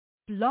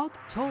Blog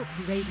Talk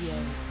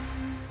Radio.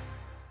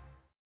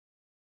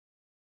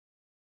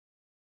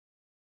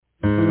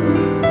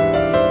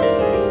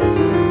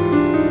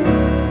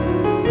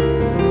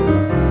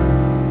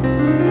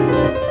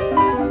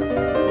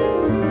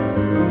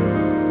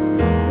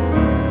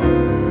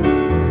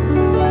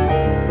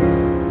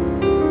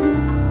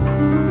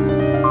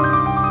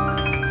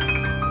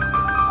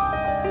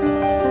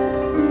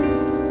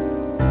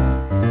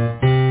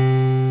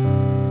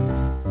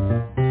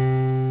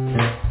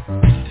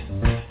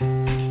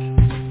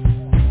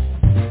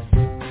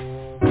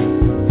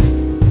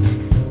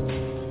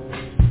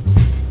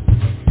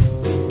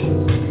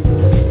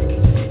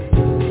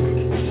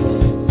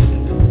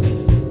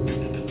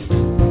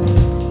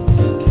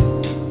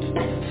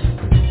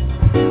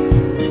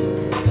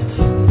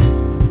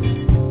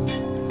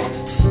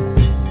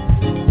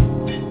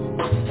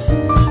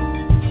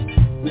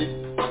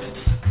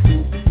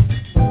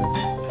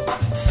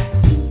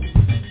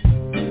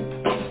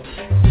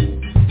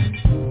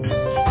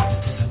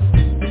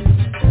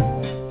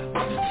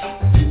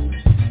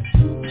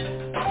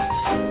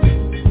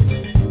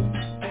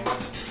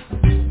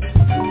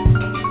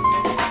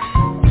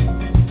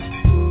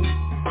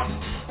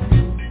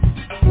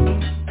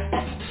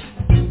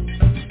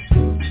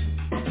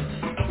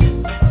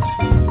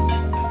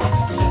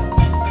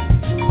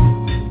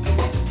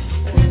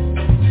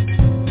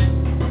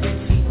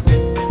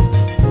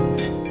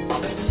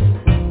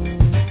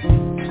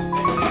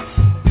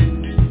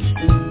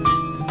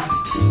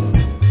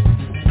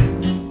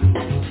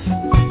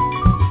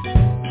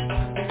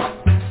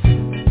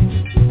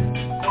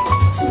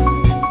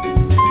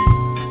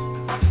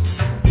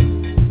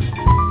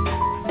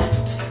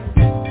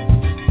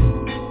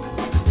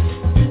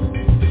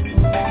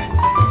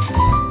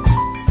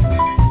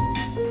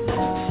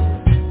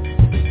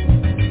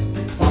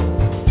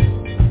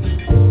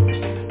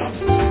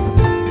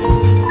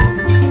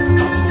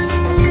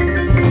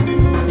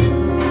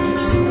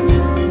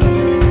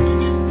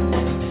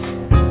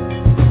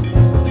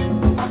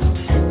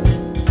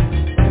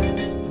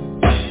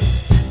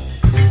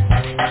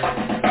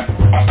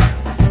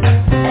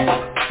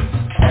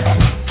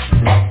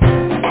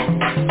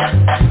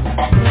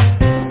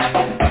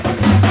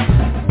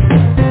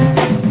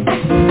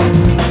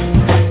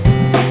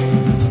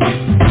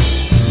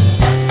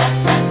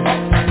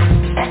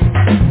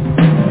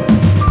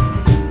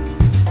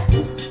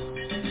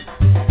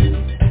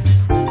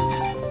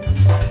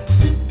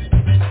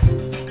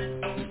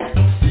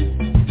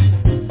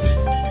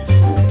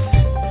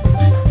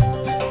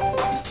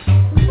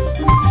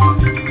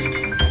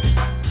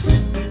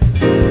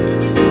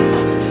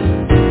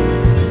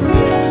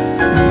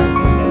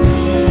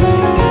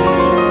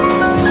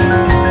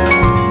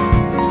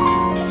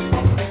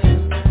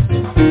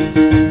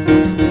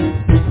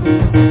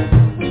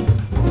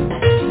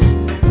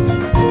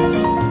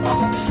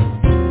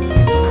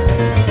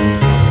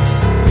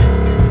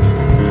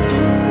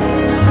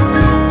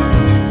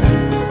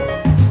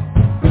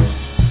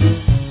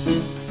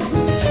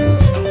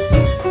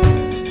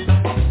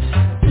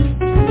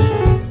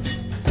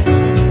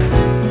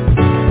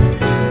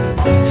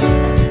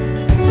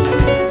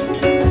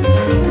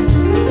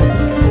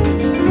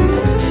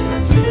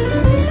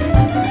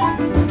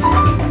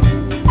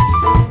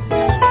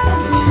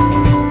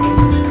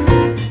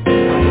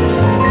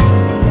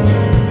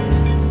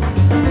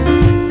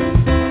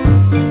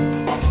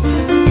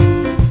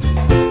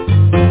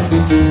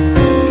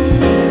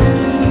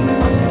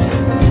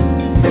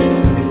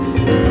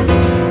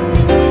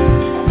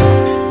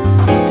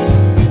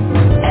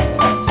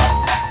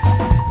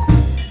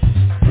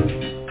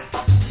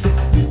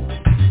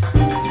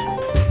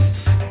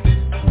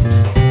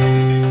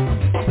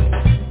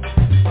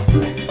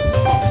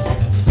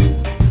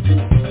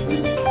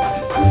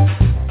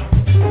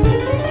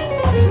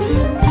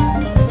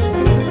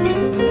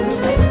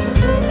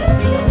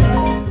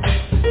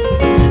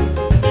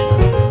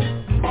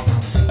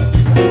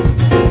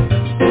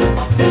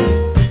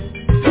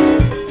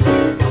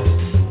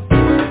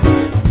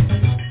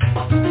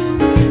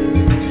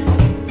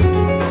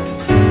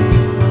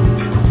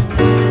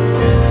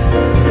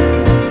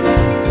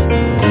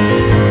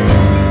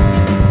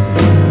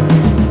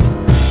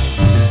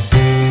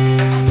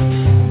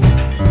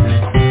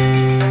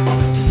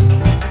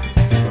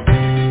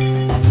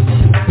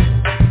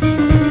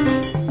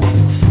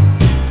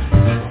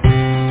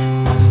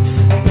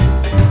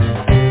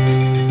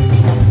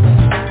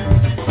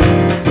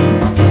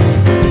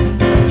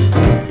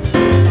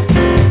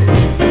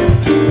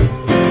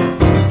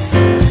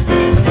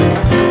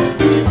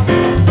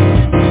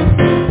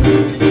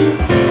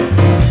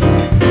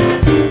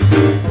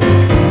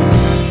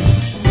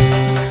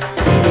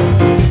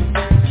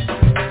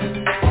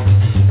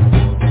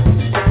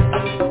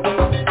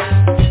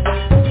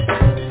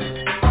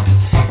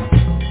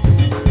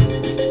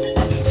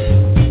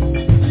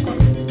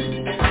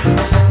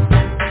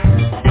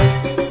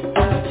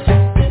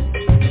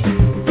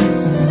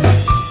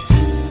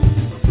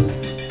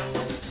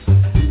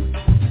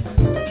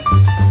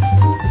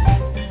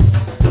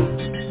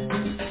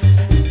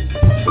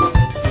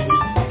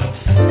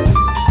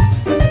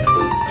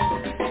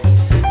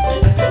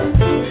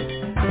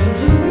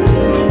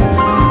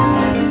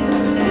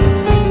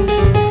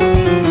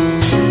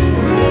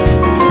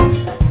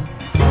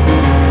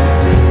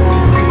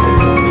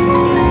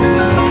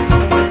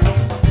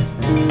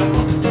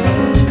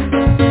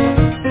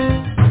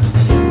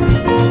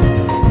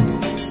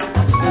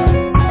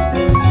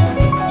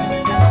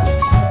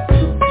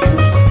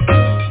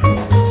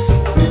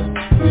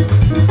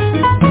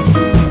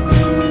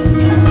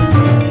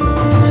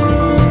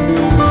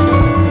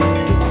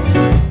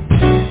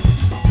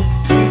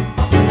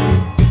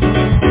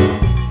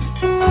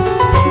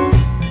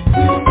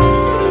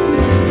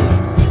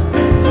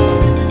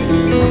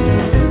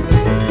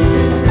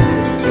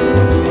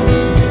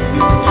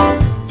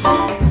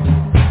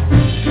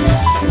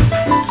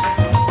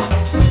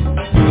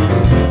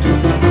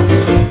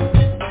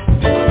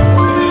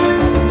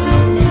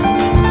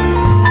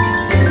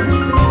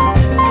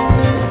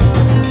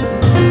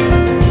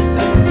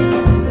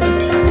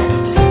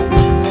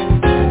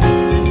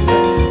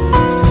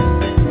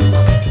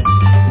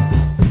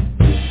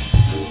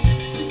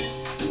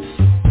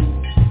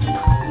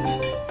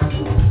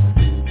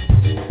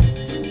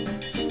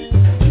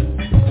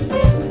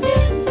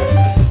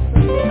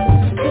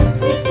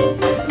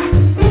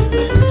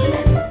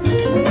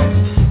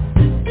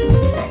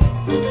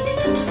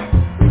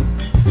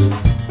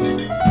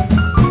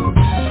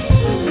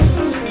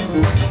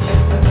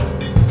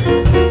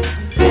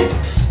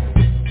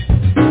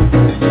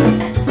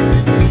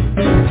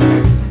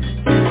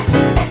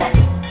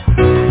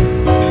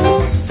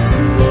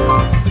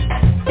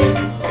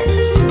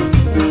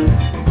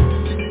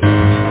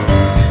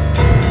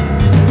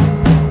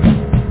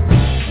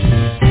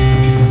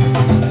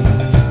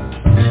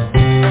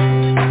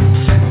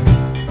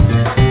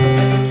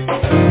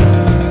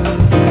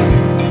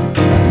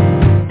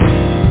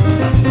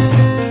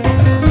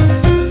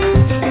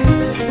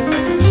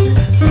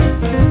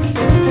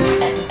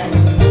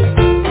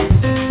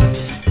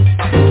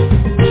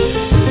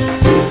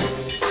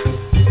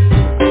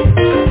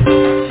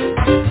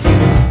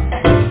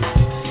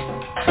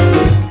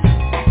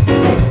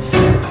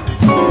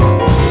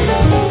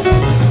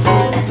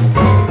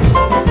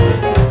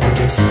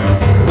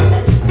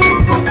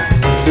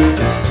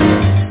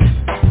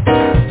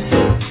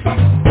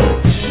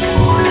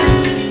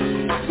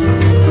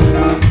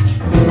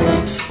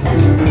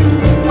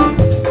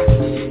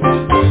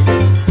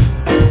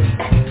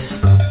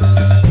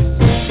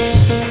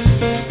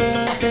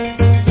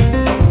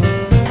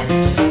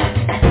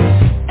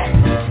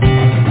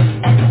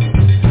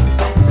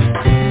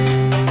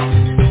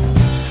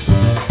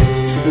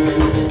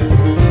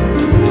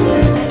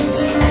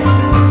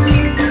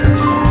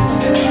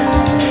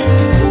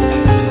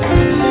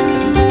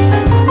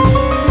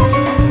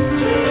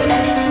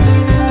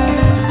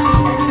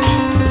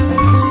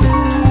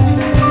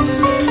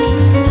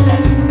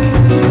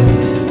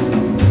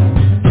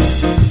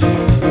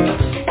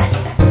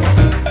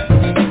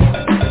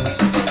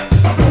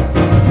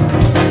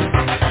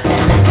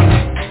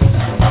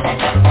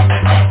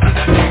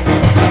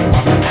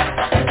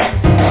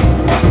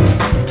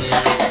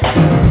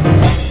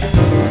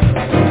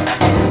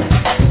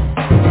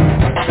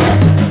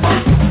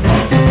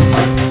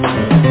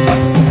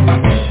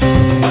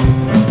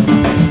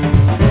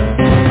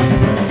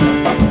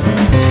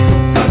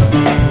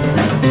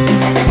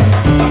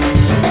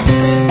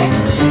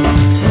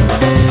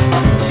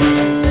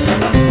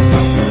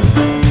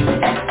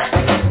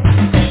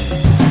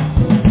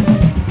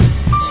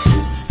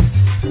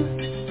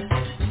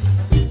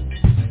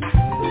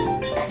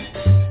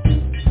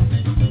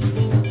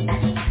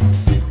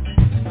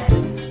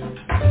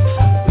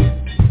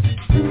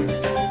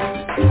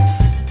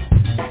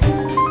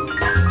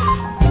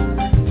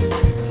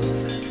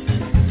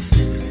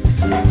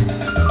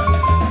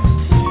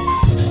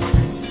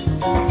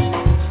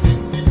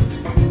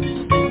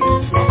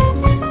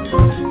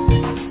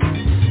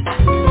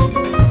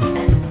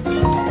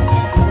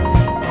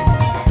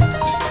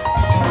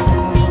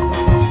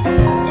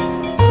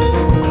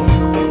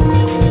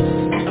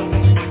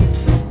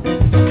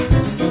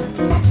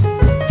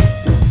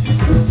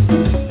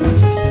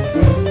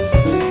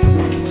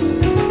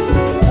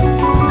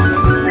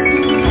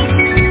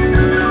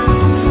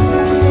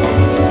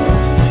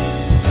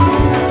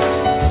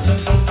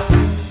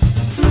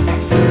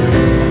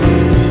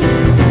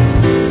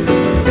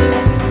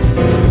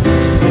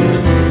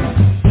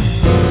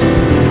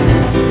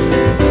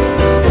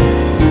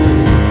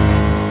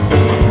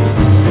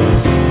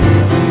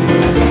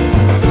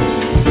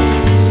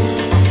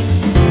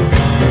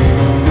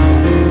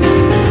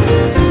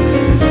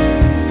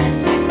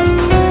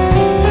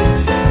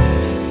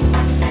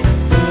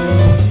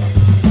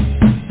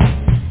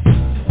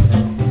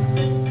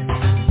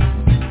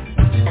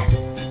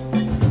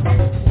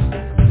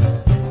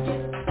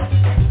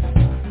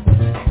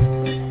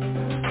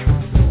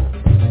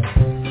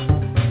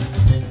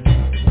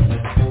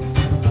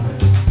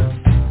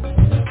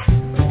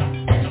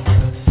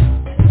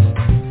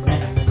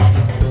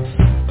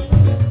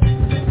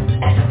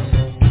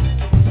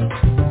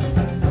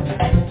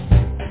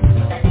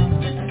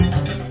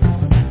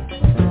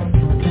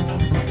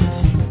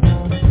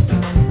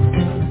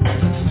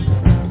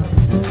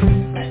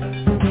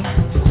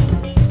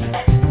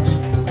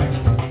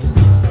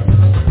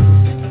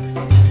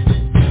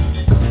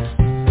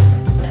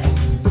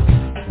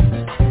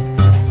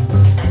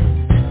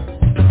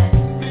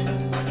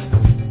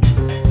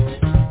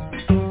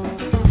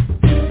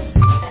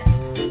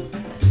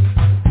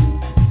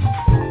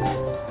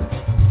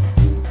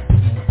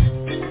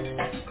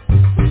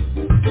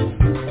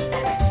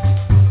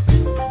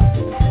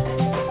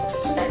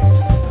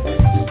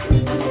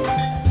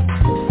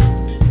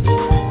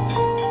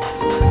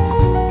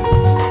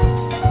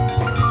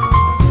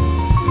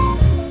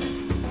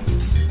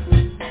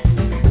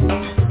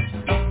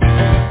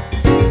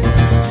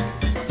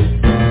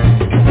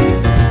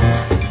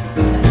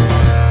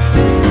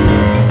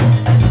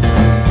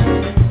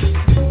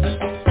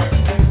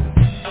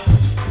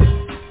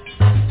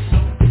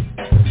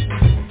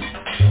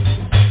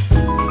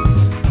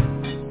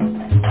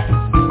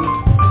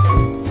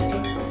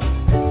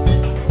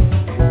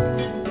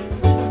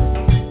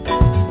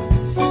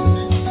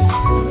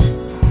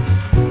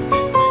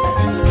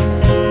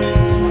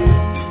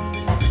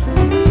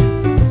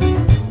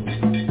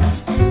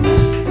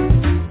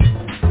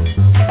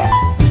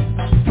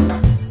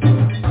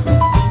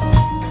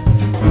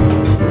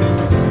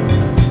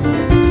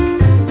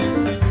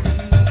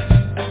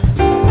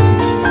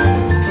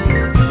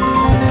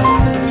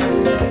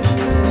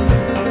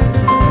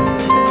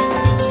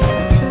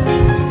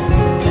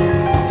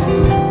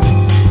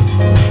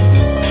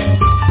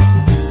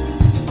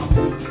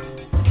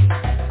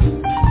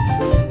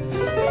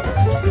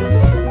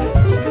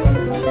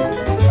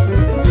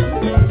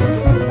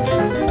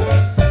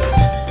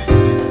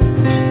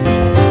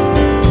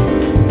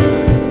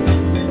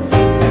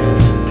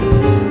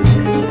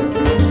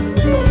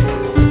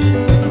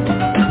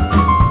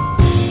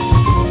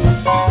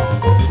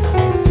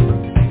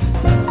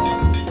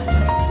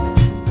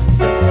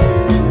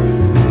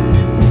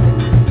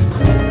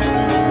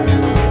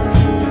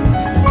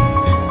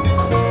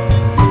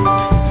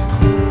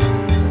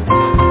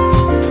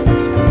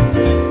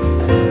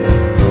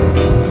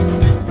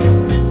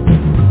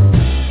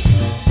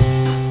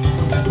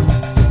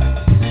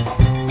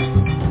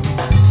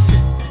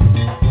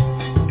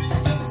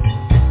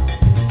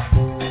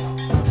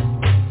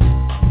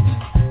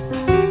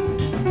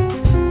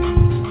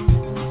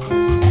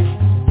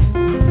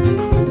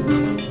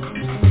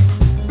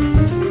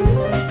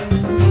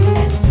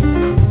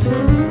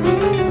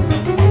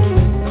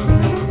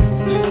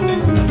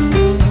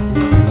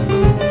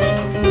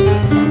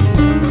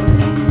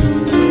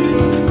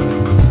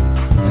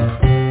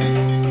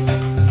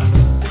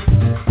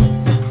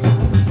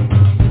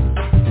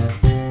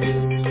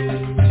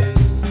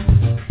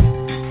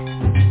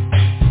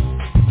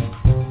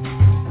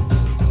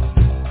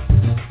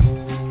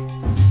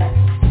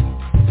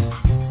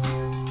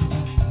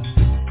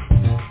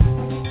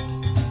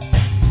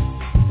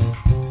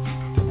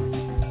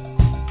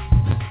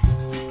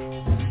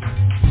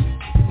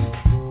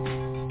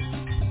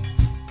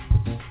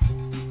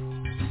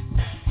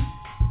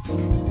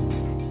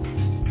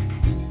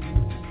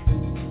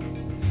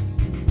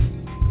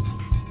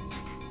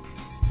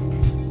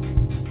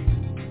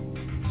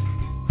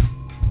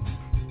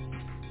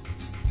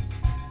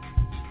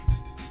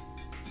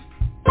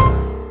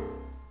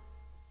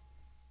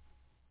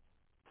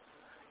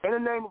 In the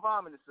name of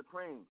Amen, the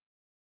Supreme,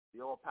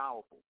 the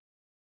All-Powerful,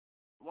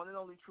 the one and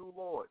only true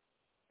Lord,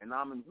 and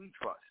Amen we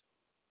trust.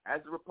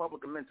 As the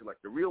Republic of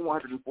Mentellect, the real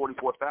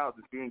 144,000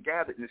 is being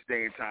gathered in this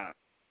day and time,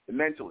 the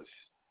Mentalists.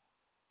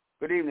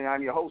 Good evening.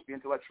 I'm your host, the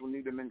intellectual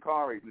NUBEN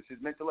MENKARAYZZ. This is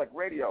MENTELLECT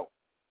Radio.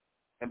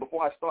 And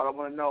before I start, I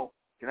want to know,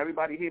 can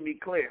everybody hear me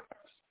clear?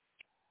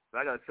 So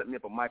I got to set me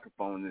up a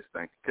microphone in this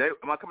thing. Okay?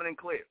 Am I coming in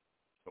clear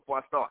before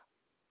I start?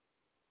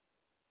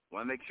 I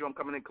want to make sure I'm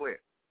coming in clear.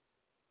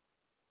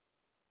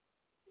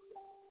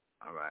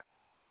 All right.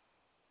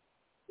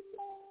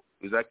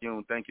 Is that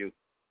you? Thank you.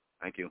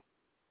 Thank you.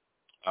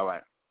 All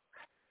right.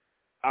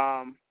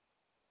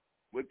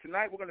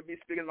 Tonight we're going to be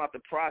speaking about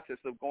the process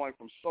of going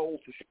from soul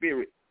to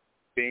spirit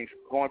beings,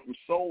 going from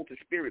soul to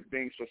spirit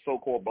beings for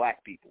so-called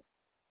black people.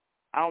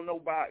 I don't know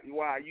why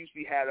I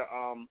usually had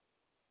a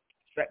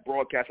set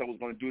broadcast I was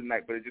going to do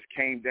tonight, but it just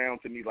came down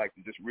to me like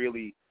to just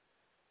really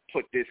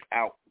put this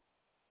out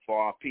for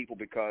our people,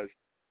 because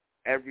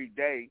every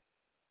day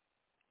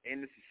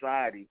in the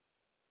society,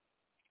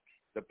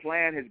 the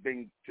plan has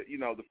been to,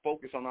 the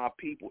focus on our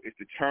people is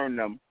to turn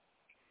them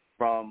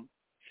from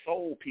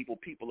soul people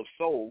of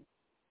soul,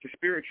 to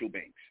spiritual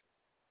beings.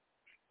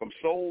 From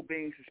soul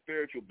beings to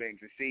spiritual beings.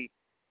 And see,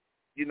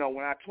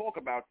 when I talk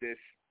about this,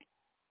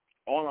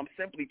 all I'm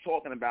simply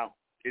talking about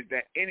is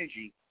that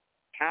energy,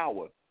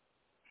 power,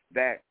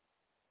 that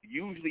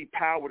usually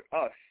powered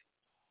us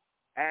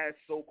as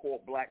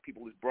so-called black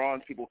people, as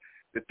bronze people,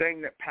 the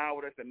thing that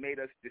powered us, that made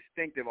us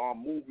distinctive, our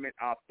movement,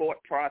 our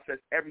thought process,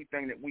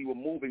 everything that we were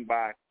moving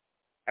by,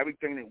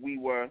 everything that we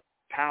were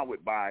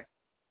powered by,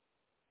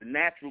 the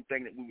natural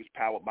thing that we was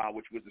powered by,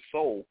 which was the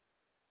soul,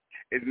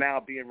 is now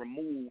being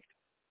removed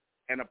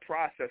in a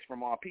process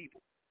from our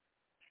people.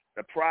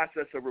 The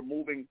process of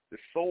removing the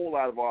soul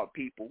out of our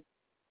people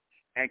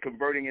and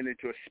converting it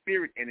into a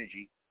spirit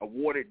energy, a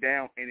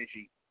watered-down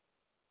energy,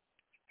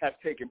 has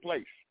taken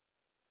place.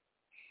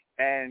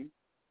 And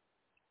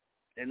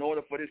in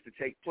order for this to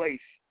take place,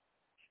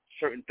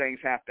 certain things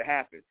have to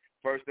happen.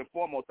 First and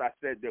foremost, I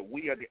said that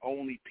we are the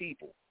only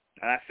people,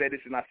 and I said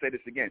this and I say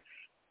this again,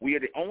 we are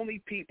the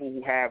only people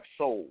who have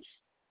souls,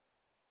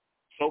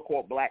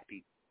 so-called black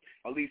people.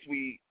 At least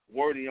we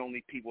were the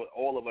only people.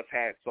 All of us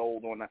had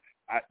souls on.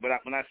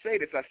 When I say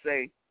this, I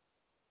say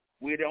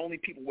we're the only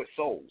people with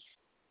souls.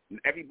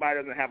 Everybody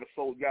doesn't have a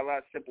soul. You got a lot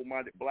of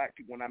simple-minded black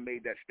people. When I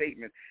made that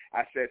statement,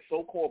 I said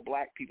so-called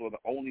black people are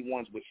the only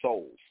ones with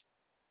souls,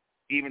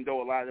 even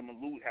though a lot of them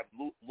have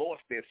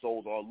lost their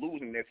souls or are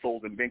losing their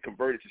souls and been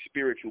converted to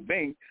spiritual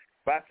beings.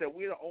 But I said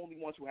we're the only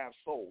ones who have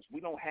souls.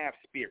 We don't have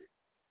spirit.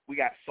 We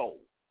got soul.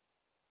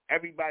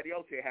 Everybody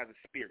else here has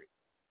a spirit.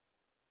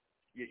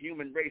 Your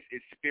human race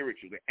is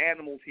spiritual. The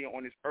animals here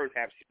on this earth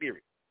have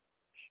spirit.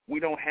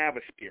 We don't have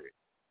a spirit.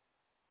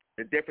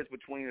 The difference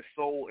between the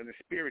soul and the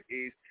spirit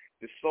is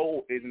the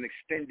soul is an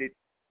extended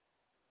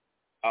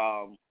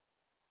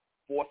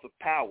force of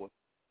power,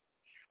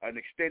 an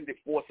extended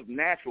force of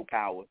natural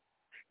power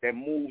that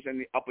moves in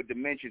the upper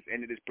dimensions,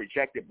 and it is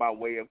projected by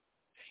way of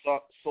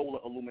solar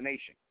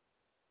illumination.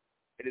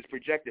 It is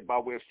projected by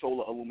way of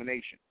solar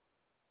illumination.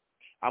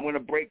 I'm going to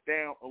break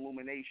down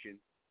illumination,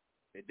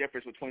 the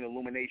difference between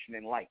illumination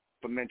and light.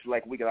 For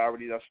Mentellect, we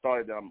already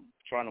started. I'm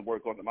trying to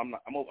work on them. I'm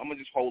going to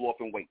just hold off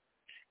and wait.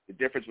 The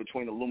difference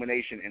between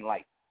illumination and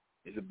light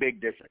is a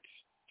big difference.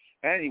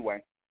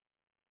 Anyway,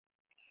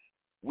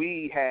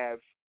 we have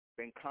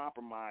been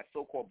compromised.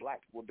 So-called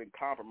black people have been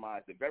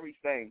compromised. The very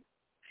thing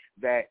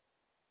that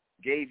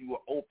gave you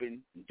an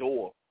open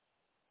door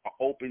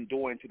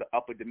into the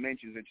upper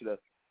dimensions, into the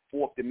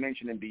fourth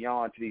dimension and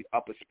beyond, to these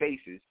upper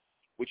spaces,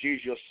 which is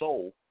your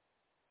soul,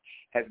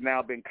 has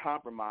now been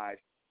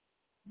compromised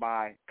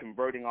by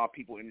converting our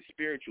people into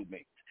spiritual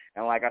beings.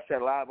 And like I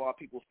said, a lot of our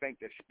people think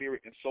that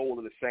spirit and soul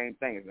are the same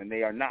thing, and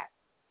they are not.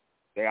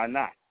 They are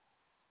not.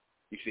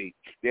 You see,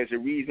 there's a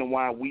reason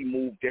why we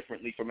move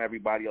differently from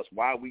everybody else,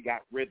 why we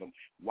got rhythm,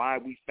 why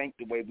we think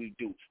the way we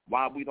do,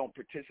 why we don't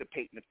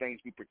participate in the things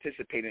we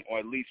participate in, or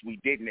at least we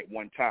didn't at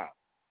one time,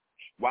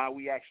 why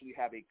we actually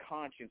have a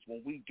conscience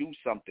when we do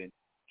something.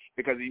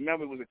 Because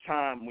remember, it was a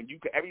time when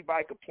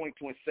everybody could point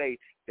to and say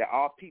that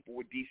our people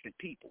were decent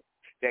people,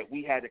 that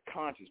we had a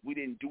conscience. We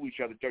didn't do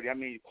each other dirty. I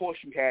mean, of course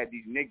you had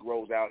these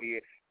Negroes out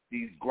here,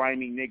 these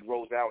grimy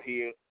Negroes out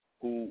here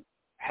who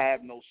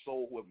have no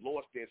soul, who have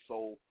lost their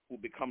soul, who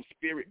become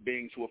spirit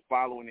beings who are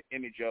following the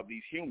image of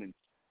these humans,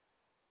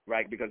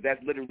 right? Because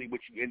that's literally what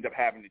you end up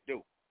having to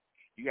do.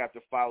 You have to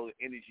follow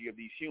the energy of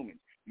these humans.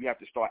 You have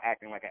to start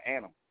acting like an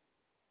animal.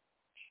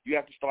 You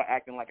have to start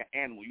acting like an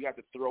animal. You have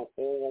to throw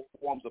all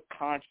forms of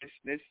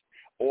consciousness,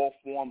 all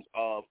forms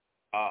of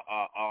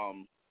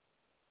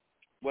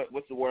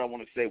what's the word I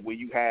want to say? Where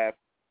you have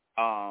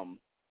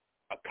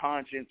a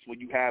conscience, where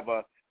you have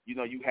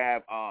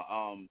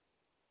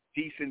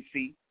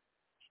decency,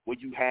 where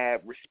you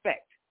have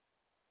respect.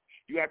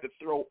 You have to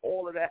throw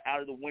all of that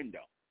out of the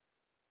window.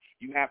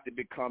 You have to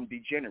become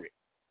degenerate.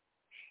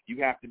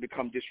 You have to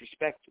become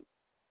disrespectful.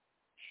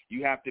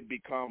 You have to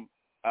become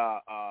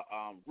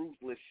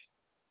ruthless,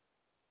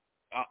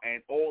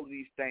 and all of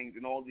these things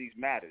and all of these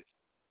matters.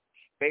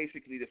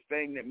 basically the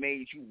thing that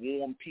made you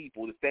warm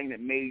people, the thing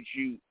that made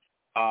you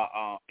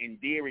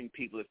endearing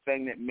people, the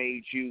thing that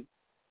made you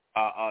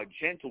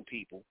gentle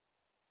people,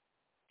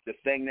 the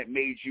thing that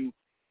made you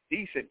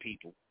decent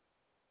people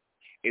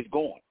is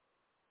gone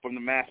from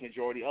the mass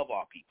majority of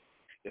our people.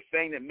 The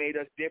thing that made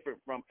us different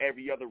from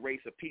every other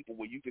race of people,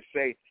 where you could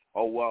say,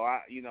 oh, well,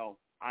 I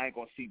ain't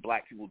going to see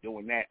black people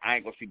doing that. I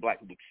ain't going to see black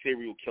people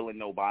serial killing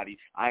nobody.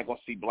 I ain't going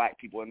to see black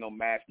people in no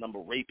mass number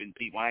raping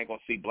people. I ain't going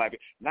to see black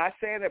people. Not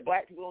saying that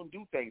black people don't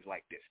do things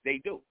like this. They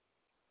do.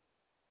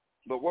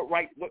 But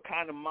what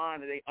kind of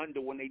mind are they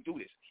under when they do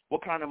this?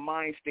 What kind of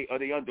mind state are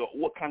they under?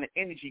 What kind of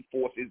energy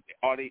forces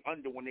are they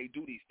under when they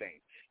do these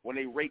things? When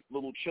they rape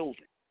little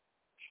children?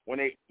 When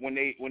they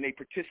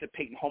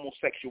participate in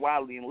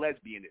homosexuality and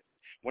lesbianism?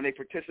 When they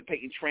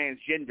participate in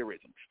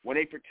transgenderism? When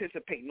they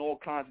participate in all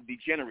kinds of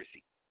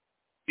degeneracy,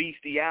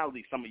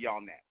 bestiality, some of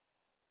y'all now,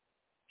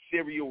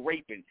 serial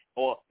raping,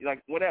 or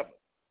like whatever,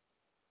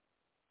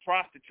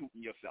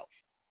 prostituting yourself.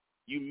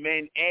 You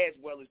men as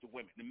well as the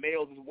women, the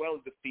males as well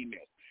as the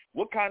females.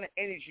 What kind of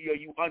energy are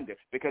you under?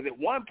 Because at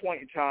one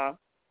point in time,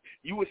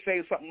 you would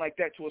say something like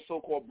that to a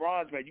so-called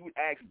bronze man. You would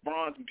ask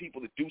bronze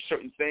people to do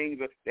certain things.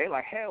 They're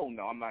like, hell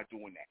no, I'm not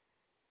doing that.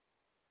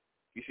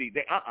 You see,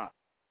 they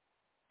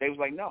was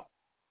like, no.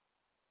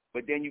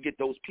 But then you get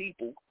those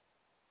people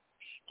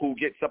who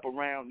gets up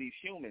around these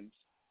humans,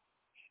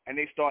 and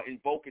they start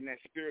invoking that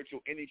spiritual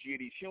energy of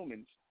these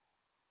humans,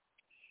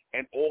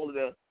 and all of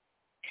the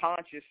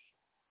consciousness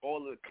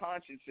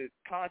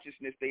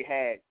they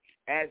had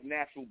as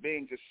natural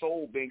beings, as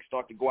soul beings,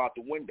 start to go out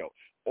the window.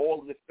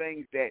 All of the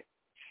things that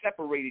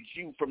separated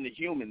you from the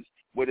humans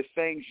were the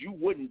things you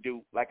wouldn't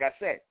do. Like I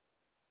said,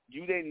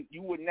 you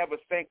would never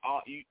think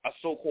a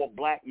so-called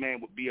black man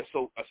would be a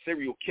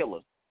serial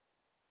killer,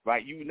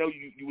 right? You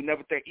would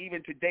never think.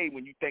 Even today,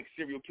 when you think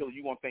serial killer,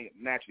 you won't think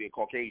naturally a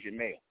Caucasian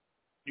male.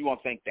 You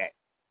won't think that.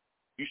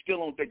 You still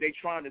don't think they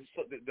trying to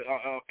the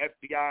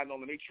FBI and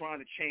all, and they trying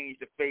to change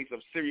the face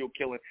of serial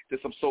killing to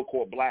some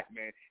so-called black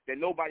man that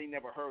nobody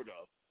never heard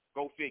of.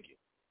 Go figure.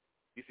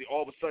 You see,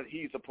 all of a sudden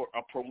he's a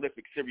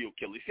prolific serial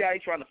killer. You see how they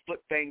trying to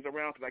flip things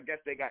around? Because I guess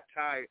they got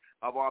tired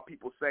of our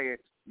people saying,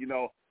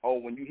 oh,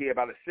 when you hear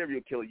about a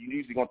serial killer, you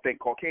usually gonna think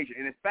Caucasian.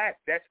 And in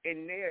fact, that's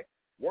in their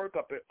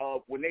workup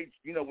of when they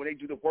do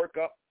the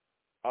workup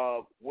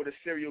of what a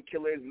serial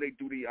killer is. When they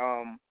do the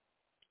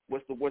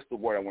what's the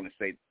word I want to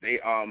say? They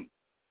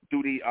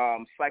do the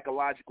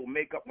psychological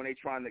makeup when they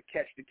trying to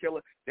catch the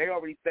killer. They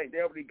already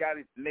got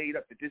it made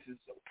up that this is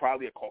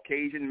probably a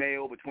Caucasian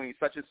male between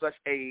such and such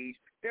age.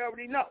 They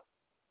already know.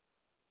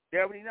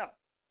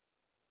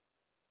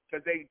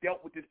 Because they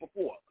dealt with this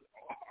before,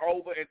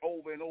 over and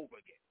over and over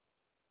again.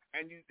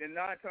 And 9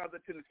 times out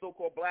of 10, the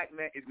so-called black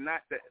man is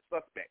not the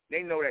suspect.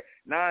 They know that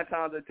 9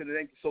 times out of 10, it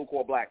ain't the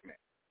so-called black man.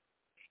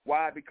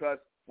 Why? Because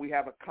we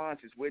have a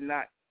conscience. We're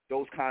not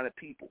those kind of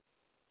people.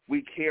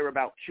 We care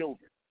about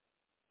children.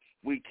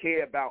 We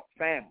care about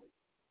family.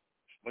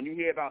 When you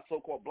hear about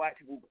so-called black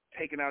people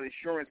taking out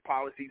insurance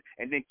policies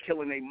and then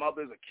killing their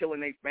mothers or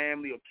killing their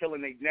family or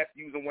killing their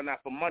nephews and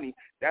whatnot for money,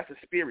 that's a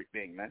spirit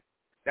thing, man.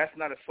 That's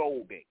not a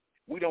soul being.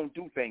 We don't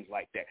do things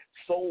like that.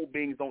 Soul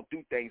beings don't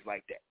do things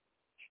like that.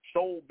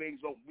 Soul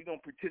beings we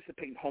don't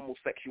participate in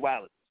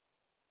homosexuality.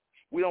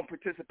 We don't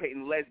participate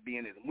in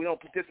lesbianism. We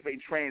don't participate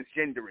in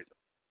transgenderism.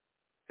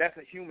 That's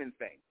a human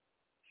thing.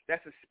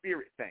 That's a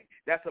spirit thing.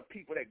 That's a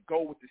people that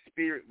go with the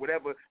spirit,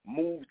 whatever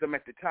moves them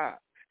at the time.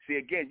 See,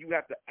 again, you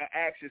have to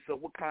ask yourself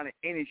what kind of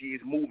energy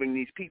is moving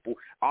these people,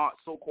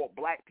 so-called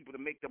black people, to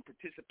make them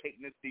participate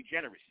in this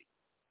degeneracy.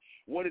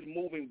 What is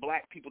moving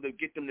black people to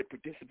get them to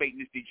participate in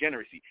this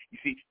degeneracy? You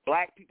see,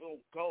 black people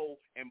don't go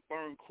and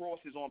burn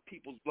crosses on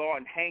people's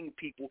lawn and hang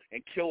people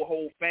and kill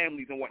whole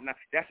families and whatnot.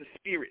 That's a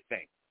spirit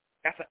thing.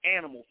 That's an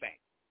animal thing,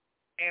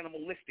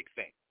 animalistic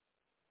thing.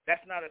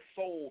 That's not a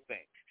soul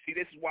thing. See,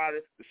 this is why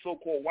the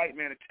so-called white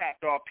man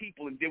attacked our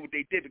people and did what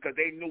they did, because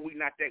they knew we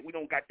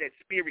don't got that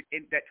spirit,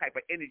 in that type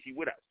of energy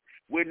with us.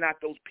 We're not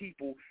those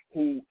people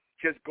who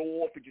just go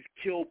off and just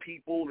kill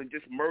people and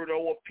just murder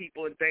off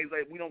people and things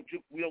like that. We don't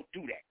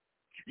do that.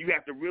 You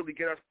have to really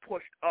get us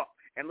pushed up.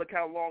 And look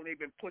how long they've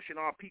been pushing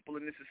our people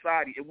in this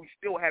society, and we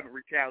still haven't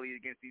retaliated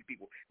against these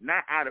people.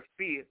 Not out of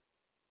fear,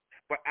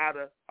 but out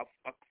of a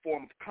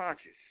form of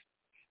conscience.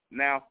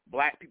 Now,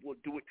 black people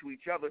do it to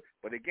each other,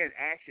 but again,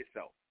 ask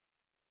yourself,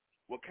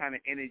 what kind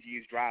of energy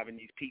is driving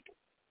these people?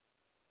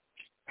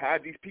 How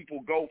did these people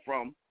go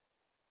from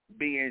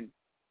being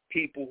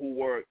people who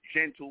were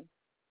gentle,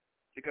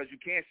 because you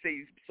can't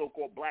say these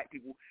so-called black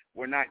people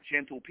were not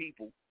gentle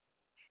people,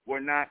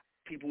 were not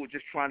people who were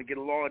just trying to get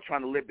along and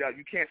trying to live out.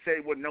 You can't say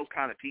they weren't those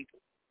kind of people,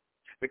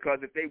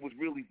 because if they was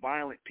really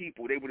violent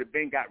people, they would have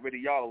been got rid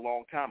of y'all a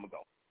long time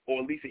ago, or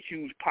at least a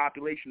huge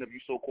population of you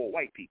so-called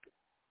white people.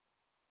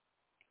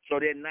 So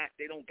they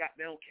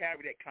don't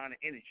carry that kind of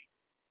energy.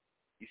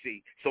 You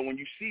see, so when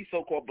you see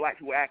so-called black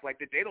people act like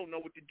that, they don't know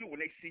what to do. When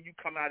they see you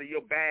come out of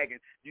your bag and,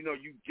 you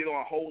get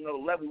on a whole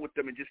nother level with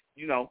them and just,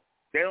 they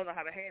don't know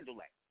how to handle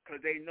that,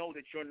 because they know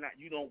that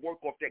you don't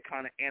work off that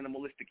kind of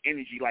animalistic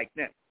energy like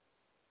them.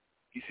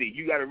 You see,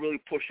 you got to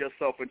really push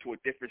yourself into a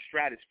different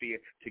stratosphere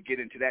to get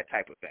into that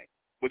type of thing,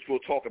 which we'll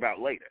talk about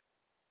later.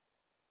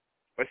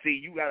 But see,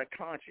 you got a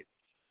conscience.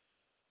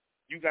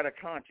 You got a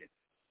conscience.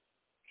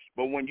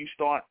 But when you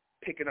start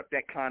picking up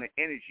that kind of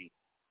energy,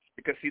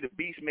 because, see, the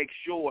beast makes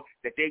sure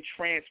that they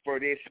transfer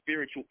their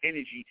spiritual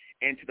energy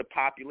into the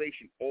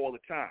population all the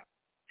time.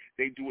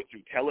 They do it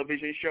through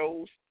television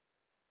shows.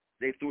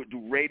 They do it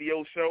through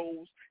radio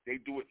shows. They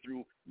do it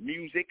through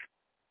music.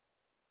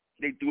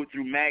 They do it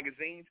through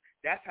magazines.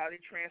 That's how they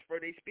transfer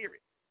their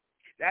spirit.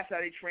 That's how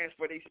they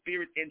transfer their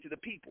spirit into the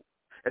people,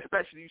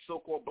 especially you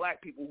so-called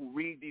black people who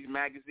read these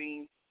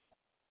magazines.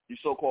 You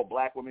so-called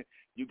black women,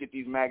 you get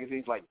these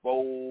magazines like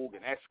Vogue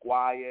and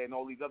Esquire and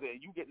all these other, and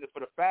you getting it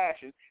for the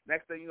fashion.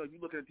 Next thing you know, you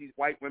looking at these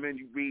white women,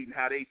 you reading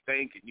how they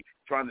think, and you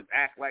trying to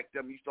act like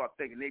them. You start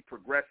thinking they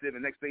progressive,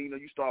 and next thing you know,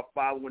 you start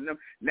following them.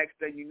 Next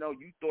thing you know,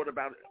 you thought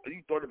about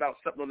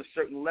something on a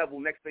certain level.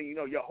 Next thing you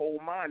know, your whole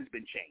mind has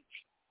been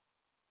changed.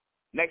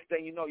 Next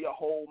thing you know, your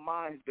whole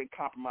mind has been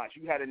compromised.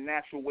 You had a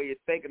natural way of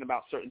thinking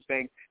about certain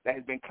things that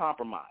has been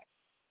compromised.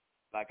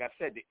 Like I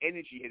said, the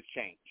energy has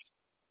changed.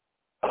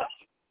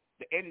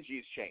 The energy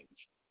has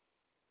changed.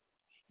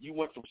 You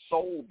went from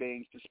soul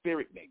beings to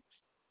spirit beings.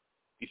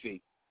 You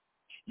see,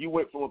 you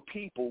went from a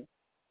people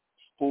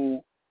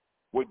who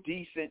were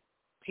decent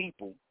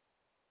people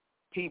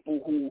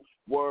who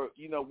were,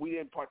 we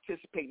didn't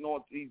participate in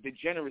all the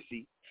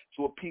degeneracy,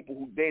 to a people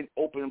who then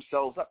opened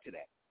themselves up to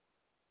that,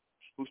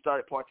 who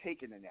started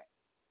partaking in that.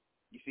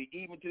 You see,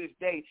 even to this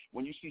day,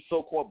 when you see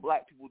so-called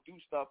black people do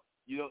stuff,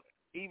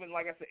 even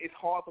like I said, it's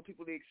hard for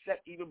people to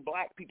accept even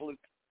black people as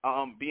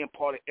being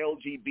part of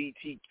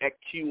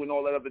LGBTQ and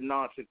all that other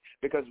nonsense,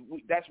 because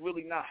that's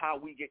really not how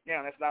we get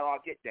down. That's not our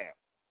get down.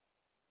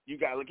 You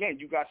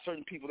got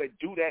certain people that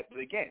do that, but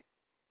again,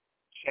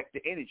 check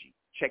the energy.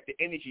 Check the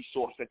energy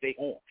source that they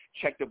on.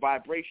 Check the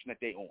vibration that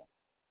they on.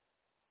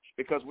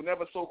 Because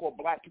whenever so-called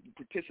black people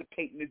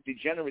participate in this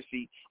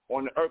degeneracy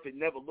on the earth, it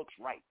never looks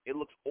right. It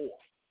looks off.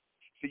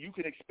 So you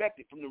can expect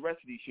it from the rest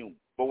of these humans.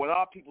 But when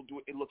our people do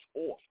it, it looks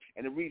off.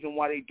 And the reason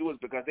why they do it is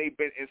because they've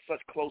been in such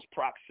close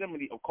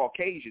proximity of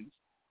Caucasians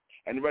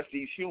and the rest of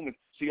these humans.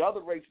 See,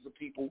 other races of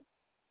people,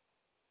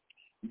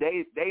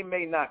 they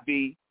may not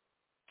be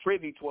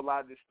privy to a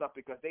lot of this stuff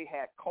because they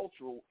had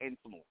cultural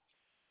influence,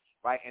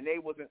 right? And they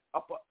wasn't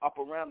up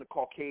around the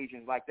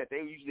Caucasians like that. They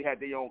usually had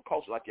their own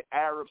culture. Like the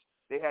Arabs,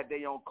 they had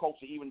their own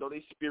culture, even though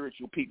they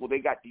spiritual people. They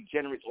got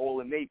degenerates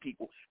all in their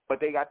people, but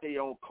they got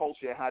their own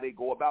culture and how they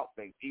go about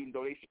things, even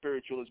though they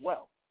spiritual as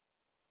well.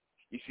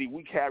 You see,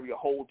 we carry a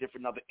whole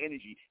different other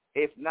energy.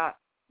 If not,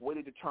 where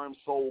did the term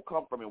soul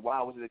come from, and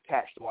why was it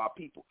attached to our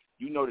people?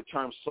 The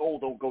term soul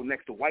don't go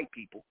next to white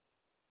people.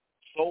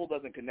 Soul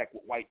doesn't connect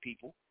with white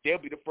people. They'll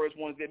be the first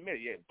ones to admit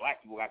it. Yeah,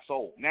 black people got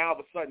soul. Now, all of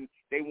a sudden,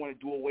 they want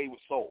to do away with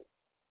soul.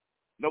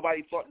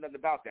 Nobody thought nothing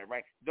about that,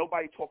 right?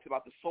 Nobody talks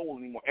about the soul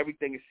anymore.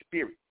 Everything is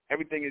spirit.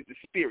 Everything is the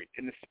spirit,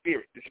 and the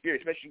spirit,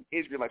 especially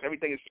Israelites,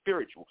 everything is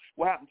spiritual.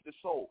 What happened to the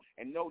soul?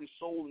 And no, the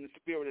soul and the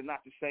spirit are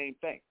not the same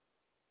thing.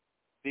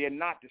 They are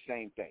not the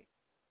same thing.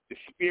 The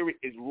spirit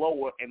is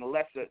lower and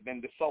lesser than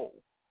the soul.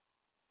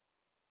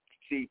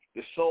 See,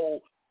 the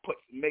soul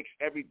makes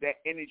that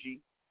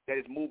energy that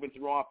is moving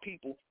through our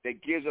people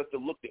that gives us the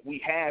look that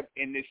we have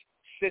in this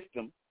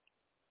system,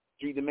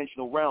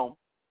 three-dimensional realm.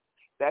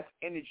 That's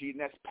energy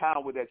and that's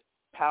power that's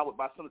powered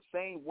by the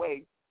same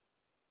way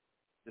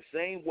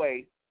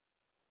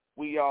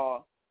we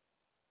are,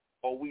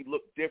 or we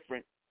look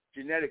different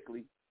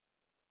genetically,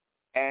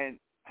 and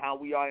how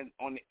we are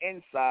on the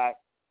inside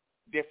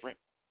different.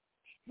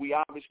 We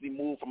obviously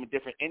move from a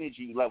different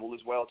energy level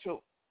as well too.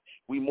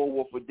 We move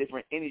off a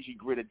different energy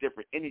grid, a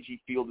different energy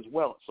field as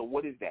well. So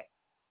what is that?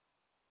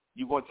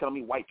 You going to tell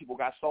me white people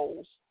got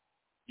souls?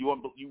 You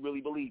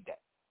really believe that?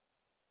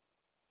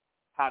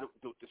 How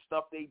the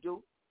stuff they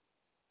do?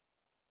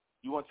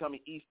 You want to tell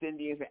me East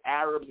Indians and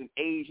Arabs and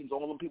Asians,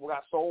 all them people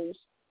got souls?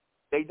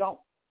 They don't.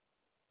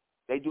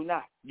 They do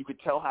not. You could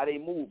tell how they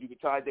move. You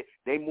could tell how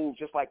they move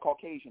just like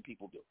Caucasian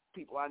people do.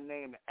 People I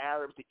named, the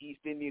Arabs, the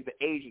East Indians,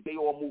 the Asians, they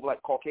all move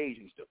like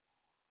Caucasians do.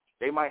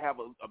 They might have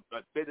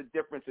a bit of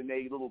difference in their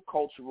a little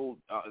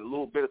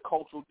bit of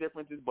cultural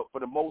differences, but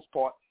for the most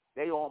part,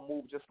 they all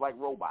move just like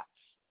robots.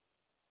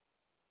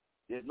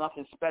 There's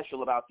nothing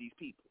special about these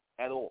people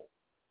at all.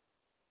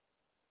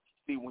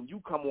 See, when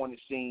you come on the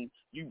scene,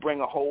 you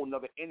bring a whole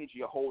nother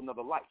energy, a whole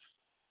nother life.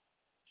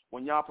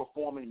 When y'all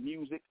performing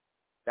music,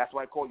 that's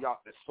why I call y'all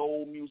the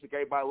soul music.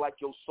 Everybody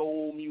like your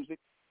soul music.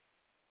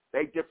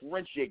 They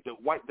differentiate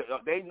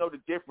they know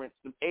the difference.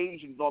 The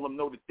Asians, all of them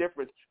know the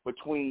difference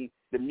between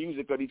the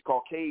music of these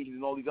Caucasians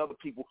and all these other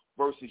people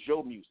versus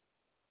your music.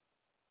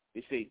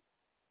 You see,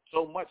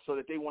 so much so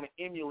that they want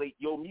to emulate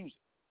your music.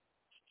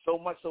 So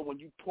much so when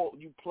you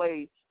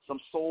play some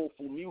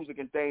soulful music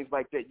and things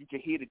like that, you can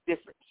hear the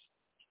difference.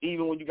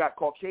 Even when you got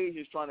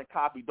Caucasians trying to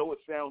copy, though it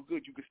sounds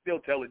good, you can still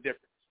tell the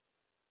difference.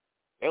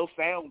 It'll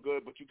sound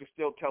good, but you can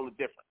still tell the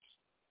difference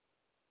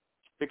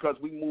because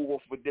we move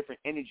off of a different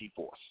energy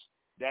force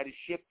that is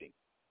shifting.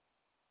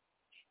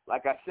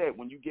 like I said,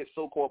 when you get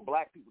so-called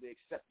black people to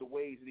accept the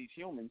ways of these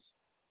humans,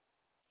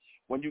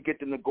 when you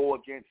get them to go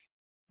against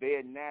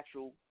their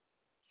natural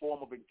form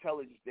of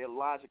intelligence, their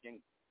logic and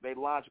their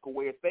logical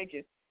way of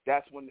thinking,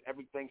 that's when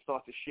everything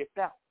starts to shift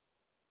out.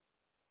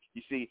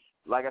 You see,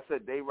 like I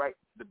said,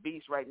 the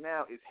beast right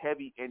now is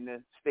heavy in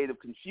the state of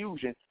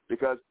confusion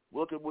because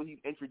look at what he's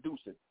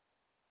introducing,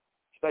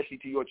 especially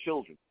to your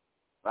children,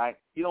 right?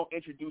 He don't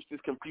introduce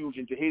this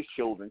confusion to his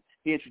children.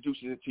 He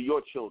introduces it to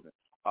your children.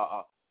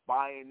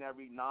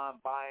 Binary,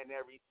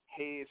 non-binary,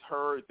 his,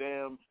 her,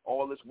 them,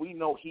 all this. We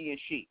know he and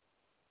she.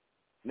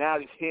 Now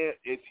it's him,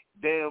 it's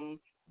them,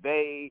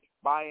 they,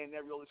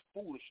 binary, all this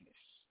foolishness.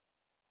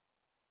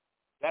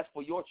 That's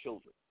for your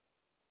children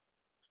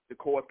to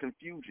cause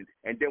confusion.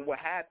 And then what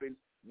happens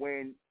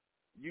when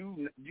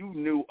you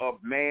knew of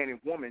man and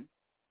woman,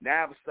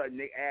 now all of a sudden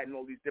they adding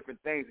all these different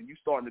things and you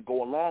starting to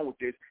go along with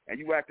this and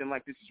you acting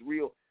like this is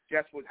real,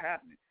 guess what's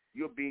happening?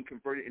 You're being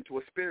converted into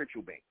a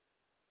spiritual being.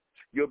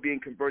 You're being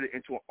converted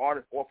into off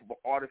of an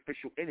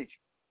artificial energy,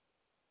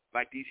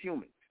 like these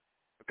humans.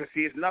 Because,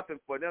 see, it's nothing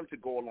for them to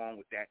go along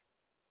with that.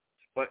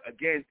 But,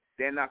 again,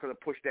 they're not going to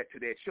push that to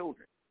their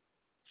children.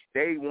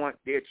 They want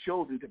their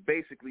children to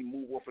basically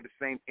move off of the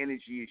same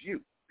energy as you.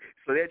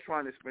 So they're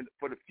trying to spend,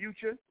 for the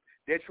future,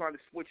 they're trying to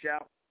switch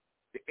out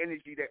the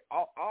energy that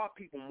our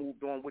people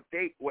moved on with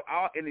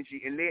our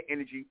energy and their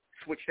energy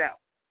switched out.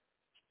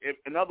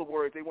 In other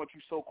words, they want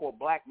you so-called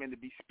black men to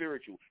be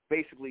spiritual.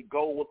 Basically,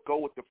 go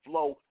with the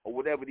flow or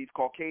whatever these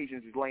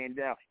Caucasians is laying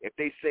down. If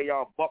they say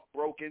y'all buck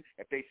broken,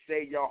 if they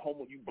say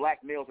you black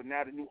males are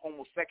now the new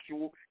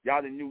homosexual,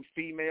 y'all the new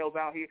females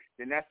out here,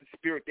 then that's the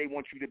spirit they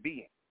want you to be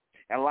in.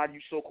 And a lot of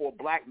you so-called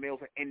black males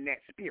are in that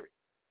spirit.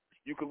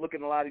 You can look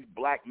at a lot of these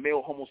black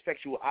male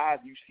homosexual eyes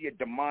and you see a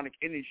demonic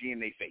energy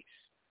in their face.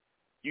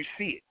 You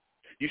see it.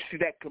 You see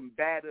that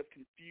combative,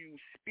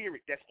 confused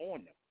spirit that's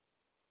on them.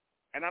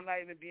 And I'm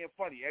not even being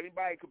funny.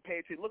 Everybody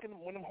compared to look at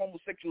them when them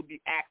homosexuals be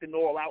acting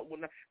all out.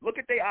 Look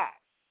at their eyes.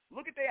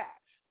 Look at their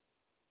eyes.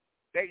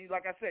 They,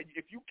 like I said,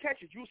 if you catch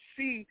it, you'll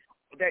see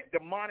that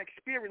demonic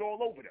spirit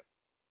all over them.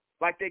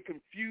 Like they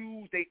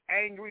confused, they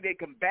angry, they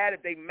combative,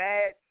 they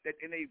mad,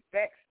 and they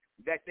vexed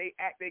that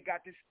they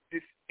got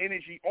this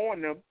energy on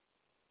them,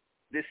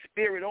 this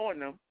spirit on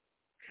them,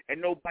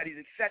 and nobody's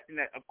accepting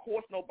that. Of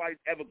course,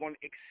 nobody's ever going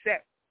to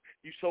accept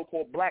you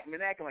so-called black men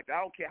acting like that.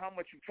 I don't care how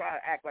much you try to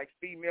act like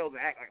females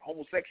and act like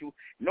homosexuals.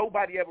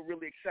 Nobody ever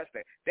really accepts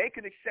that. They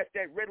can accept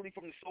that readily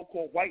from the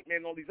so-called white men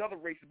and all these other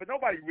races, but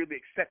nobody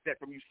really accepts that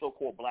from you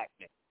so-called black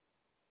men.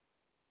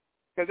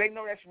 Because they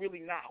know that's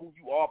really not who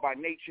you are by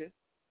nature.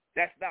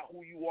 That's not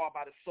who you are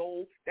by the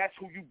soul. That's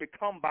who you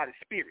become by the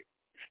spirit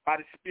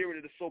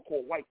of the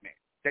so-called white man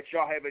that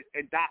y'all have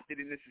adopted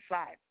in this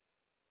society.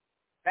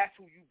 That's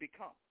who you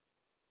become.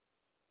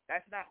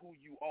 That's not who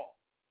you are.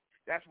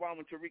 That's why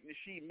when Tariq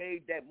Nasheed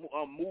made that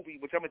movie,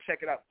 which I'm going to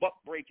check it out, Buck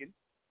Breaking,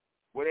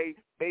 where they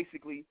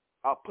basically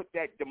put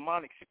that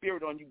demonic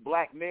spirit on you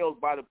black males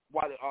by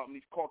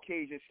these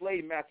Caucasian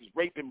slave masters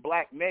raping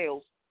black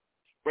males,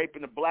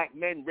 raping the black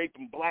men,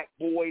 raping black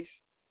boys,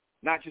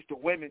 not just the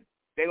women.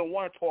 They don't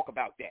want to talk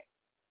about that.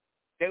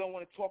 They don't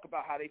want to talk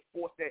about how they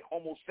forced that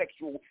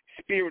homosexual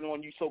spirit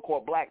on you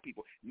so-called black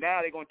people.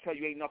 Now they're going to tell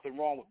you ain't nothing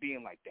wrong with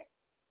being like that.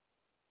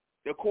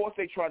 Of course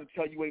they try to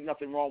tell you ain't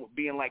nothing wrong with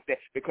being like that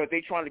because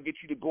they trying to get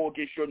you to go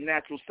against your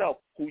natural self,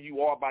 who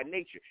you are by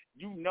nature.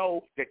 You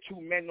know that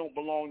two men don't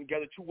belong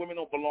together, two women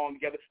don't belong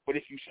together, but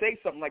if you say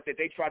something like that,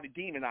 they try to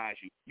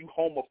demonize you. You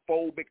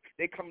homophobic.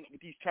 They come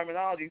with these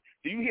terminologies.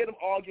 Do you hear them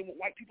arguing with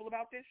white people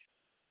about this?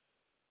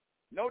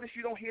 Notice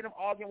you don't hear them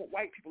arguing with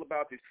white people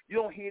about this. You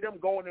don't hear them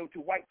going into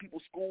white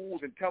people's schools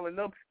and telling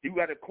them you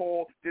got to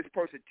call this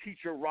person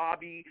Teacher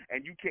Robbie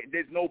and you can't.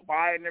 There's no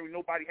binary.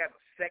 Nobody has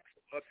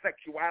a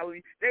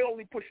sexuality. They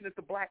only pushing this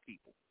to black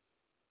people.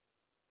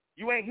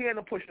 You ain't hearing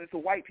them pushing this to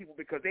white people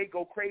because they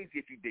go crazy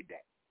if you did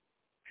that.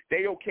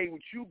 They okay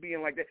with you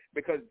being like that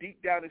because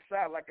deep down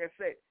inside, like I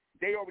said,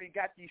 they already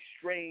got these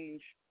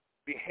strange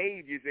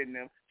behaviors in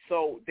them,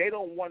 so they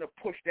don't want to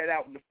push that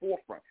out in the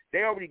forefront.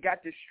 They already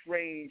got this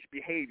strange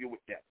behavior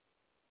with them.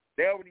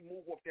 They already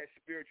move off that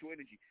spiritual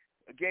energy.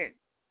 Again,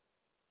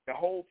 the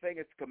whole thing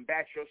is to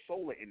combat your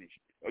solar energy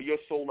or your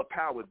solar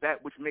power,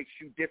 that which makes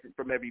you different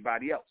from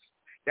everybody else.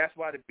 That's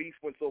why the beast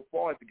went so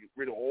far as to get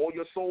rid of all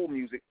your soul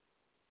music.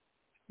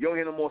 You don't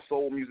hear no more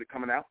soul music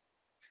coming out.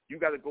 You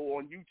got to go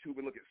on YouTube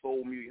and look at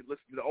soul music,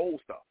 listen to the old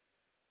stuff.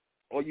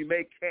 Or you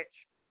may catch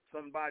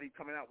somebody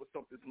coming out with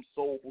something, some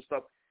soulful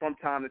stuff from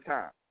time to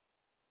time.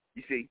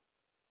 You see,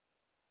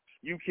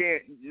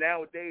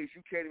 nowadays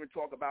you can't even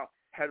talk about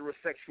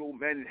heterosexual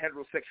men and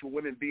heterosexual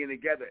women being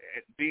together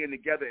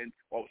and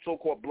or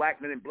so-called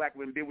black men and black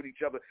women being with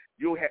each other.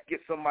 You'll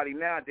get somebody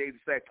nowadays to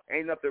say,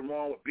 ain't nothing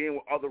wrong with being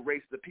with other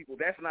races of people.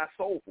 That's not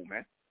soulful,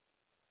 man.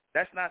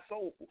 That's not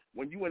soulful.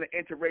 When you in an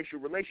interracial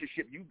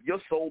relationship, your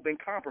soul been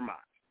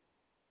compromised.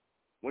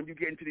 When you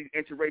get into these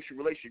interracial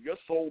relationships, your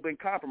soul been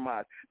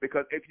compromised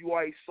because if you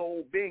are a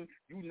soul being,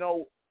 you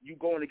know you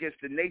going against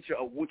the nature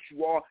of what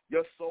you are.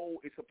 Your soul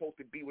is supposed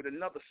to be with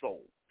another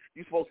soul.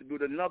 You're supposed to be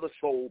with another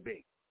soul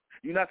being.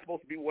 You're not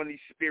supposed to be one of these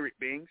spirit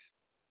beings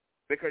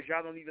because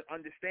y'all don't even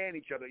understand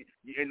each other.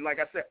 And like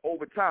I said,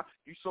 over time,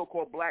 you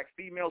so-called black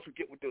females who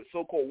get with the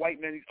so-called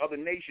white men, these other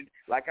nations,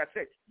 like I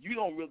said,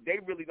 they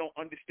really don't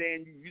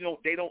understand you.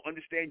 They don't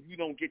understand you.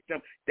 Don't get them.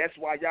 That's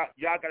why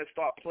y'all got to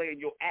start playing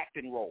your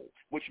acting role,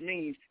 which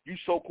means you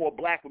so-called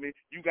black women,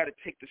 you got to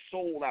take the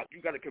soul out.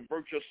 You got to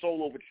convert your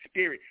soul over to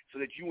spirit so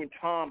that you and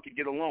Tom can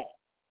get along.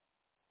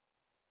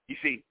 You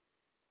see,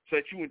 so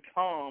that you and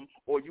Tom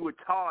or you and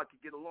Todd can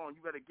get along,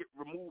 you got to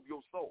remove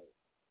your soul.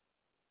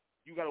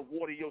 You got to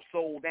water your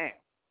soul down.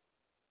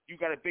 You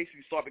got to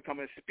basically start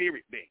becoming a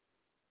spirit being.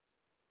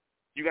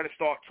 You got to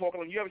start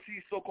talking. You ever see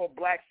these so-called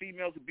black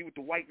females who be with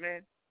the white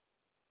man?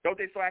 Don't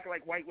they start acting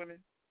like white women?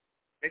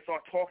 They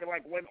start talking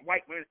like women,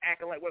 white women,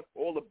 acting like women.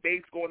 All the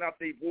bass going out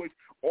their voice,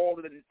 all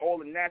the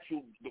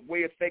natural the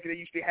way of thinking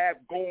they used to have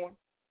going,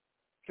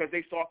 because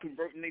they start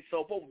converting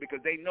themselves over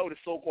because they know the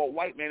so-called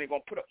white man ain't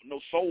gonna put up with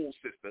no soul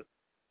sister.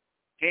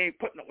 He ain't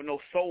putting up with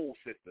no soul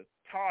sister.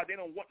 Todd, they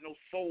don't want no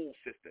soul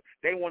sister.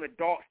 They want a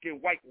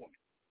dark-skinned white woman.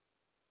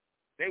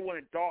 They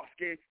want a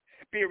dark-skinned,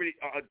 spirited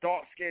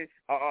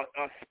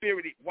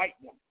white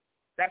woman.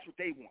 That's what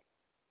they want.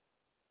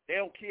 They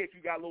don't care if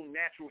you got a little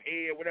natural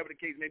hair, whatever the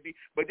case may be.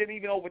 But then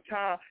even over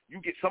time,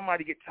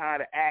 somebody get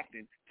tired of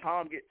acting.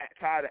 Tom get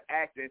tired of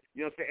acting.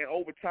 You know what I'm saying? And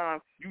over time,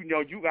 you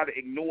got to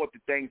ignore the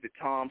things that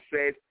Tom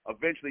says.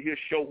 Eventually, he'll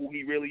show who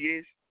he really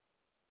is.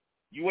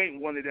 You ain't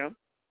one of them.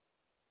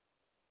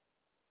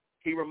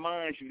 He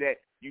reminds you that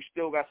you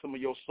still got some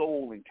of your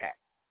soul intact.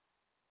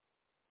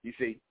 You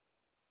see?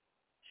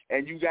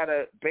 And you got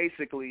to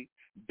basically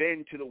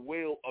bend to the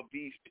will of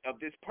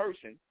this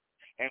person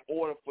in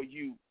order for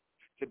you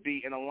to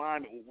be in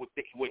alignment with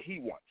what he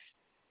wants.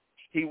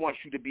 He wants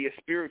you to be a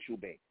spiritual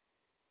being.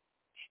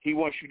 He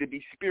wants you to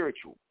be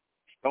spiritual.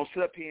 Don't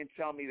sit up here and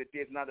tell me that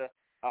there's not a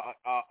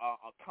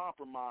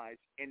compromise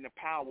in the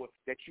power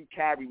that you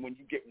carry when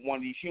you get one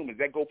of these humans.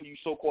 That go for you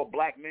so-called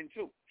black men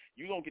too.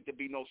 You don't get to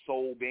be no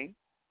soul being.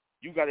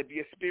 You got to be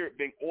a spirit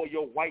being, or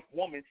your white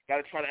woman got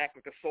to try to act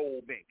like a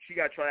soul being. She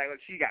got to try to act like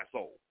she got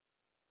soul.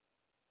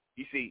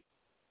 You see,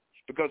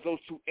 because those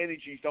two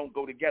energies don't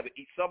go together.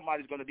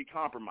 Somebody's going to be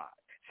compromised.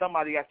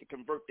 Somebody has to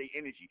convert their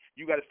energy.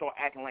 You got to start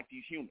acting like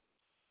these humans.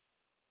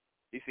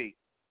 You see,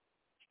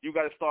 you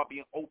got to start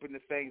being open to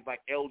things like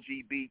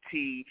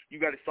LGBT. You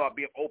got to start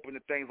being open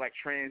to things like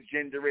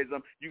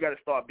transgenderism. You got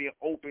to start being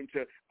open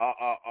to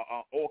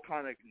all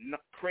kind of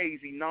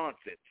crazy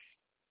nonsense.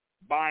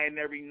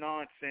 Binary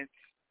nonsense.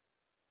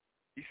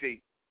 You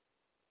see,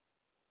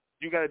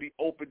 you got to be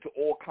open to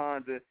all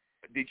kinds of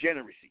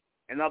degeneracy.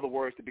 In other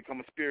words, to become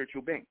a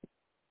spiritual being.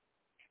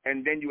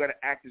 And then you got to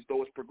act as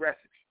though it's progressive.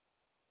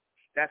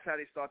 That's how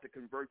they start to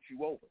convert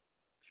you over.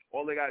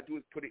 All they got to do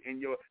is put it in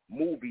your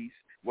movies,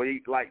 where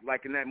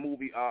like in that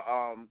movie,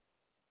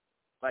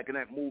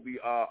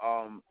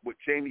 with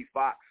Jamie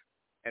Foxx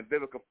and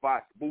Vivica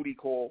Fox, Booty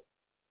Call.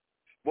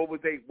 What was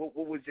they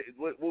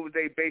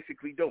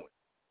basically doing?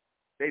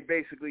 They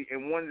basically,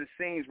 in one of the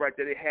scenes right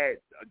there, they had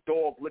a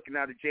dog looking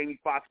out of Jamie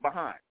Foxx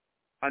behind,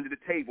 under the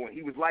table, and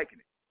he was liking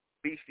it.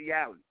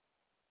 Bestiality.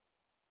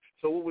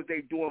 So what was they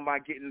doing by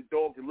getting the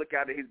dog to look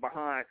out of his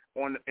behind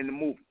in the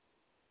movie?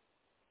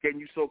 Getting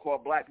you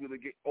so-called black people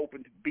to get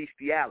open to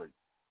bestiality.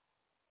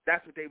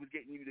 That's what they was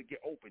getting you to get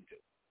open to.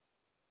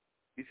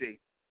 You see?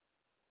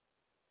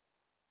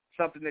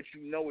 Something that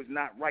you know is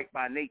not right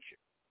by nature.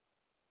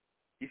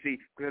 You see?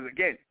 Because,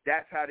 again,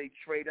 that's how they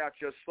trade out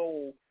your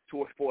soul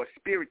for a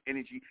spirit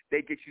energy.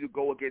 They get you to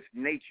go against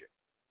nature.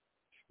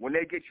 When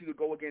they get you to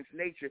go against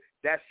nature,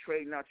 that's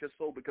trading out your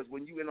soul, because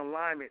when you in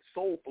alignment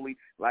soulfully,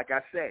 like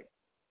I said,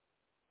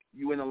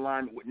 you in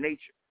alignment with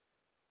nature.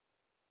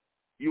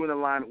 You in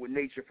alignment with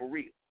nature for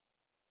real.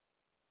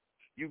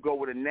 You go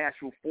with a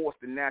natural force,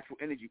 the natural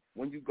energy.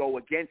 When you go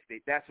against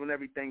it, that's when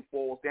everything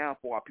falls down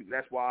for our people.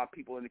 That's why our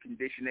people in the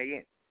condition they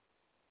in.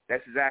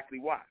 That's exactly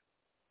why.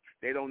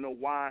 They don't know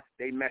why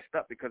they messed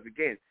up, because,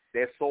 again,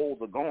 their souls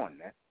are gone,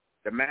 man.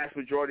 The mass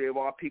majority of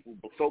our people,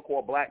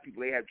 so-called black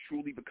people, they have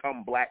truly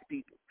become black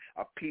people,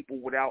 a people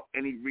without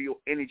any real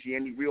energy,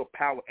 any real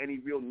power, any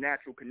real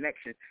natural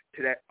connection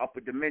to that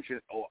upper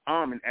dimension, or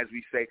Amen, as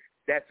we say.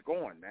 That's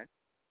gone, man.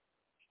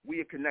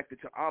 We are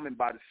connected to Amen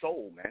by the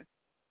soul, man.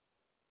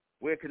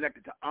 We're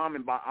connected to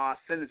Amen by our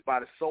ascendants, by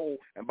the soul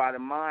and by the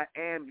mind,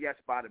 and, yes,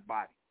 by the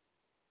body.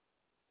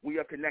 We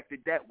are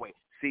connected that way.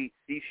 See,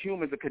 these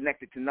humans are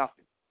connected to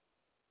nothing.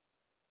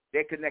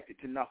 They're connected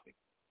to nothing.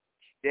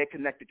 They're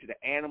connected to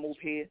the animals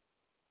here.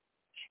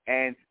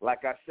 And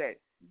like I said,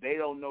 they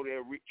don't know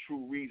their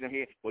true reason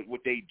here. But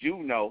what they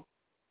do know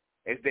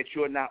is that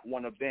you're not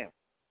one of them.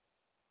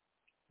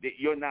 That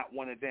you're not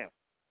one of them.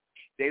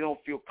 They don't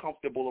feel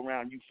comfortable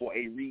around you for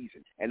a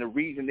reason. And the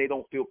reason they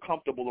don't feel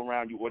comfortable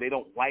around you, or they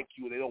don't like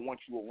you, or they don't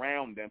want you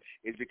around them,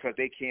 is because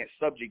they can't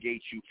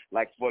subjugate you.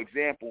 Like, for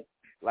example,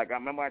 like I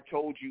remember I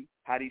told you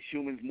how these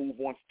humans move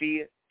on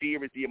fear.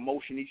 Fear is the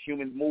emotion these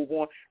humans move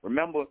on.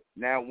 Remember,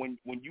 now when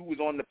you was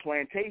on the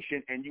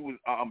plantation and you was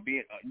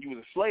you was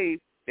a slave,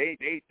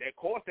 They of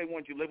course they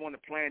want you to live on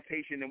the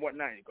plantation and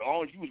whatnot. As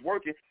long as you was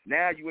working,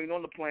 now you ain't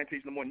on the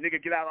plantation no more.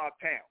 Nigga, get out of our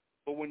town.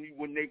 But when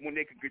they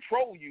can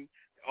control you,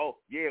 oh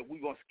yeah, we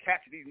gonna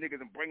capture these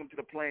niggas and bring them to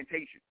the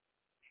plantation.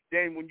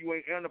 Then when you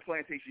ain't on the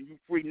plantation, you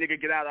free,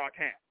 nigga, get out of our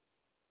town.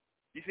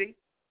 You see?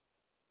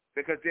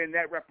 Because then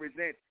that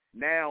represents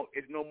now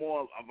it's no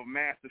more of a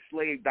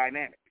master-slave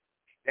dynamic.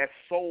 That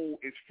soul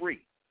is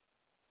free.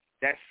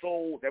 That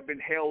soul that been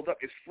held up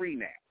is free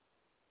now.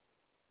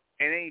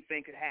 And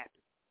anything could happen.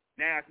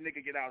 Now it's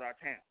nigga get out of our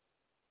town.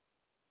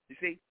 You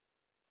see?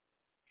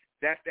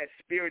 That's that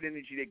spirit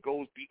energy that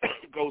goes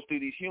through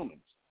these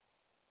humans.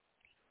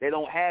 They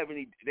don't have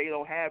any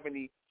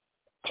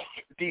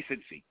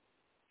decency.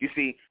 You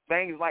see,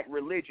 things like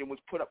religion was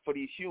put up for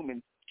these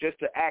humans just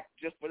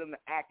for them to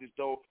act as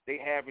though they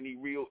have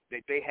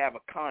that they have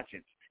a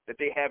conscience, that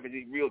they have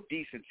any real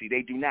decency.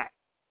 They do not.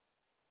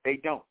 They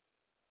don't.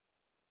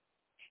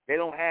 They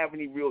don't have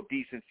any real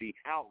decency.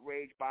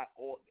 Outraged by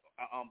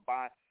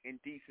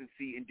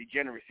indecency and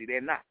degeneracy.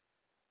 They're not.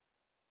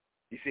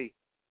 You see,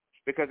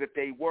 because if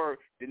they were,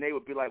 then they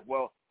would be like,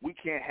 well, we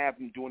can't have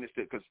them doing this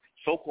because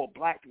so-called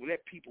black people, they're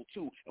people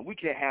too, and we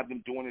can't have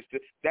them doing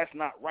this. That's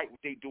not right what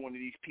they doing to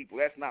these people.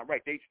 That's not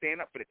right. They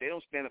stand up for that. They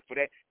don't stand up for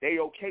that. They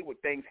okay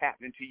with things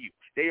happening to you.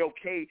 They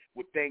okay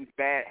with things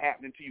bad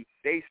happening to you.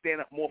 They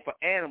stand up more for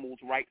animals'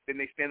 rights than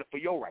they stand up for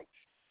your rights.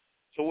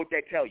 So what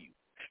that tell you?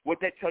 What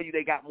that tell you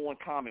they got more in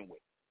common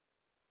with?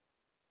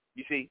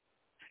 You see?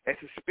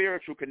 That's a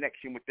spiritual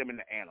connection with them and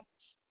the animals.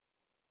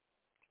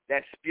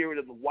 That spirit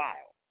of the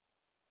wild.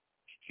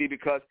 See,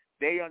 because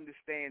they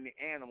understand the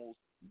animals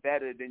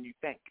better than you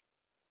think.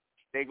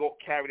 They go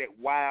carry that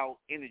wild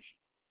energy.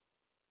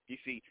 You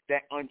see,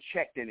 that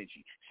unchecked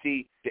energy.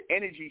 See, the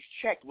energy's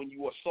checked when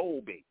you are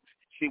soul beings.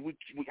 See,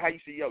 how you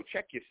say, yo,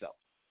 check yourself.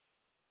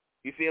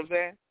 You see what I'm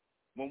saying?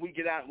 When we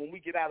get out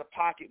of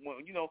pocket,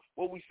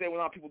 what we say when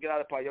our people get out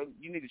of pocket, yo,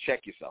 you need to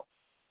check yourself.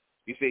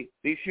 You see,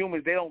 these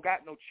humans, they don't got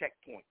no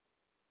checkpoint.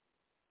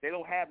 They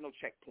don't have no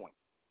checkpoint.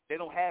 They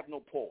don't have no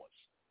pause.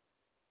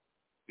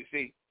 You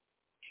see,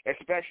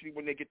 especially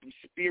when they get them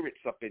spirits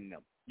up in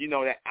them. You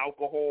know, that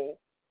alcohol,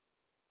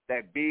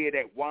 that beer,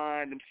 that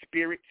wine, them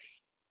spirits,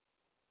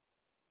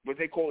 what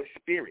they call it,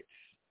 spirits.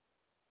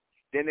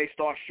 Then they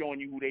start showing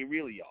you who they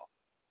really are.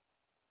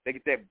 They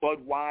get that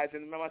Budweiser.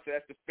 Remember I said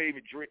that's the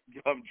favorite drink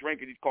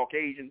of these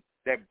Caucasians,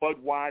 that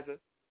Budweiser,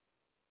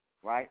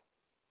 right?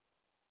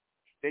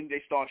 Then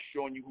they start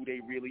showing you who they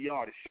really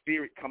are. The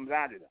spirit comes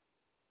out of them.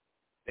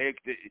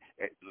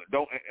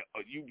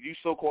 You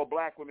so-called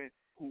black women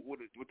who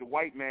with the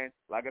white man,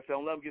 like I said,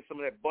 don't let them get some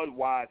of that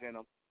Budweiser in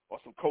them or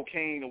some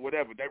cocaine or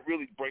whatever. That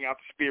really bring out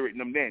the spirit in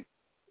them then.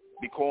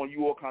 Be calling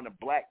you all kind of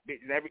black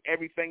bitches,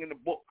 everything in the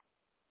book.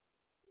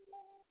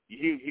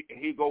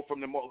 He go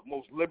from the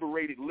most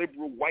liberated,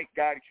 liberal white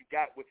guy that you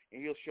got with,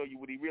 and he'll show you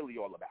what he really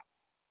all about.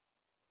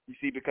 You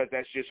see, because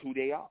that's just who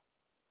they are.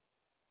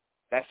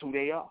 That's who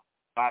they are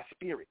by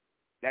spirit.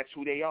 That's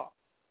who they are.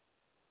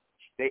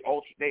 They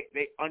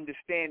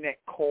understand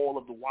that call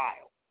of the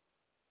wild.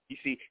 You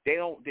see,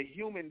 the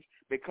humans,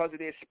 because of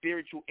their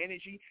spiritual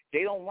energy,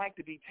 they don't like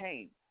to be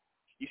tamed.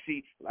 You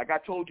see, like I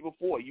told you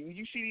before,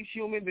 you see these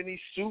humans in these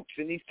suits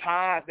and these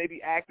ties, they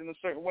be acting a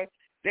certain way.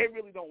 They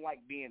really don't like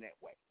being that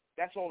way.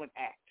 That's all an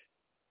act.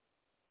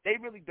 They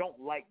really don't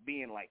like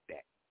being like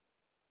that.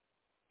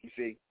 You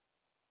see,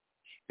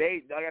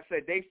 like I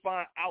said, they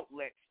find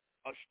outlets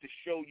to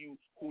show you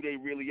who they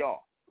really are.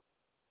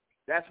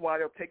 That's why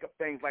they'll take up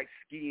things like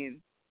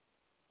skiing,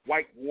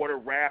 whitewater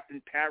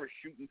rafting,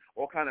 parachuting,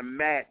 all kind of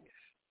madness.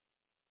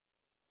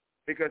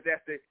 Because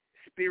that's the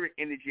spirit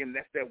energy and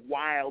that's that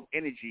wild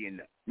energy in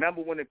them.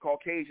 Remember when the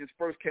Caucasians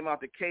first came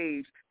out the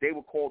caves, they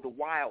were called the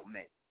wild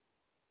men.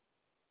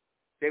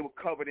 They were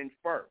covered in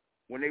fur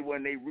when they were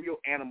in their real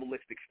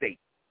animalistic state,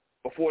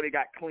 before they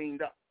got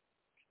cleaned up,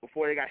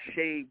 before they got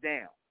shaved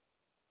down,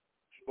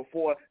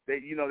 before they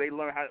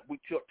learned we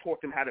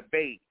taught them how to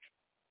bathe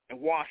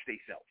and wash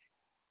themselves.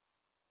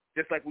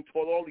 Just like we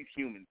taught all these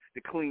humans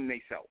to clean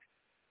themselves.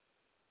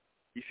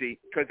 You see,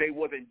 because they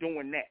wasn't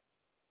doing that.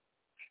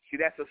 See,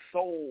 that's a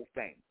soul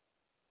thing.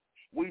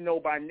 We know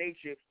by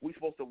nature we're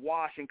supposed to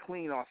wash and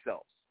clean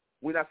ourselves.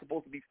 We're not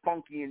supposed to be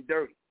funky and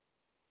dirty.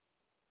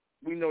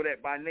 We know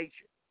that by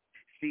nature.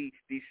 See,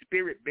 these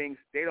spirit beings,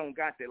 they don't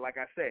got that. Like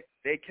I said,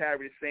 they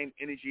carry the same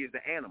energy as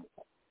the animal.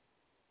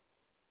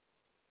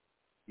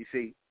 You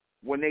see,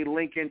 when they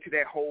link into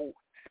that whole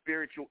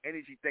spiritual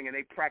energy thing and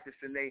they practice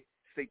and they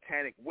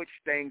satanic witch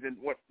things and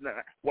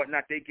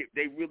whatnot,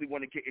 they really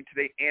want to get into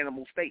their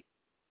animal state.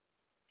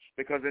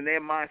 Because in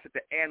their mindset,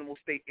 the animal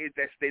state is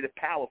that state of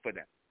power for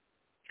them.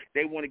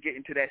 They want to get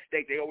into that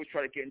state. They always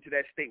try to get into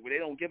that state where they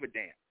don't give a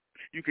damn.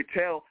 You could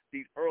tell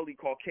these early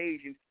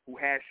Caucasians who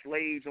had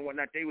slaves and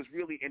whatnot, they was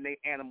really in their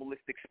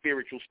animalistic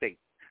spiritual state.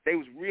 They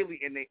was really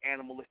in their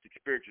animalistic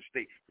spiritual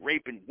state,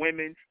 raping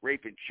women,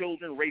 raping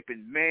children,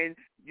 raping men,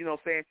 you know what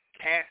I'm saying,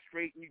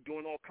 castrating you,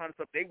 doing all kinds of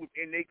stuff. They was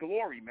in their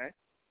glory, man.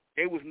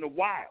 They was in the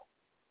wild.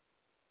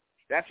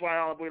 That's why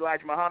Honorable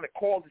Elijah Muhammad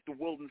calls it the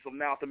wilderness of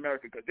North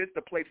America, because this is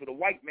the place where the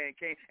white man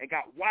came and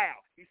got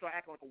wild. He started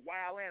acting like a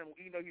wild animal,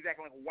 even though he's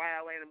acting like a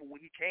wild animal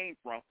where he came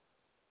from.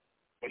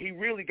 But he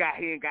really got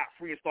here and got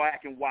free and started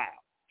acting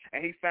wild.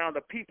 And he found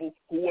the people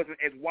who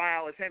wasn't as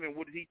wild as him, and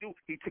what did he do?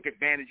 He took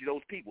advantage of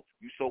those people,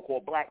 you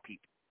so-called black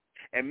people.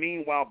 And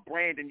meanwhile,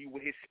 branding you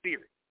with his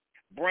spirit,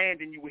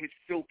 branding you with his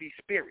filthy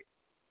spirit.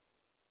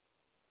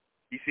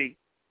 You see,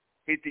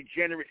 his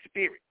degenerate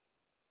spirit,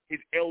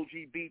 his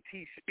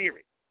LGBT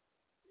spirit.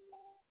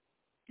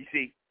 You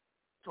see,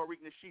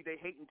 Tariq Nasheed, they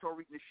hating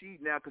Tariq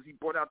Nasheed now because he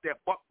brought out that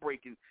buck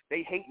breaking.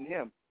 They hating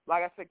him.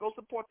 Like I said, go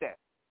support that.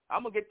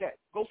 I'm going to get that.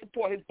 Go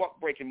support his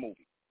buck breaking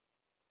movie.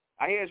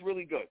 I hear it's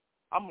really good.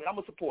 I'm going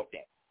to support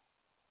that.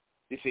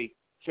 You see,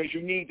 because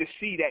you need to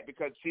see that,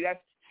 because, he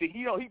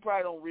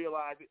probably don't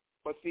realize it,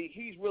 but see,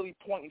 he's really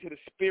pointing to the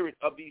spirit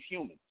of these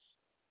humans.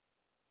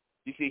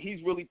 You see,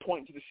 he's really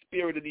pointing to the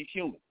spirit of these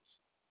humans.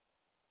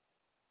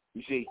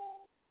 You see,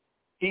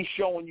 he's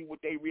showing you what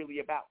they really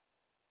about.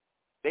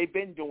 They've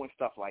been doing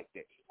stuff like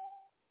this.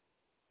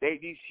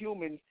 These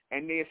humans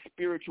and their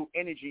spiritual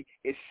energy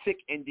is sick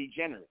and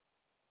degenerate.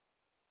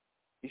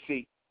 You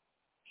see,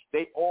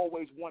 they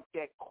always want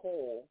that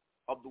call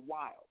of the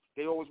wild.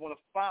 They always want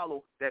to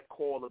follow that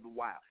call of the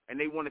wild. And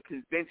they want to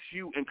convince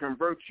you and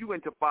convert you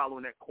into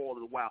following that call of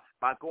the wild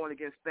by going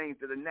against things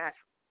that are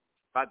natural,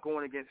 by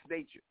going against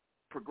nature,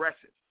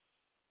 progressive.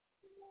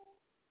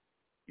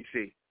 You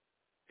see,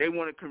 they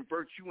want to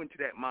convert you into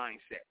that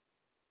mindset.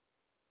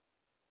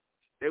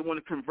 They want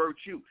to convert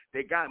you.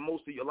 They got a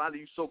lot of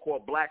you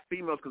so-called black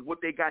females, because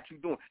what they got you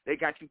doing, they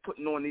got you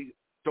putting on these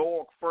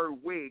dog fur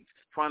wigs,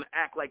 trying to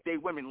act like they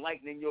women,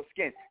 lightening your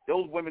skin.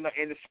 Those women are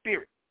in the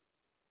spirit.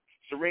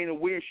 Serena,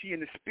 where is she in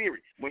the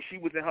spirit? When she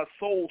was in her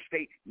soul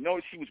state,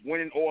 notice she was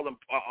winning all the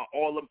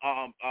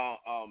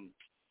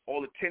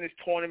tennis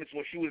tournaments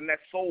when she was in that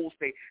soul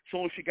state. As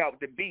soon as she got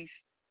with the beast,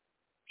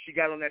 she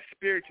got on that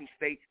spiritual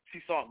state. She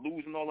started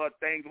losing all her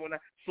things and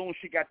whatnot. As soon as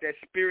she got that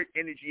spirit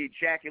energy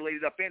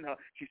ejaculated up in her,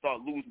 she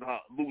started losing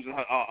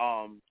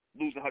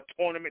her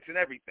tournaments and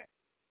everything.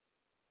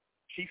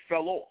 She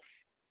fell off,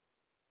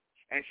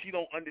 and she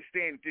don't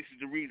understand this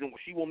is the reason.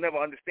 She will never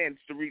understand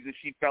this is the reason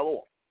she fell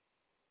off.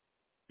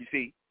 You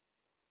see,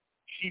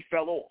 she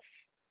fell off,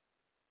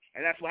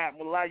 and that's what happened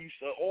with a lot of you,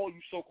 all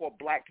you so-called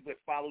black people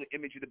that follow the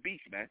image of the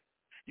beast, man.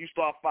 You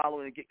start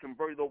following and get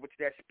converted over to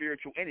that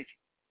spiritual energy.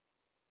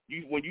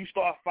 When you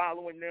start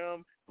following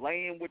them,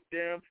 laying with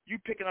them, you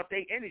picking up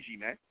their energy,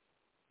 man.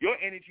 Your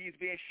energy is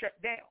being shut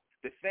down.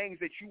 The things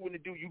that you want to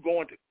do, you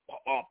going to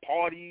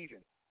parties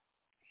and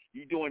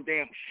you doing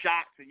damn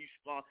shots, and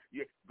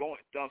you're going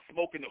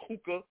smoking the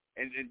hookah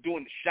and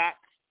doing the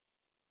shots.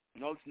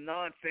 You know, it's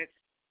nonsense.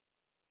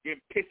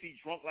 Getting pissy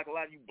drunk like a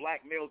lot of you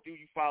black males do.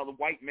 You follow the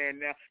white man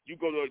now. You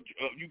go to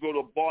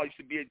a bar. It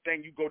used to be a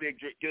thing. You go there,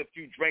 get a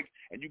few drinks,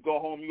 and you go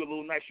home. You a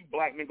little nice. You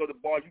black men go to the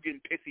bar. You getting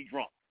pissy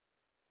drunk.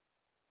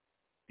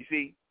 You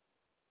see,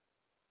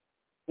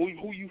 who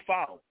you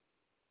follow?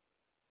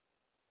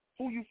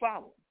 Who you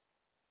following?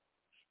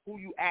 Who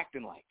you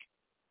acting like?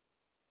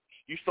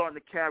 You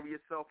starting to carry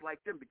yourself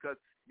like them because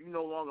you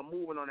no longer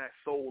moving on that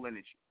soul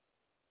energy.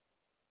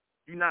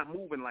 You're not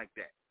moving like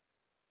that.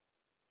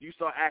 You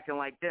start acting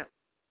like them.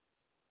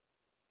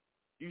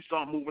 You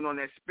start moving on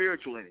that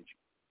spiritual energy.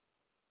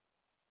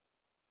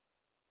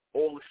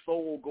 All the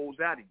soul goes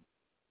out of you.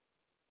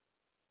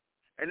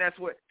 And that's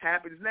what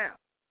happens now.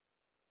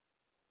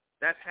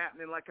 That's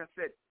happening, like I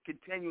said,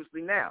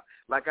 continuously now.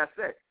 Like I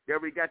said, they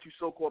already got you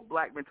so-called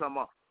black men talking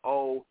about,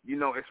 oh,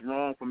 it's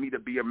wrong for me to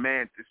be a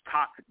man. It's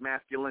toxic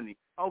masculinity.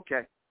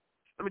 Okay.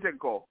 Let me take a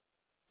call.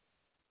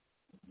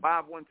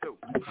 512.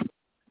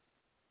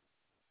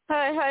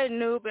 Hey,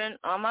 NUBEN.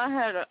 I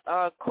had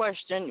a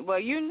question.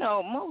 Well,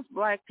 most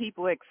black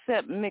people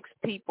accept mixed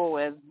people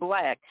as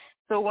black.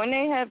 So when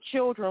they have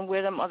children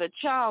with them, or the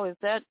child, is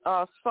that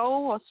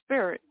soul or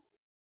spirit?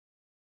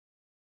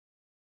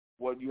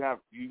 Well, you have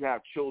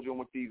children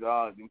with these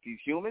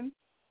humans?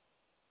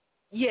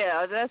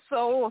 Yeah, that's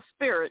soul or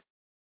spirit.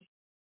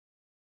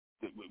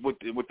 With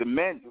the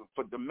men,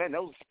 for the men,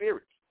 those are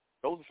spirits.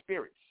 Those are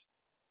spirits.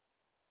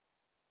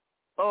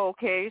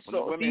 Okay,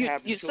 so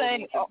you're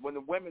saying when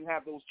the women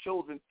have those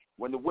children,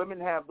 the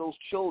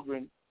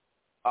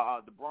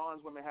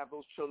bronze women have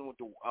those children with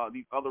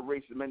these other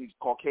races, men, these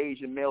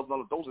Caucasian males,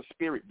 those are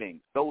spirit beings.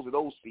 Those are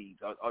those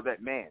seeds, are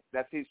that man.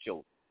 That's his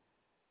children.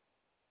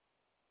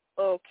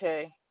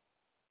 Okay.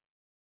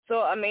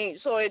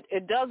 So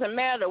it doesn't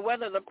matter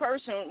whether the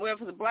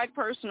black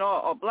person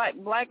or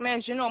black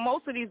men.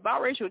 Most of these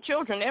biracial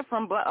children, they're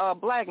from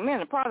black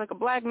men, a product of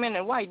black men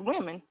and white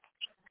women.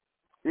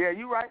 Yeah,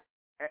 you're right.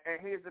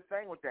 And here's the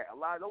thing with that: a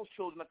lot of those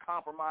children are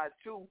compromised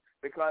too,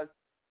 because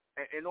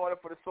in order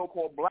for the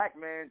so-called black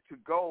man to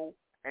go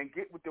and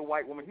get with the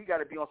white woman, he got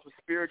to be on some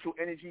spiritual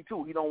energy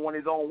too. He don't want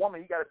his own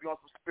woman; he got to be on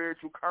some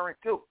spiritual current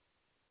too.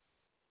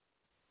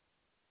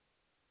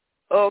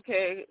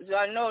 Okay,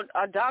 I know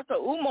Dr.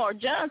 Umar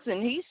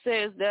Johnson, he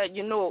says that,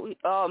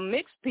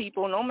 mixed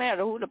people, no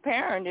matter who the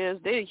parent is,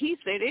 he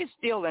say they're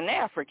still an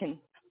African.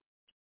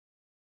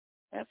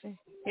 That's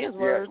his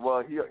words. Yeah,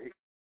 well,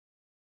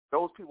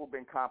 those people have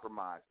been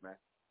compromised, man.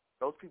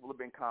 Those people have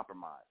been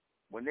compromised.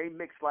 When they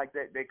mix like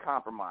that, they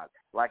compromise.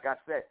 Like I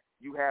said,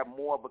 you have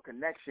more of a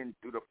connection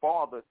through the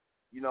father,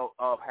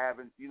 of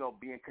having,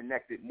 being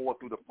connected more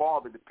through the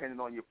father, depending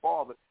on your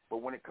father.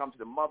 But when it comes to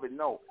the mother,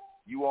 no,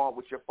 you are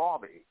what your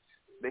father is,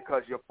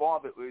 because your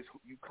father is,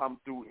 you come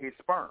through his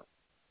sperm.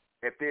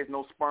 If there's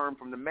no sperm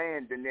from the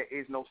man, then there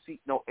is no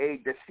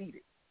egg that's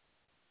seeded.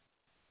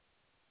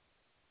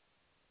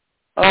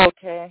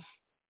 Okay.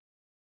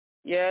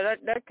 Yeah,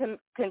 that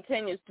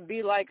continues to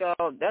be like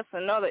that's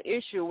another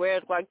issue where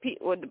it's like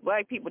with the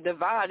black people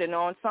divided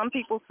on. Some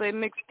people say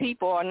mixed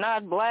people are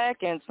not black,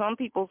 and some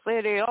people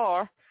say they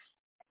are.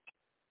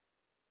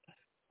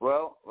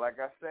 Well, like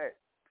I said,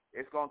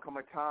 it's going to come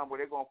a time where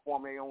they're going to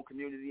form their own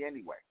community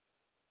anyway.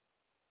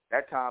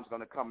 That time's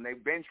going to come.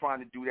 They've been trying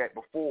to do that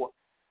before,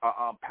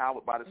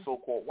 powered by the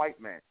so-called white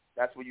man.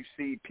 That's where you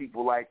see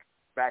people like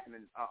back in the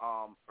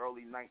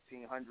early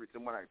 1900s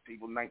and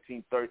people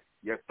 1930s,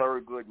 your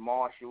Thurgood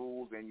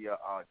Marshalls and your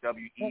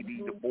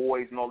W.E.B. Du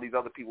Bois and all these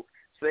other people.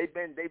 So they've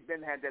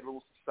been had that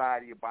little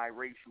society of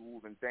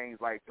biracials and things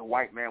like the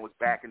white man was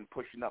back and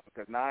pushing up,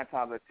 because 9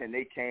 times out of 10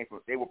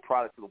 they were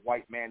products of the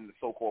white man and the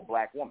so-called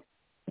black woman.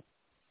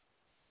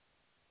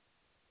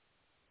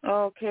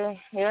 Okay,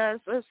 yeah,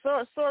 it's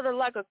sort of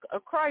like a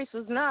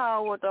crisis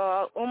now with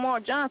Umar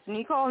Johnson.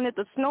 He calling it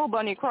the Snow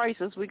Bunny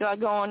crisis we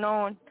got going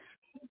on.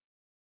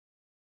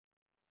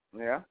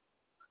 Yeah.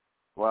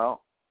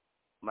 Well,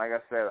 like I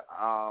said,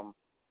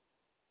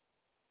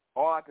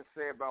 all I can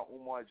say about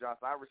Umar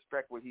Johnson, I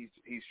respect what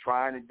he's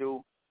trying to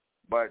do,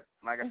 but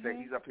like I said,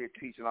 he's up here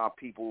teaching our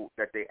people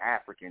that they're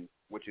African,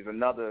 which is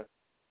another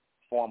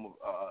form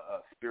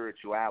of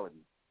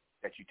spirituality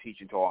that you're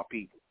teaching to our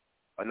people.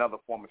 Another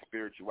form of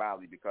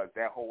spirituality, because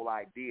that whole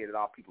idea that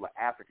our people are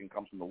African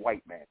comes from the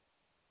white man.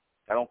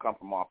 That don't come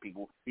from our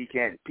people.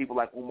 People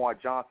like Umar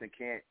Johnson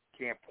can't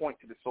point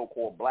to the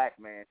so-called black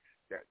man.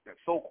 That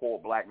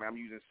so-called black man, I'm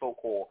using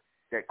so-called,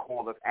 that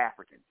call us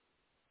Africans.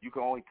 You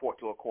can only point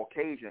to a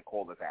Caucasian and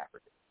call us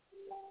African.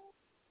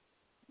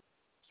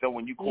 So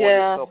when you call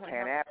yourself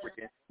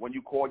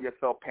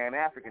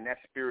Pan-African, that's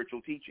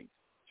spiritual teaching.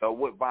 So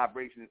what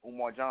vibration is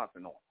Umar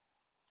Johnson on?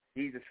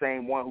 He's the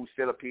same one who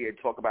sit up here and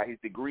talk about his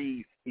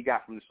degrees he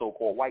got from the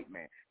so-called white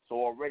man. So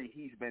already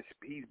he's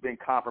been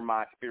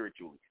compromised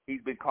spiritually.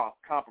 He's been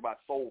compromised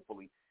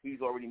soulfully.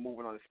 He's already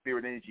moving on the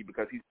spirit energy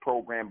because he's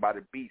programmed by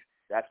the beast.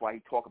 That's why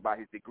he talk about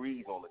his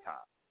degrees all the time.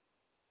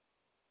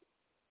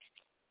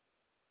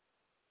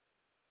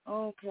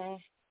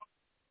 Okay.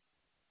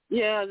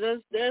 Yeah,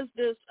 there's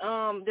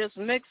this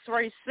mixed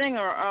race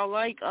singer I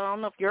like. I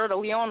don't know if you heard of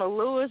Leona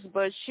Lewis,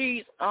 but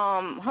she's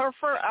her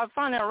first. I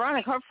find it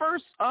ironic. Her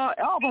first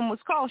album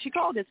she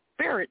called it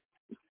Spirit.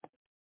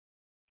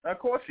 Of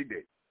course she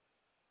did.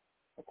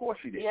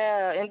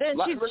 Yeah, and then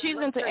she's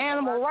into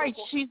animal rights.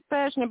 She's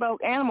passionate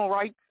about animal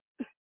rights.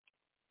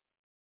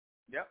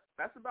 Yep,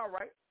 that's about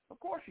right. Of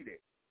course she did.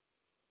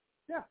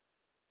 Yeah.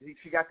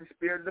 She got the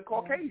spirit of the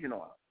Caucasian on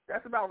her.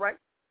 That's about right.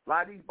 A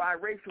lot of these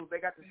biracials, they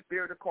got the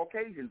spirit of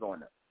Caucasians on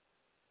them.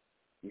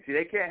 You see,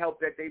 they can't help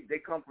that they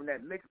come from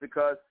that mix,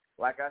 because,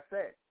 like I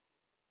said,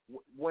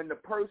 when the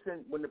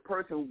person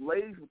who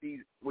lays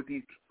with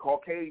these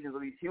Caucasians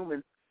or these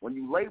humans, when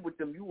you lay with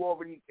them, you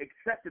already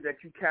accepted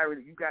that you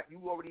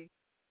already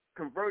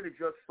converted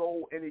your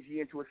soul energy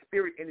into a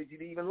spirit energy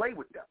to even lay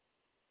with them.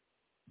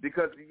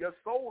 Because your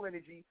soul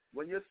energy,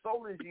 when your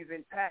soul energy is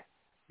intact,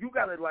 you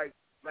gotta like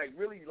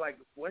really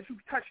once you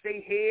touch their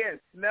hair and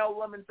smell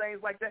them and things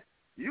like that,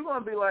 you're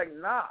gonna be like,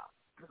 nah.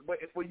 But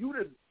for you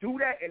to do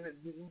that, and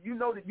you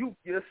know that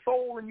your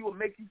soul and you will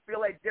make you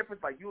feel that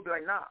difference, like you'll be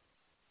like, nah.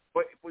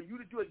 But for you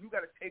to do it, you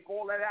got to take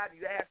all that out.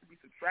 That has to be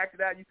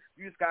subtracted out of you.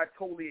 You just got to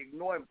totally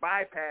ignore and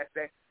bypass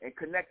that and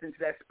connect into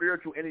that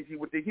spiritual energy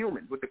with the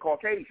humans, with the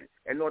Caucasian,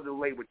 in order to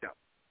lay with them.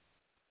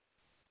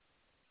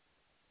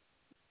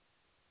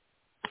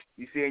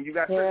 You see, and you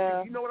got you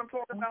know what I'm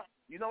talking about?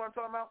 You know what I'm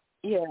talking about?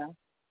 Yeah.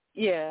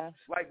 Yeah.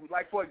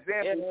 Like for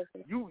example,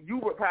 you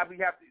would probably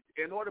have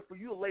to, in order for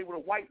you to lay with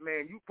a white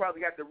man, you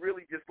probably have to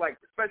really just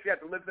especially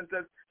have to listen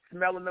to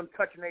smelling them,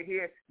 touching their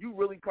hair, you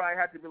really probably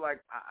have to be like,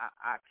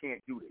 I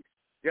can't do this.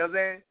 You know what I'm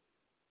saying?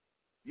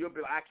 You'll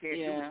be like, I can't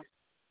do this.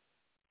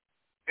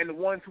 And the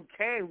ones who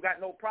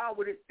got no problem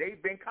with it,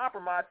 they've been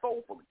compromised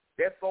soulfully.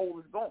 Their soul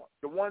is gone.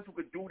 The ones who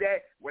could do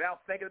that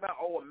without thinking about,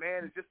 a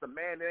man is just a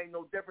man, there ain't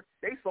no difference,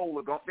 their souls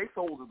are gone. Their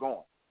souls are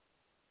gone.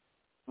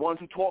 Ones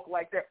who talk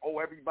like that,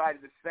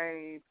 everybody's the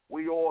same,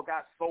 we all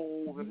got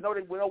souls. Mm-hmm.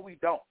 No, we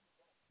don't.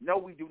 No,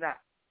 we do not.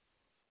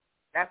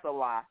 That's a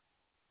lie.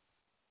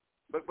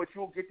 But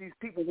you'll get these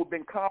people who've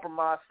been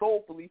compromised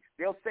soulfully,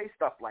 they'll say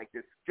stuff like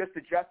this just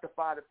to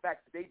justify the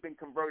fact that they've been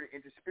converted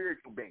into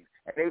spiritual beings,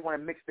 and they want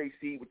to mix their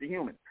seed with the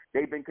humans.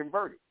 They've been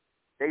converted.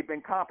 They've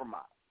been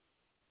compromised.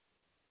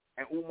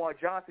 And Umar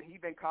Johnson,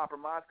 he's been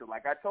compromised because,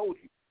 like I told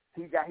you,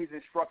 he got his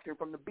instruction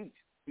from the beast.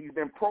 He's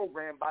been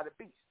programmed by the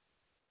beast.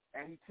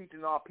 And he's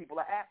teaching our people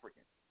are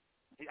African.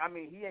 He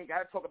ain't got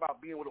to talk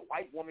about being with a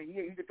white woman. He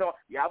can talk,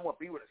 I want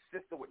to be with a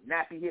sister with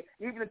nappy hair.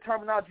 Even the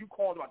terminology you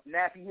calling about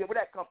nappy hair, where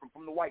that come from?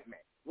 From the white man.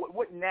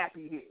 What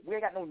nappy hair? We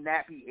ain't got no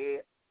nappy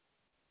hair.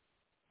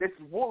 This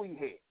woolly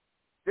hair.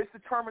 This the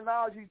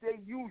terminology they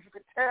use. You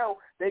could tell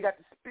they got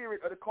the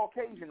spirit of the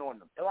Caucasian on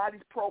them. A lot of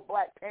these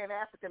pro-black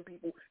Pan-African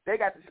people, they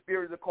got the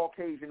spirit of the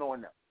Caucasian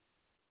on them.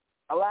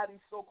 A lot of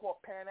these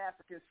so-called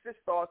Pan-African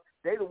sisters,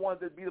 they the ones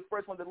that be the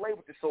first ones to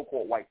label the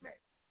so-called white man.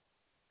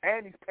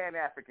 And these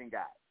Pan-African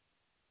guys.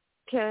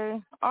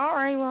 Okay. All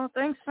right. Well,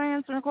 thanks for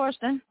answering the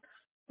question.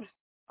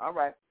 All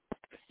right.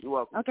 You're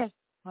welcome. Okay.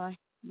 Bye.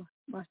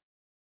 Bye.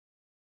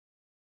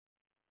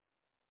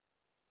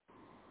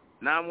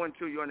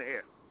 912, you're on the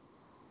air.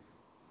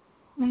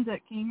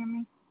 Menzek, can you hear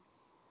me?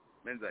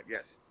 Menzek,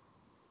 yes.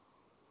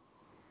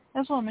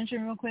 That's what I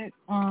mentioned real quick.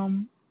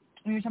 When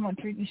you were talking about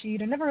Tariq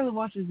Nasheed, I never really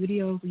watched his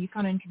videos, but you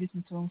kind of introduced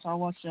me to him, so I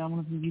watched one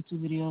of his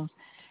YouTube videos.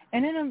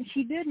 And then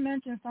he did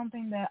mention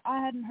something that I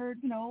hadn't heard,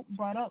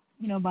 brought up,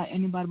 by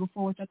anybody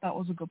before, which I thought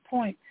was a good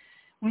point.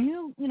 When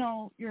the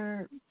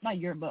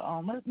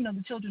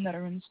children that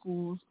are in the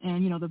schools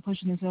and, they're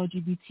pushing this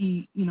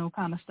LGBT,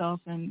 kind of stuff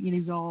and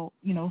these all,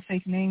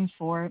 fake names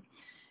for it,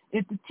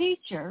 if the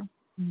teacher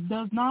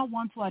does not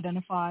want to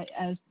identify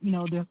as,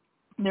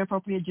 their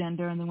appropriate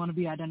gender and they want to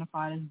be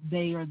identified as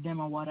they or them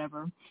or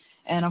whatever,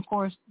 and, of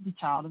course, the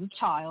child is a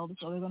child,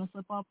 so they're going to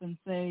slip up and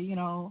say,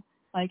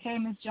 like, hey,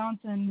 Miss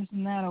Johnson, this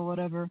and that or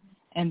whatever,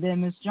 and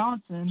then Miss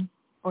Johnson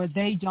or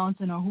they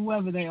Johnson or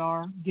whoever they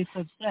are gets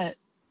upset.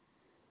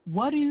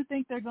 What do you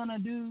think they're going to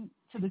do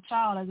to the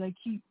child as they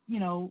keep,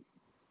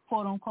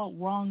 quote unquote,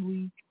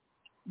 wrongly,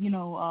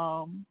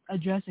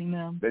 addressing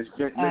them as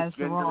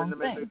the wrong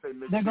thing?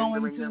 They're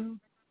going to,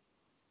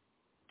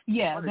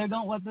 they're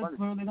going. What they're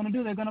going to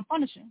do? They're going to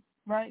punish him,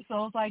 right?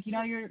 So it's like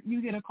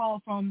you get a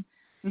call from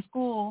the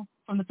school,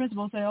 from the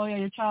principal, say, oh yeah,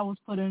 your child was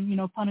put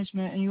in,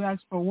 punishment, and you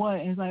ask for what,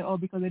 and it's like, oh,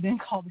 because they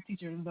didn't call the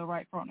teacher the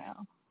right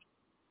pronoun.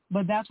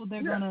 But that's what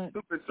they're going to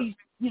teach,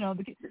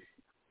 the kids.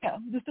 Yeah,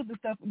 the stupid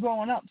stuff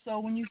growing up. So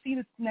when you see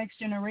this next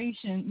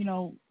generation,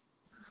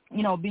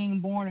 being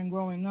born and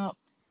growing up,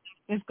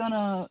 it's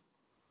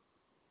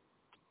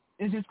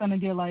just gonna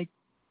get like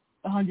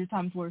 100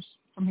 times worse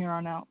from here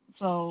on out.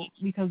 So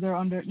because they're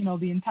under,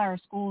 the entire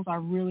schools are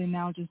really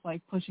now just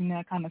like pushing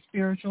that kind of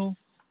spiritual,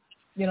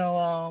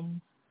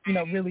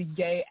 really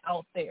gay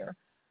out there,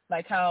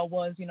 like how it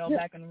was,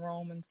 back in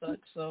Rome and such.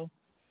 So.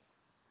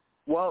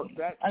 Well,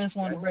 I just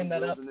wanted to bring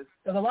that up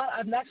because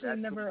I've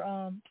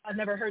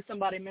never heard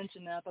somebody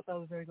mention that. I thought that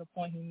was a very good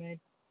point he made.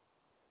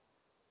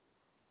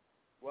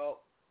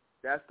 Well,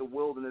 that's the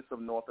wilderness of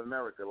North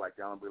America, like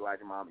the Honorable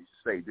Elijah Muhammad used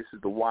to say. This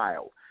is the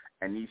wild,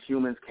 and these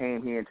humans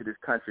came here into this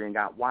country and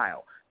got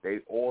wild. They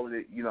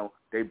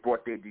they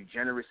brought their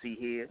degeneracy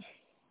here.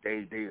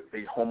 They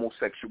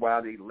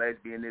homosexuality,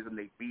 lesbianism,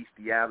 they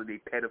bestiality,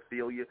 they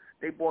pedophilia.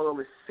 They brought all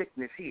this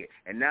sickness here,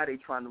 and now they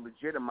trying to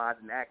legitimize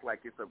and act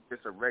like it's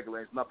a regular.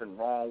 There's nothing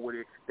wrong with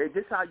it.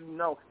 This how you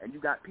know, and you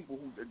got people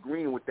who's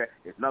agreeing with that.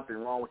 There's nothing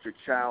wrong with your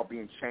child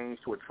being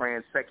changed to a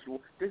transsexual.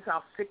 This is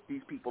how sick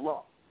these people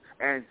are.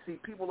 And see,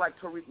 people like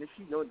Tariq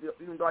Nasheed,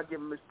 even though I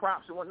give him his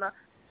props and whatnot,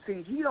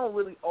 see, he don't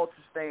really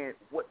understand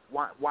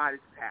why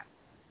this is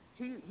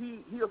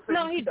happening. He'll say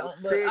no, he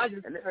don't. But I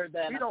just heard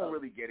that. He don't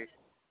really get it.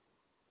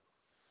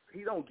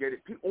 He don't get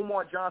it.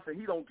 Umar Johnson,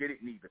 he don't get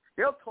it neither.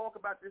 They'll talk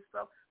about this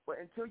stuff, but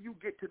until you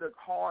get to the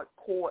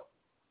hardcore,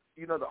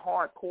 the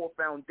hardcore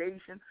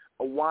foundation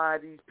of why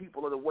these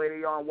people are the way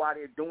they are and why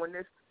they're doing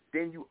this,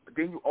 then you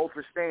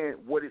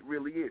understand what it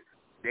really is.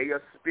 They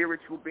are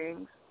spiritual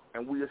beings,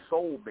 and we are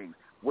soul beings.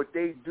 What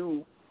they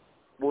do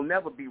will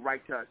never be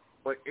right to us,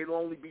 but it'll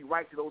only be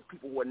right to those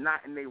people who are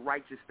not in their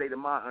righteous state of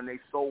mind, in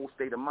their soul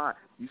state of mind.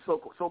 You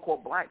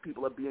so-called black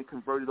people are being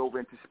converted over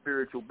into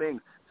spiritual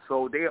beings.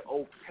 So they're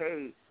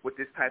okay with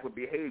this type of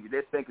behavior.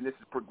 They're thinking this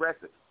is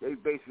progressive. They're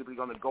basically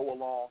going to go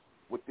along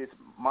with this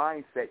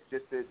mindset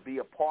just to be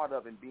a part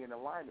of and be in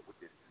alignment with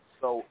this.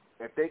 So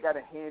if they got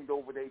to hand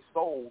over their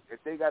soul, if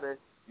they got to,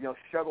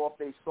 shut off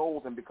their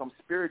souls and become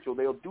spiritual,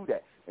 they'll do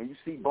that. And you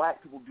see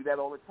black people do that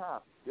all the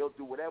time. They'll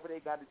do whatever they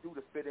got to do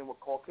to fit in with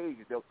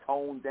Caucasians. They'll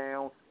tone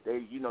down,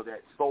 that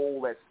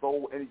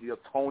soul energy, they'll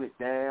tone it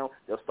down.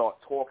 They'll start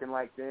talking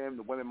like them.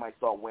 The women might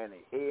start wearing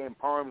their hair in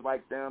perms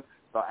like them.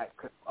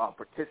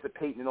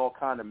 Participating in all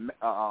kind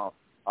of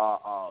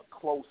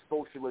close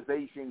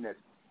socialization that's,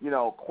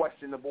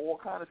 questionable, all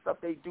kind of stuff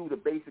they do to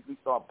basically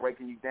start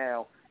breaking you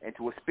down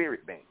into a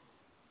spirit being.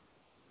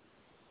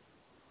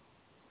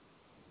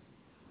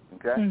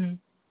 Okay? Mm-hmm.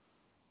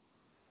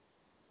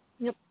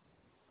 Yep.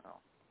 Oh.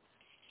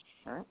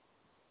 All right.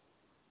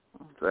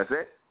 So that's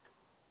it?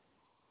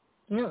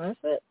 Yeah, that's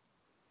it.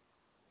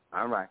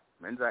 All right.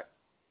 Menzek.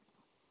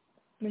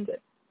 Menzek.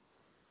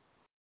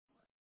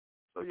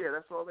 So, yeah,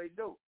 that's all they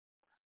do.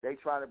 They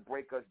try to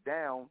break us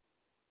down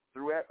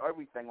through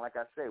everything. Like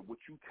I said, what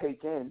you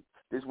take in,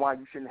 this is why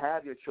you shouldn't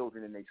have your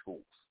children in their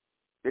schools.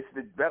 This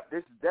is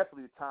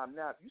definitely the time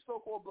now. If you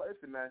so-called,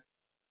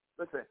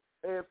 listen,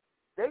 if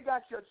they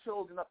got your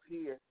children up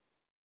here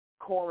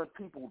calling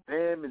people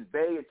them and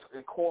they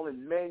and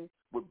calling men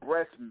with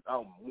breast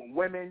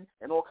women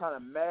and all kind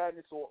of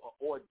madness,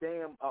 or a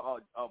damn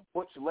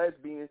butch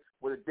lesbian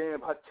with a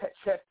damn her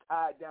chest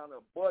tied down,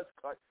 a buzz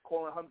cut,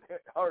 calling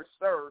her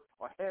sir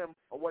or him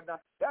or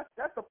whatnot.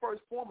 That's the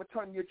first form of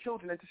turning your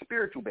children into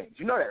spiritual beings.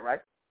 You know that, right?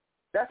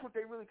 That's what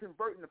they really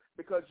converting them,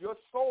 because your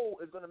soul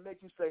is going to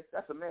make you say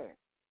that's a man.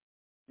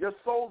 Your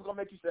soul is going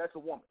to make you say that's a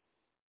woman.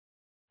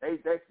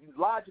 That's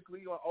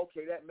logically,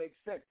 okay, that makes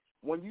sense.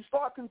 When you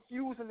start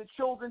confusing the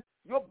children,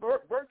 you're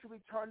virtually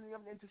turning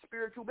them into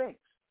spiritual beings.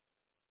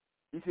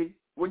 You see,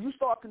 when you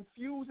start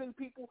confusing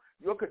people,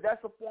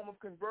 that's a form of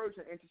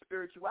conversion into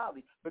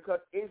spirituality, because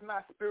it's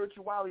not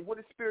spirituality. What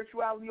is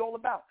spirituality all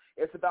about?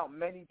 It's about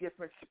many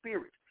different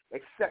spirits,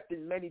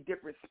 accepting many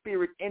different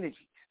spirit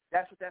energies.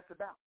 That's what that's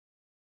about.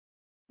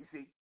 You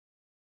see,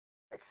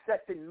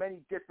 accepting many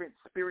different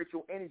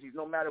spiritual energies,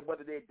 no matter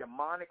whether they're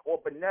demonic or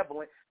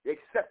benevolent, they're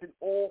accepting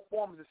all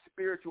forms of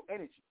spiritual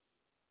energy.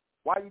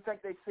 Why do you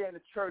think they say in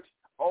the church,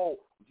 oh,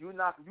 you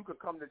could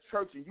come to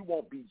church and you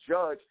won't be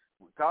judged?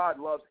 God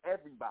loves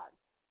everybody.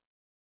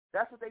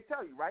 That's what they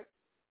tell you, right?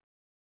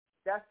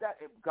 That's that.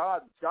 If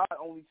God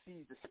only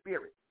sees the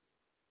spirit.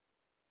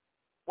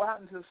 What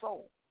happens to the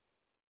soul?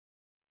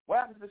 What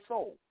happens to the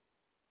soul?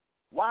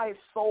 Why has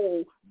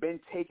soul been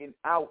taken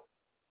out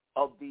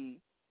of the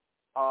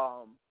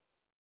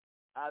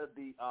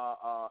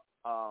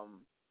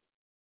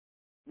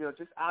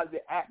just out of the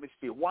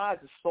atmosphere? Why is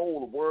the soul,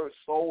 the word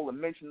soul, and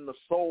mentioning the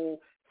soul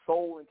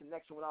in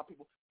connection with our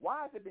people,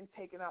 why has it been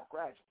taken out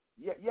gradually?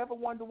 You ever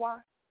wonder why?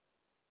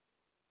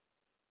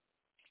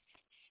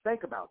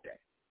 Think about that.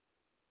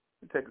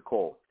 Let's take a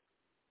call.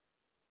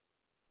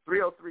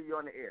 303, you're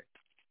on the air.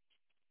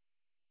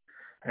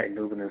 Hey,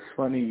 NUBEN, it's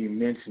funny you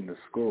mentioned the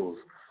schools.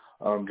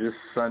 Just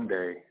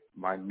Sunday,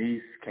 my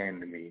niece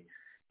came to me,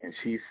 and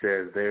she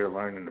says they're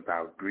learning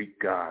about Greek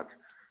gods.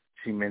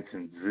 She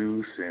mentioned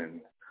Zeus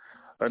and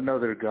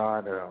another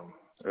god,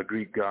 a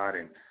Greek god,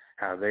 and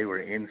how they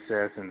were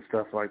incest and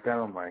stuff like that.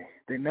 I'm like,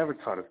 they never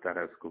taught us that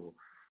at school.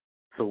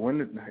 So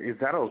is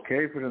that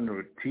okay for them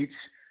to teach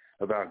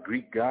about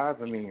Greek gods?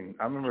 I mean,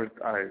 I remember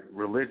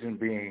religion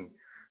being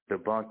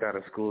debunked out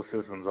of school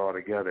systems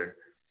altogether,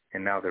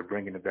 and now they're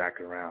bringing it back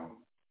around.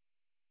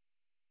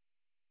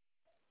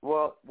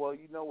 Well,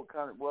 you know what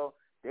kind of,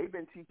 they've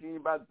been teaching you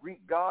about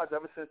Greek gods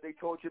ever since they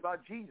taught you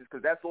about Jesus,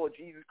 because that's all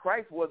Jesus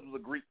Christ was a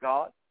Greek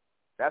god.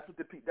 That's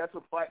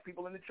what black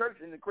people in the church,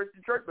 in the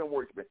Christian church, been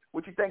worshiping.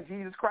 What you think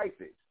Jesus Christ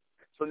is?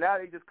 So now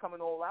they just coming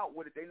all out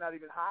with it. They're not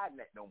even hiding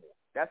that no more.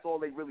 That's all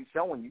they really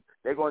showing you.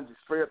 They're going to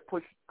just straight up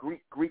push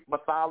Greek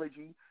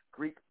mythology,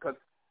 because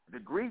the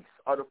Greeks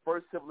are the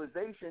first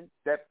civilization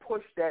that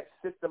pushed that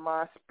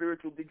systemized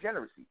spiritual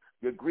degeneracy.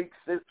 Your Greek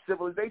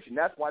civilization.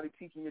 That's why they're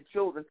teaching your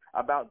children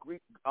about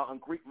Greek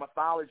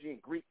mythology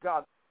and Greek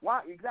gods.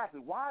 Why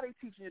exactly? Why are they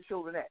teaching your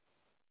children that?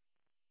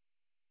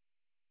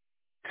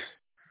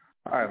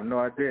 I have no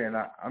idea, and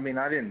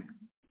I didn't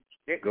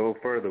go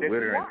further with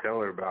her and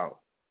tell her about,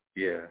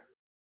 yeah.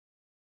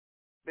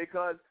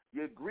 Because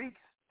your Greeks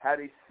had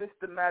a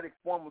systematic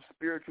form of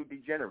spiritual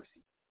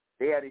degeneracy.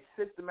 They had a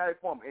systematic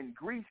form. In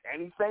Greece,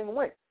 anything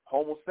went.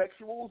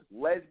 Homosexuals,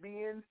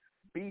 lesbians,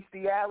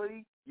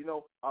 bestiality,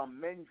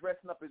 men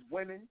dressing up as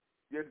women.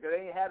 They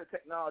ain't had a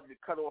technology to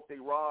cut off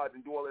their rods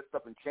and do all that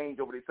stuff and change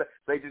over their sex.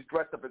 They just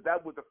dressed up as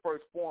that was the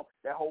first form.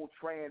 That whole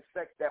transvestite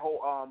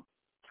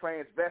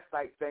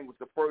thing was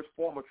the first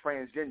form of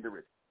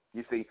transgenderism.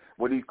 You see,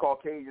 with these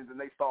Caucasians, and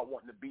they start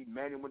wanting to be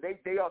men, and when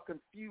they are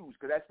confused,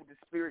 because that's what the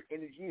spirit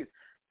energy is.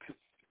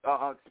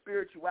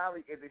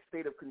 Spirituality is a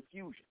state of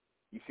confusion.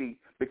 You see,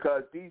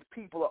 because these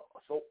people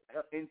are so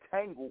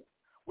entangled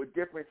with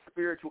different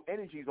spiritual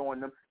energies on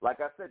them.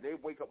 Like I said, they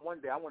wake up one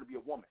day, I want to be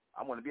a woman.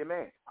 I want to be a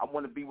man. I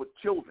want to be with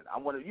children. I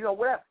want to,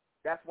 whatever.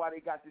 That's why they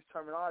got this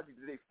terminology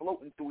that they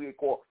floating through here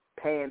called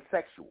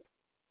pansexual.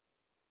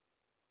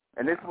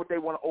 And this is what they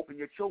want to open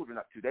your children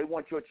up to. They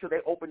want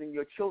they're opening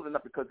your children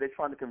up because they're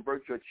trying to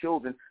convert your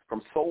children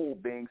from soul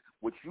beings,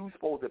 which you're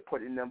supposed to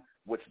put in them,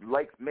 which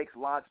makes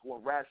logical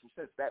and rational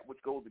sense, that which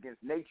goes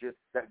against nature,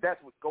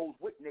 that's what goes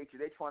with nature.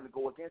 They're trying to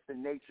go against the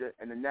nature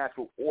and the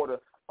natural order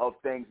of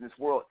things in this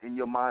world in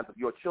your minds of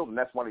your children.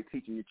 That's why they're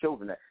teaching your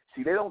children that.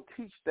 See, they don't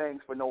teach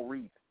things for no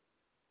reason.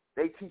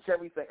 They teach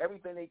everything.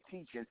 Everything they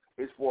teaching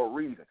is for a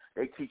reason.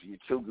 They teaching your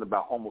children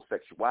about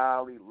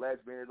homosexuality,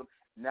 lesbianism.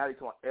 Now they're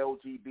talking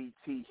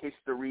LGBT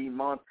History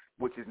Month,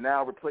 which is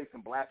now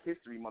replacing Black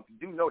History Month.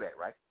 You do know that,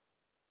 right?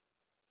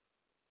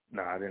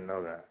 No, I didn't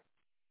know that.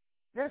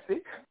 Yeah,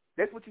 see,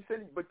 that's what you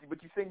send. But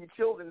you send your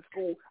children to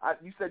school.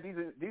 You said these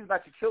are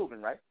not your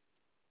children, right?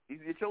 These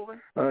are your children?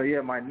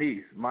 Yeah, my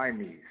niece.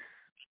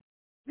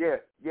 Yeah.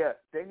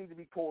 They need to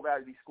be pulled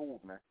out of these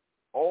schools, man.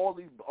 All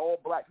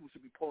black people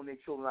should be pulling their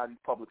children out of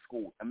these public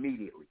schools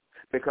immediately,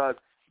 because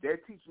they're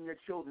teaching your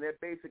children. They're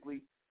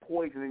basically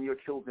poisoning your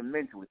children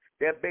mentally.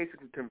 They're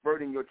basically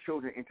converting your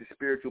children into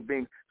spiritual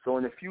beings. So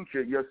in the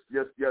future, your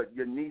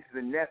nieces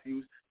and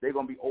nephews, they're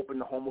gonna be open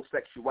to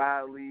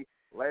homosexuality,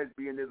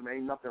 lesbianism.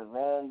 Ain't nothing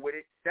wrong with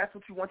it. That's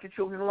what you want your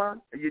children to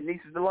learn, and your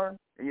nieces to learn,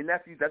 and your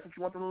nephews. That's what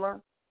you want them to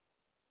learn.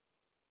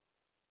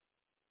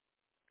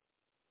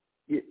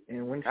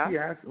 And when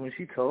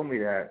she told me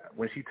that,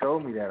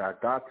 I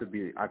thought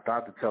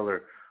to tell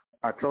her.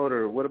 I told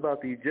her, what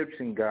about the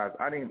Egyptian gods?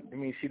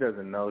 She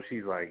doesn't know.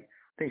 She's like,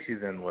 I think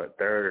she's in, 3rd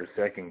or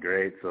 2nd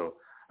grade, so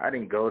I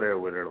didn't go there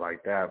with her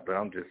like that, but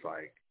I'm just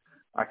like,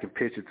 I can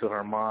pitch it to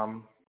her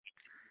mom,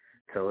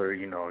 tell her,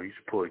 you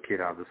should pull a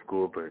kid out of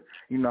school, but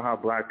you know how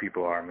black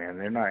people are, man.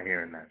 They're not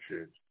hearing that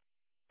shit.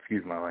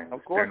 Excuse my language.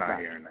 Of course they're not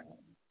hearing that.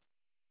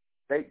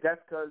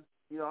 That's because,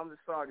 I'm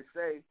just sorry to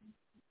say,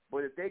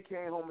 but if they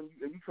came home and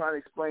you trying to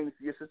explain to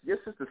your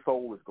sister's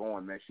soul is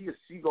going, man. She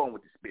going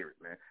with the spirit,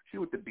 man. She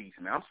with the beast,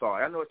 man. I'm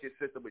sorry. I know it's your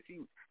sister, but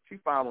she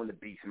following the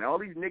beast, man. All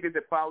these niggas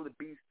that follow the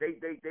beast,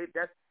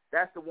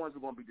 that's the ones who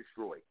are going to be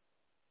destroyed.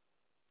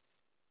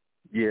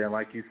 Yeah,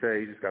 like you say,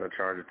 you just got to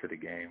charge it to the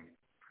game.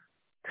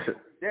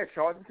 Yeah,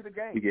 charge it to the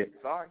game.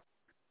 Sorry.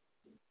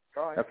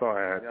 That's all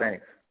I had.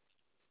 Thanks.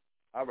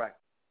 All right.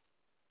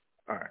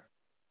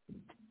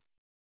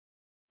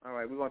 All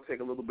right, we're going to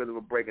take a little bit of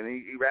a break, and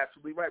you're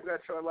absolutely right. We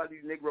got to charge a lot of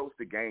these Negroes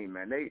to the game,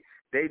 man.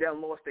 They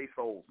done lost their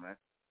souls, man.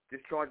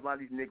 Just charge a lot of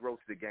these Negroes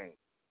to the game.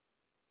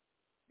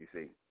 You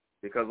see,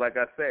 because like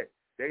I said,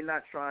 they're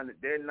not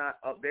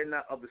of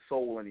the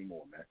soul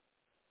anymore, man.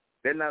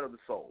 They're not of the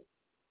soul.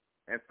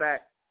 In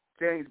fact,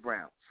 James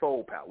Brown,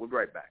 Soul Power. We'll be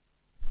right back.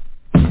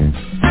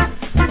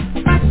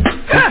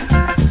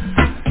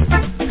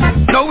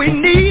 No, we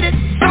need it,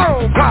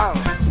 soul power.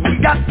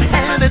 We got to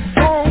have it,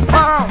 soul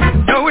power.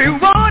 No, we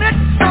want it,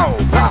 soul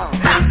power.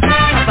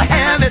 Got to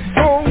have it,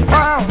 soul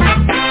power.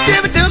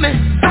 Give it to me,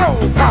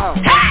 soul power.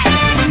 Hey!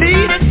 We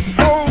need it,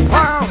 soul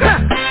power.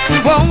 We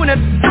want it,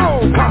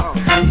 soul power.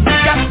 We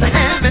got to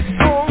have it,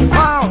 soul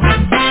power.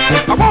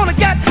 I want to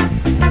get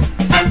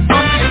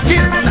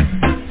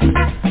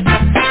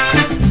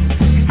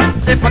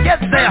if I get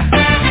there,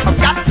 I've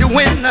got to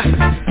win.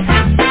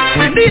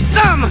 We need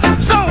some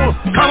soul.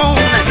 Come on,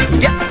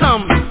 get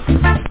some.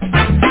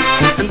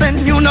 And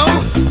then you know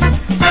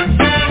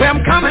where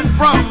I'm coming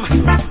from.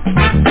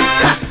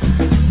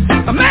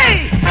 I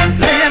may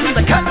lay in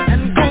the cut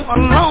and go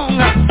along,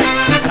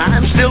 but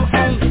I'm still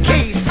on the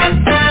case,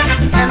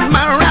 and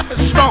my rap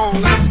is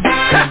strong.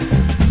 Hey!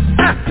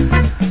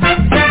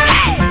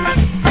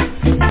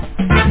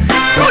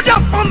 Don't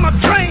jump on my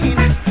train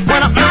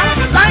when I'm out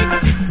of sight.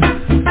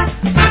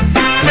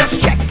 Just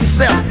check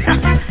yourself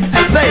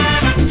and say,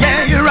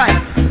 yeah, you're right.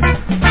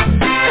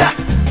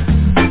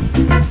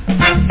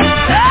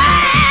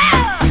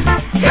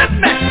 Hit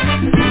me.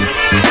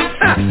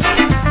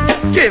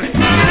 Give it.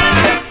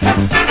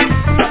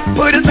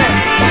 Put it there.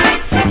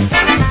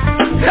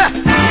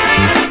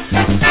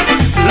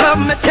 Love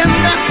me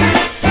tender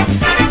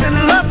and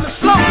love me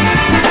slow.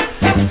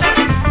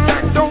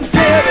 Don't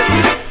get it,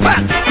 but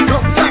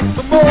don't take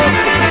some more.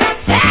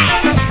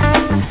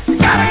 You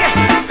gotta get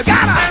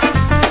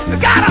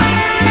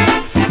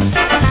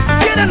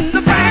in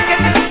the bracket.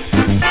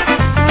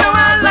 No, I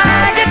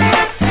like it.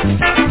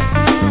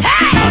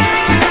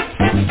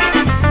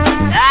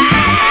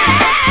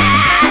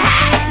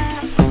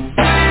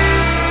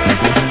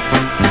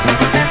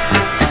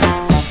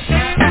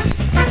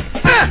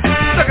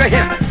 Look right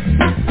here.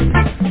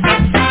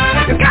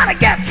 You gotta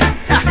get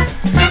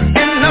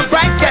in the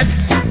bracket.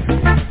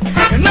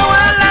 You know I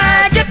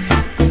like it.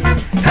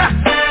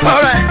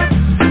 All right.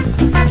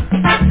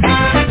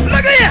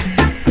 Look at here.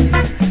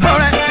 All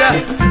right.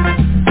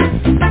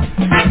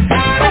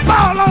 Don't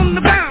fall on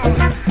the ground.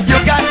 You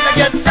got to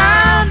get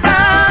down,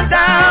 down,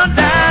 down,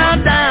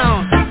 down,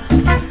 down.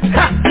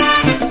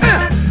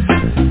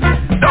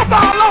 Don't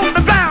fall on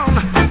the ground.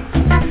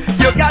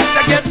 You got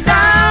to get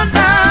down,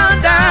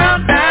 down,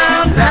 down,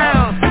 down,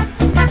 down.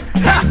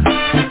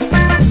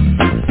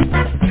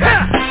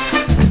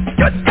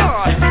 Good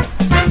God.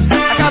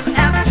 I got to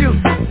ask you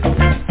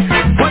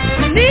what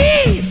we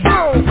need.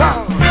 Soul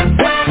power.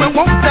 What we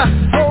want to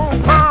soul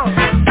power.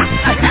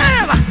 I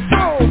have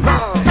soul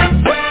power.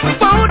 What we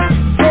want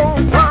soul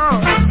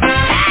power.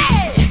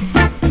 Hey!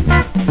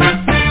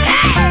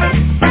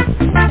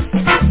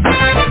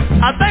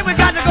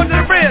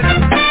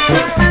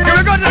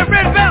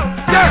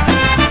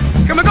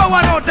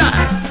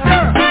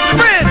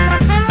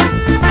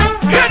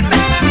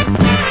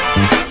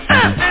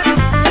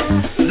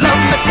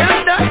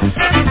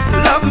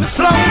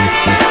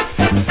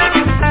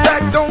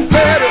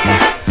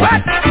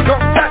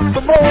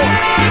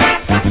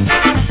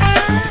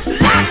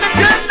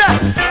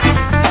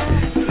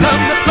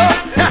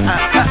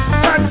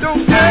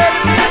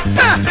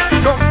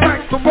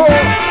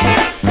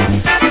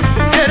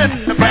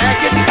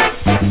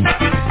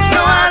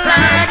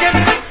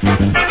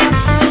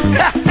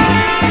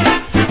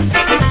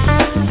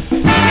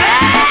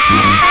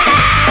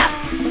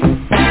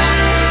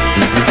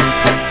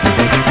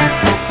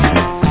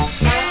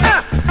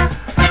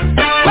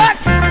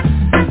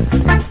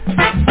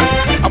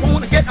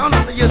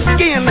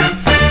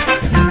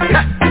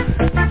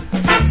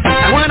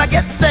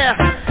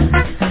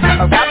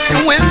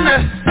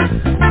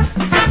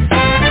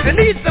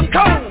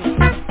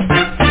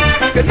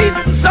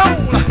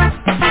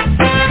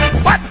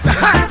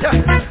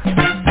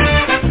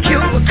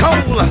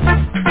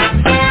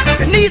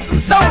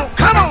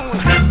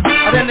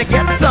 to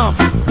get some.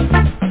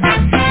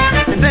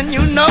 And then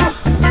you know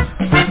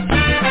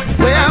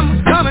where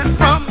I'm coming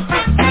from.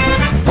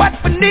 What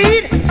we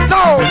need is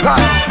soul power.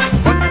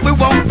 What we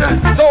want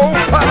is soul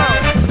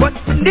power. What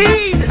we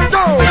need is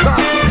soul power.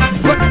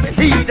 What we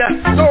need is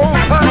soul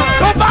power.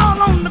 Go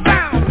ball on the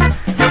ground.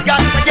 You got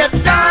to get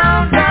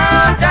down,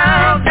 down,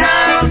 down,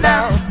 down,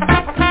 down.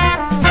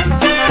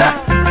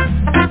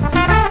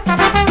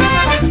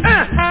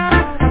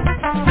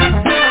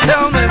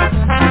 Tell me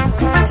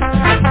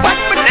what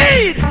we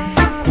need.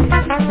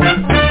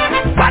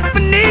 What we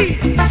need,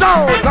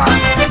 soul power.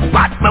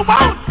 What we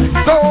want,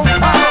 soul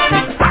power.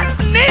 What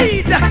we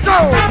need,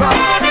 soul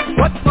power.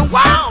 What we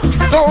want,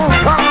 soul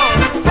power.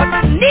 What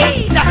we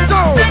need,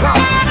 soul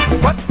power.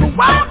 What we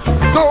want,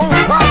 soul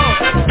power.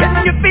 Can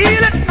you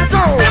feel it,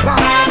 soul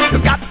power? You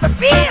got to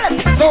feel it,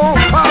 soul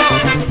power.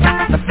 Got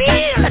to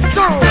feel it,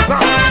 soul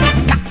power.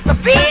 Got to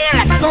feel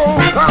it, soul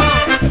power.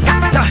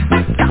 Got to.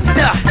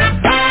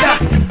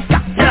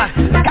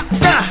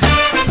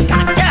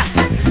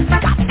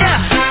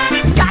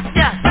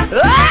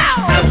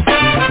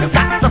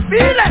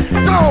 Feel it,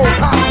 soul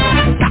power.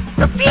 Got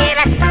to feel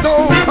it,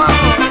 soul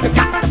power.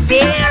 Got to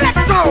feel it,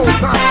 soul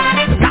power.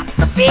 Got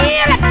to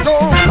feel it,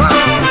 soul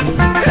power.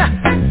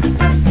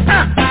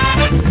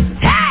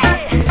 Hey,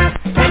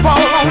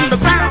 fall on the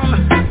ground.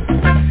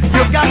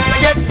 You got to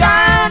get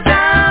down,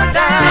 down,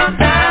 down,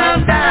 down,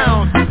 down.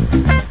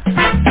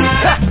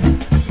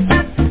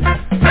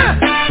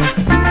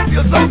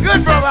 Feels so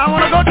good, brother. I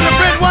want to go to the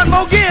bridge one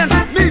more again.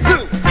 Me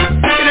too.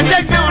 Can you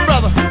take me on,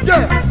 brother?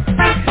 Yeah.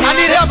 I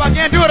need help. I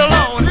can't do it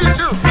alone.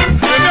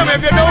 Remember,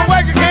 if you don't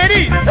work, you can't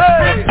eat.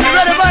 Hey, you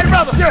ready, buddy,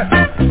 brother? Yeah.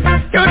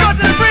 Can we go to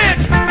the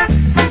bridge?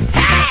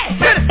 Hey,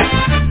 hit it.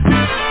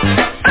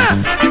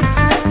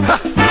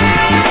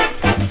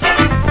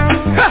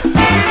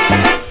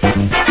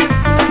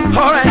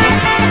 All right.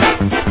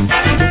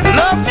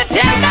 Love me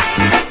tender,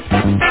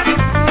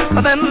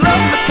 and then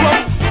love me slow.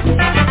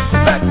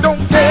 That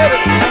don't get it.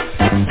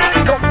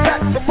 Don't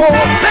back some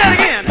more. Say it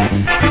again.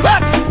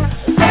 What?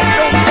 That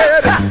don't get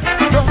it.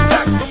 Don't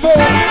back some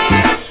more.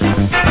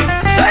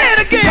 Say it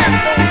again.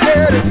 Don't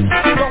get it.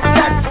 Don't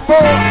back some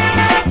more.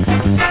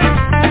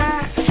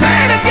 Say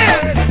it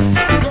again.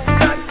 Don't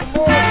back some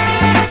more.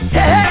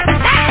 Yeah.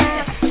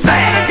 Say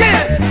it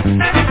again.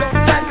 Don't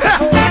back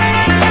some more.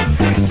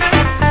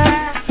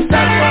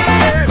 That's what I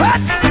said. What?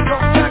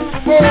 Don't back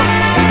some more.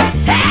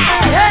 Hey,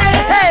 hey,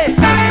 hey.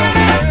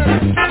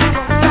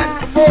 Don't back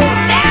some more.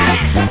 Yeah.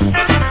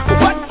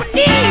 What we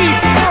need.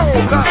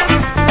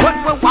 What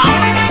we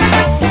want.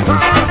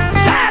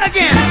 Say it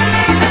again.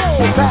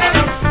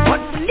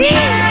 What we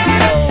need.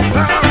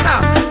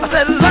 I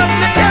said love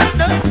me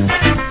tender.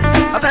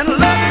 I said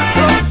love me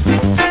slow.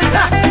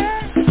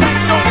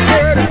 Don't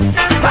get it.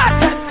 Back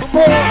some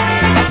more.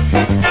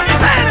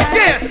 Say it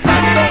again.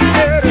 Don't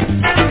get it.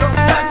 Don't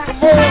back some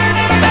more.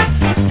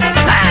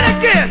 Say it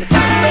again.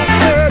 Don't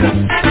get it.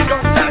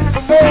 Don't back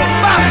some more.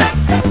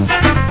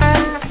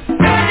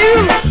 You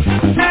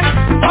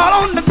all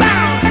on the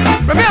ground.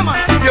 Remember,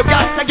 you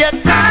got to get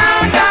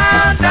down,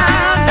 down,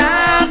 down,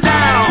 down,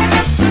 down.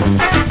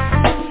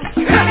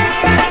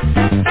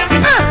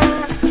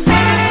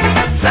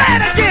 Say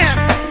it again.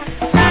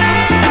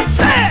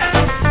 Say it.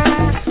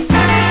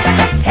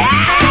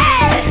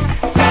 Hey!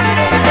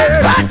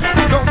 What?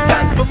 Don't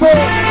back for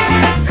more.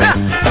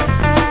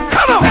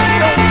 Come on.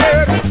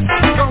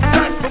 Don't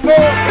back for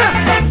more.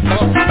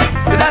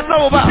 Is that so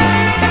about?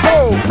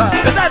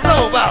 Is that so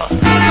about?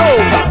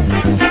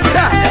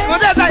 Well,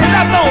 is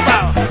that so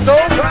about? Is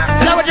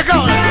that what you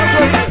call it?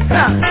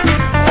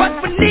 What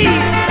we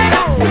need,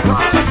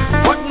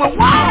 what we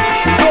want,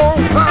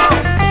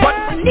 what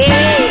we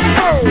need,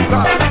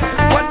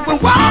 what we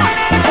want.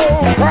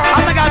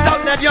 I think I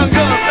talked to that young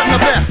girl sitting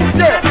up there.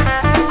 Yeah,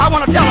 I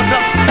want to tell her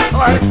something.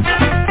 All right.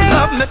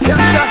 Love me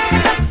tender,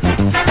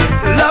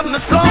 love me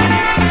slow.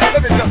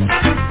 Let me go.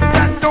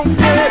 That don't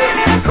get it.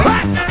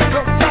 What?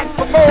 Don't back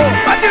for more.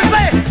 What you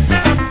say?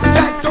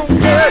 That don't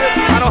get it.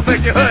 I don't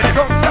think you heard it.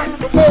 Don't back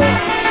for more.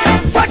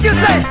 What you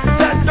say?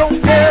 That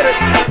don't get it.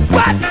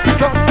 What?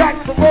 Don't back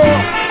for more.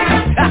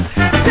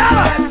 Tell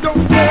her. That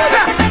don't get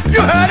it.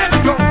 You heard it.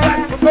 Don't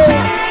back for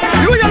more.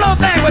 Do your little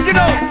thing, but you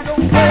know.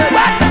 Don't get it.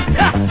 What?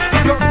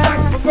 Don't back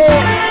for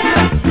more.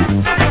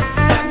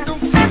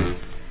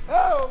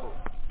 Oh.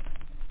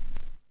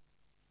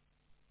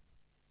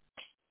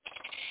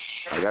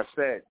 Like I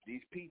said,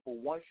 these people,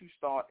 once you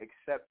start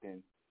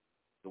accepting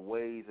the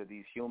ways of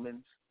these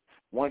humans,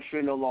 once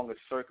you're no longer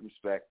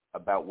circumspect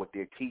about what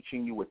they're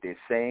teaching you, what they're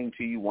saying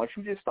to you, once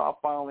you just start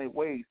following their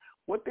ways,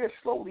 what they're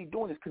slowly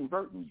doing is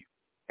converting you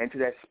into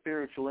that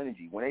spiritual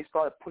energy. When they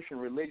started pushing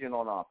religion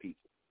on our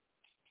people,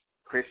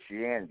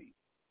 Christianity,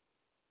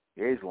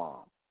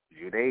 Islam,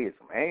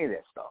 Judaism, any of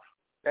that stuff,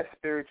 that's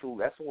spiritual.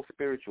 That's all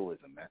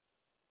spiritualism, man.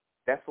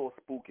 That's all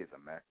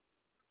spookism, man.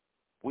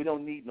 We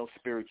don't need no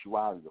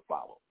spirituality to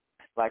follow.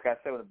 Like I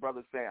said, when the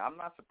brother's saying, I'm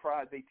not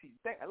surprised they teach.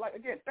 Think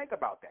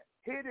about that.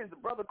 Here it is, the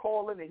brother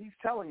calling and he's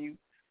telling you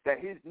that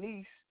his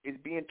niece is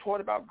being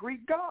taught about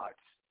Greek gods,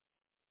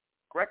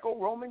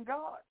 Greco-Roman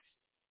gods.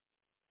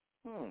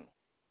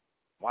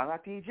 Why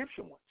not the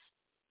Egyptian ones?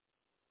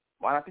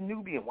 Why not the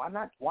Nubian?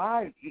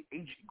 Why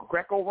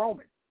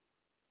Greco-Roman?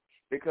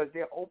 Because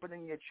they're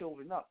opening your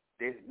children up.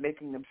 They're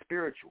making them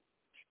spiritual.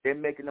 They're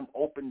making them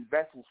open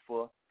vessels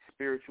for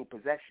spiritual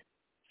possession,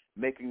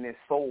 making their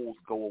souls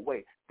go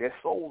away. Their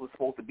souls are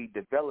supposed to be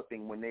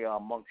developing when they are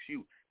amongst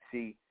you.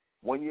 See,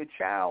 when your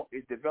child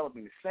is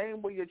developing, the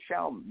same way your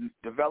child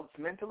develops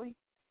mentally,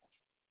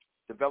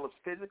 develops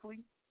physically,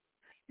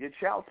 your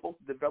child's supposed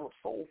to develop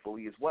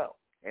soulfully as well.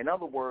 In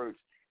other words,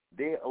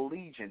 their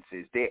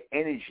allegiances, their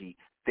energy,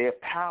 their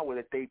power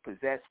that they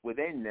possess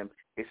within them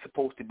is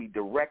supposed to be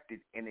directed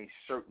in a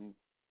certain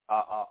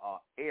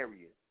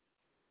area,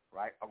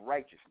 right, of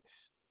righteousness.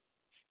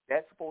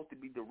 That's supposed to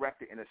be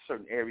directed in a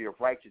certain area of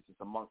righteousness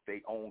amongst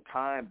their own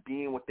kind,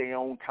 being with their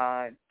own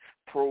kind,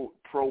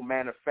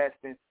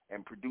 pro-manifesting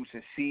and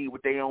producing seed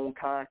with their own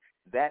kind.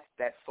 That's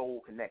that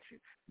soul connection.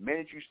 The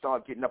minute you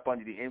start getting up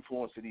under the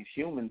influence of these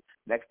humans,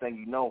 next thing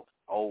you know,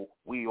 oh,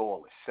 we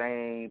all the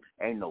same,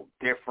 ain't no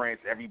difference,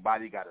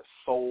 everybody got a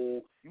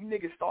soul. You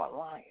niggas start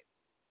lying.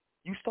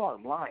 You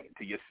start lying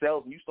to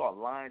yourselves, and you start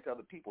lying to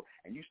other people,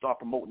 and you start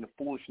promoting the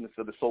foolishness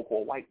of the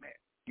so-called white man.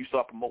 You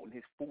start promoting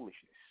his foolishness.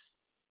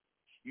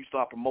 You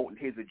start promoting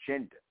his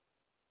agenda.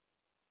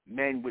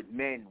 Men with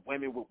men,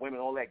 women with women,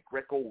 all that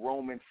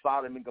Greco-Roman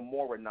Sodom and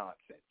Gomorrah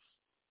nonsense.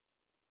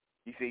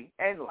 You see?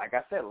 And like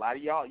I said, a lot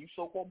of y'all, you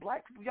so-called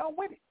black people, y'all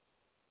with it.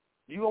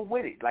 You are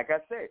with it. Like I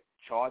said,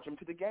 charge them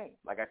to the game.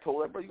 Like I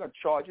told her, bro, you're going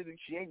to charge her.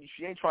 She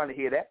ain't trying to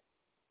hear that.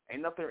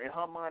 Ain't nothing, in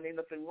her mind, ain't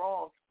nothing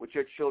wrong with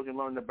your children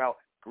learning about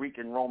Greek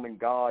and Roman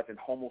gods and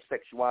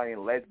homosexuality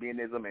and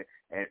lesbianism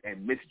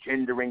and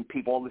misgendering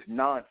people, all this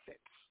nonsense.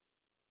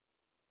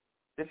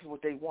 This is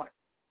what they want.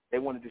 They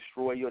want to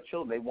destroy your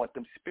children. They want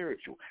them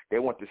spiritual. They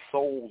want the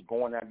souls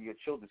going out of your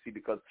children. See,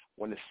 because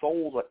when the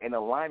souls are in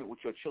alignment with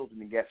your children,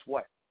 then guess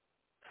what?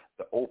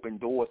 The open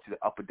doors to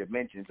the upper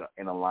dimensions are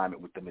in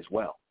alignment with them as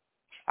well.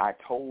 I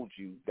told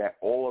you that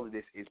all of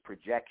this is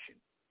projection.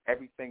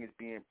 Everything is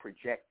being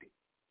projected.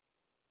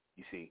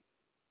 You see,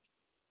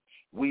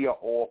 we are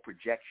all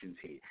projections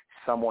here.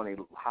 Some on a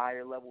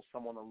higher level,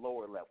 some on a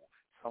lower level.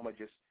 Some are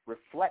just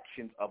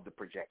reflections of the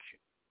projection.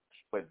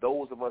 But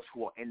those of us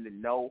who are in the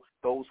know,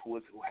 those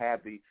who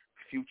have the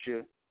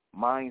future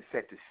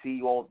mindset to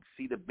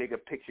see the bigger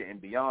picture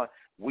and beyond,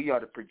 we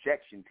are the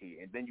projections here.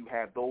 And then you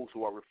have those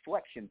who are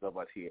reflections of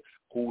us here,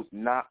 who's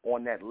not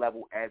on that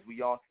level as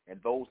we are,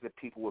 and those are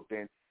the people who have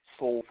been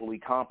soulfully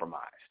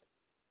compromised.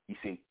 You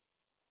see,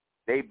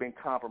 they've been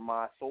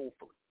compromised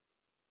soulfully.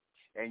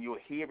 And you'll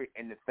hear it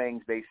in the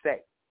things they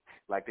say.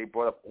 Like they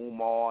brought up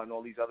Umar and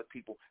all these other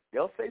people.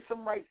 They'll say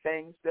some right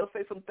things. They'll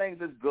say some things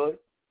that's good.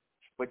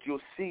 But you'll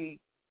see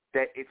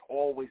that it's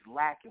always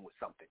lacking with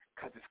something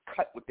because it's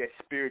cut with that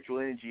spiritual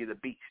energy of the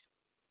beast.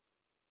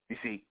 You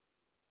see,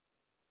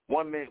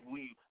 one minute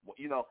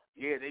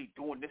they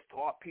doing this to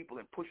our people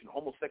and pushing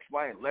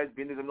homosexuality and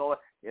lesbianism and all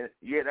that.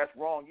 Yeah, that's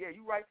wrong. Yeah,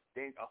 you're right.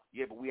 Then,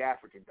 but we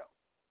African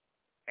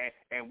though.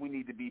 And we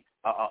need to be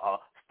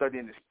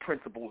studying these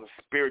principles of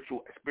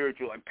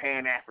spiritual and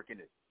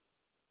Pan-Africanism,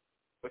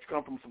 which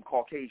come from some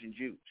Caucasian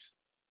Jews.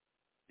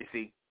 You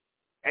see,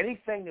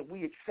 anything that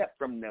we accept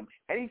from them,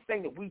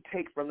 anything that we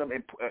take from them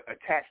and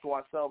attach to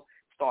ourselves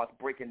starts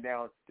breaking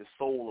down the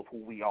soul of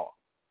who we are.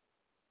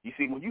 You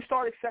see, when you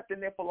start accepting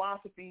their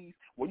philosophies,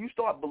 when you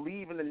start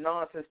believing the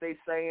nonsense they're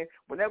saying,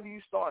 whenever you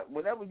start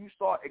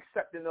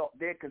accepting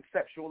their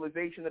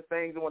conceptualization of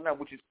things and whatnot,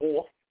 which is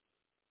off,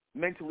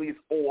 mentally it's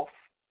off.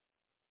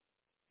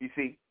 You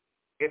see,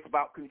 it's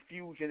about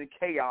confusion and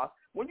chaos.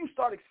 When you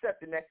start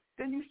accepting that,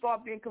 then you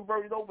start being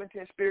converted over into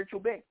a spiritual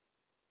being.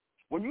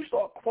 When you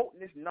start quoting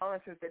this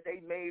nonsense that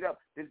they made up,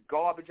 this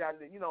garbage out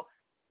of it,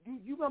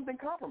 you've been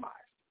compromised.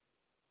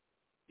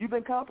 You've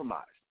been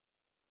compromised.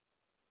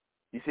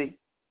 You see?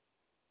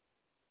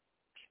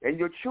 And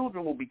your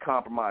children will be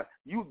compromised.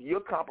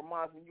 You're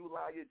compromised when you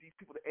allow these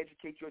people to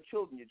educate your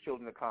children. Your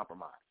children are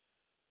compromised.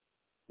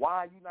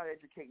 Why are you not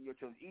educating your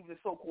children? Even the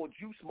so-called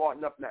Jew smart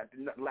enough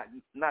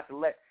not to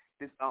let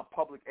this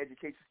public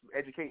education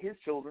educate his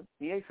children.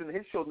 He ain't sending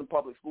his children to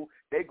public school.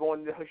 They're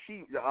going to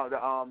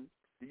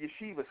the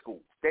yeshiva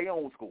schools, their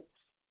own schools.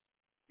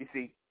 You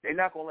see, they're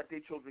not going to let their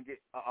children get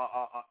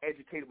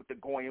educated with the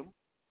goyim.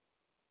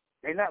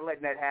 They're not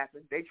letting that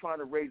happen. They're trying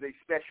to raise a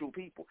special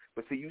people.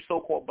 But see, you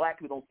so-called black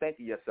people don't think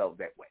of yourself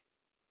that way.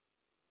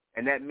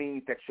 And that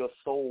means that your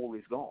soul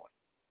is gone.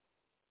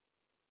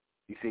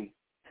 You see,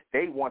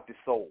 they want the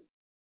soul.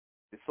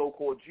 The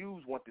so-called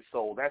Jews want the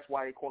soul. That's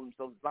why they call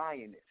themselves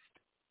Zionists.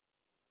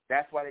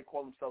 That's why they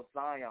call themselves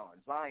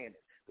Zionists.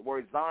 The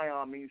word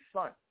Zion means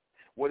son.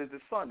 What is the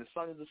sun? The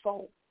sun is the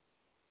soul.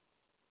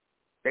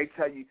 They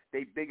tell you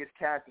their biggest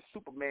character,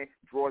 Superman,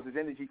 draws his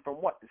energy from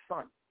what? The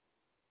sun.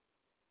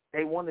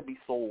 They want to be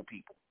soul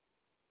people.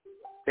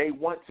 They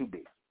want to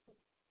be.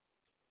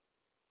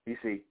 You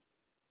see?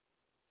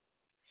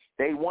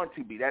 They want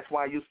to be. That's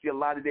why you see a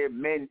lot of their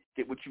men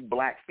get with you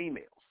black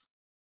females,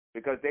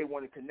 because they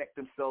want to connect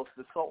themselves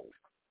to soul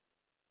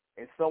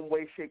in some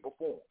way, shape, or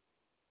form.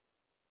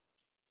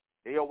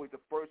 They always the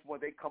first one.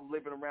 They come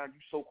living around you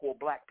so-called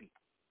black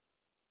people.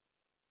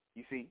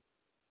 You see?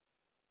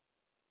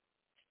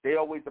 They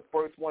always the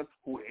first ones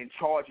who are in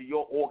charge of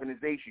your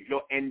organization,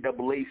 your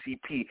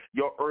NAACP,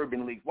 your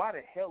urban league. Why the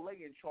hell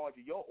they in charge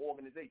of your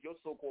organization, your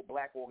so-called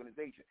black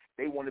organization?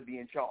 They want to be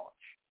in charge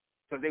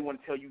because they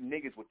want to tell you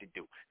niggas what to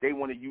do. They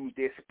want to use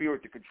their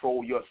spirit to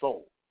control your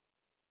soul.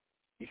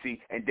 You see?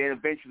 And then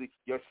eventually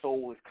your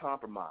soul is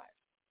compromised.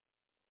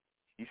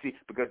 You see?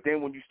 Because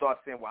then when you start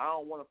saying, well, I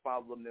don't want to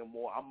follow them no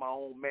more. I'm my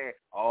own man.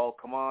 Oh,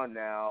 come on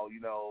now.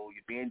 You know,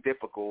 you're being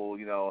difficult.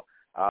 You know,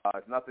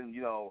 it's nothing,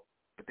 you know.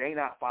 But they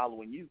not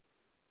following you.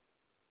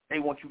 They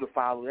want you to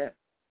follow them.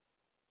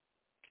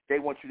 They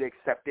want you to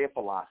accept their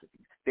philosophy,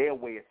 their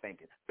way of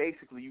thinking.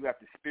 Basically, you have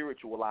to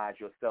spiritualize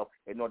yourself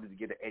in order to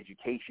get an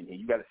education here.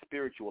 You got to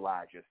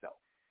spiritualize yourself.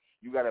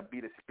 You got to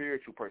be the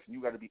spiritual person.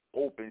 You got to be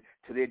open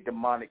to their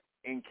demonic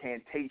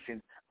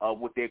incantations of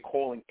what they're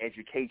calling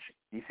education.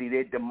 You see,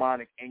 their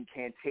demonic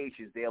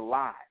incantations, their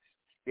lies,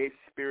 their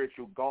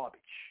spiritual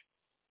garbage.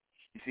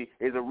 You see,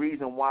 there's a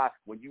reason why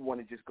when you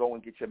want to just go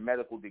and get your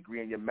medical degree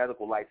and your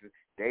medical license,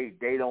 they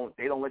don't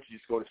let you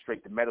just go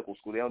straight to medical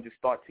school. They don't just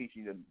start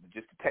teaching you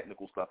just the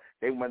technical stuff.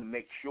 They want to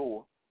make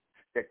sure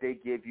that they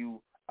give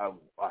you a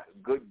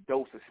good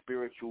dose of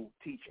spiritual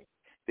teaching,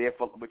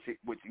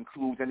 which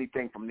includes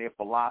anything from their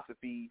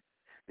philosophies,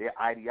 their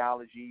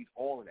ideologies,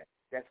 all of that.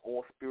 That's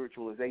all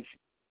spiritualization.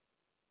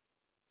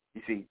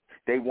 You see,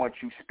 they want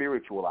you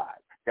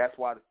spiritualized. That's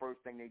why the first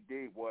thing they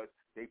did was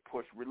they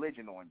pushed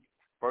religion on you.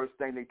 First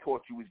thing they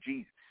taught you was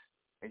Jesus.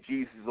 And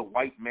Jesus is a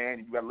white man,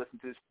 and you got to listen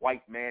to this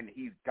white man, and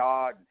he's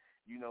God. And,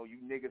 you know, you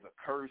niggas are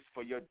cursed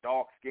for your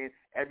dark skin,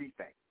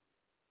 everything.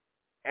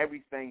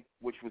 Everything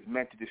which was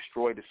meant to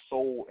destroy the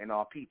soul in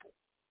our people.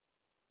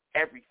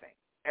 Everything.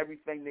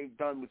 Everything they've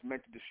done was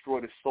meant to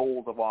destroy the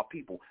souls of our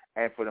people.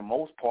 And for the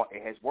most part,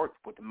 it has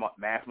worked with the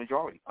mass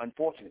majority,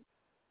 unfortunately.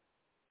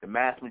 The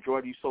mass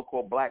majority of you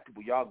so-called black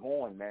people, y'all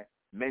going, man.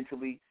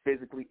 Mentally,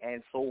 physically,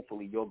 and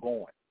soulfully, you're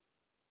going.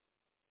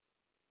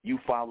 You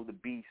follow the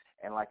beast,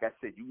 and like I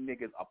said, you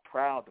niggas are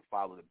proud to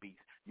follow the beast.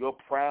 You're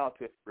proud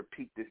to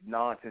repeat this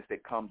nonsense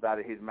that comes out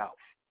of his mouth.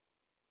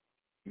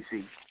 You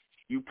see,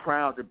 you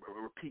proud to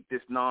repeat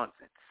this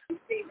nonsense.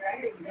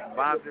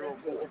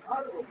 504.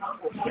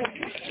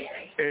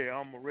 Hey,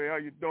 I'm Ray. How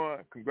you doing?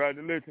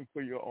 Congratulations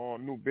for your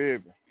new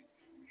baby.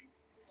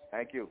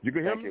 Thank you. You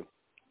can hear me? You.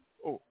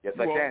 Oh, yes,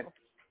 I can.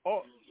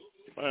 Oh,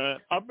 man,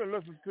 I've been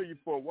listening to you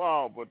for a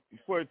while, but the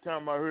first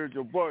time I heard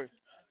your voice,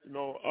 you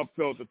know, I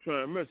felt the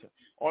transmission.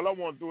 All I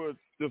want to do is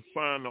just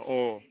find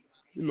the,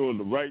 you know,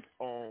 the right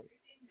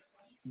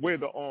way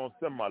to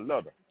send my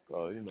letter. You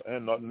know,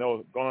 ain't nothing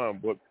else going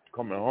but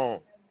coming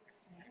home.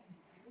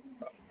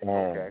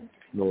 Okay.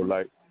 You know,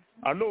 like,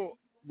 I know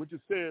what you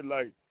said,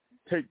 like,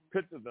 take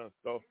pictures and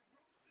stuff,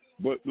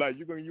 but, like,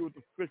 you're going to use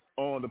the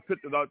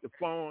pictures out your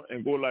phone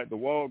and go, like, the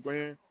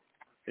Walgreens,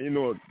 and, you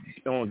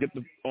know, get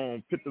the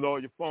pictures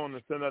on your phone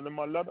and send that in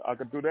my letter. I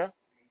could do that?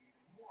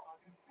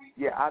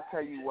 Yeah, I'll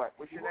tell you what.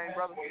 What's your name,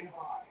 brother?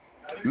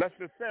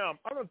 Leslie Sam.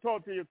 I done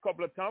talked to you a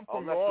couple of times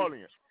from New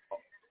Orleans.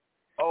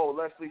 Oh,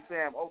 Leslie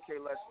Sam. Okay,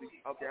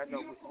 Leslie. Okay, I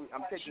know.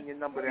 I'm taking your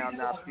number down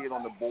now. I see it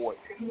on the board.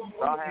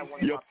 So I'll have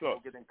one of my people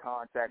get in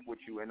contact with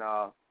you, and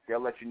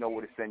they'll let you know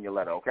where to send your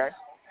letter, okay?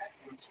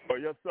 Oh,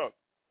 yes, sir.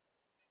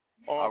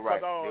 All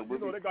right. You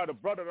know, they got a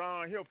brother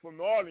down here from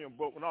New Orleans,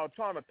 but when I was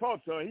trying to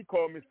talk to him, he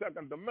called me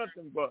second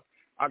dimension, but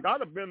I got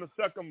to be in the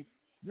second.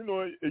 You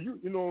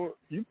know,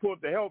 you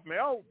put to help me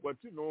out, but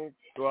you know,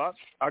 so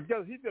I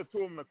guess he just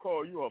told me to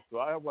call you up. So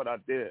that's what I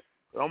did.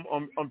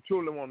 I'm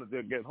truly wanted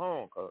to get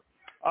home because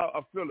I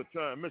feel the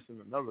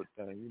transmission and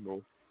everything. You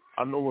know,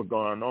 I know what's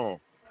going on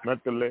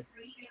mentally,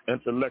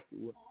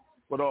 intellectually.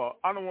 But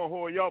I don't want to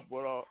hold you up.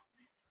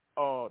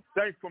 But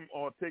thanks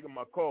for taking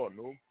my call,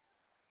 no.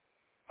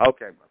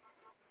 Okay, brother.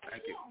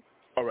 Thank you.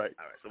 All right.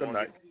 So good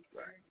night.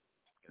 Right.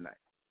 Good night.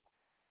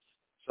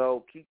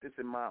 So keep this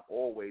in mind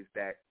always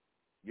that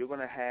you're going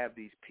to have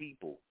these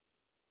people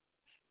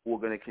who are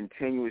going to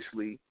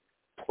continuously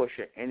push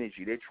your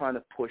energy. They're trying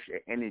to push your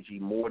energy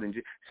more than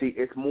just – see,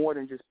 it's more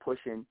than just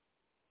pushing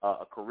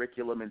a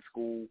curriculum in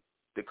school.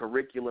 The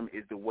curriculum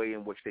is the way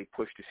in which they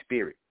push the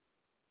spirit.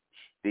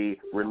 The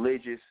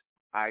religious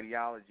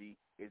ideology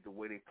is the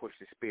way they push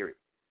the spirit.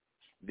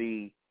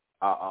 The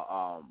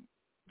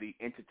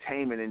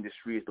entertainment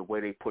industry is the way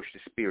they push the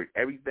spirit.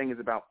 Everything is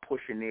about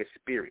pushing their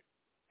spirit.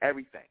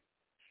 Everything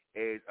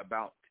is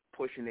about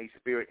pushing their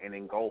spirit and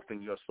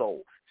engulfing your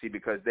soul. See,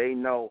 because they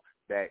know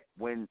that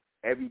when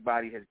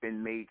everybody has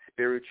been made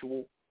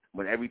spiritual,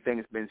 when everything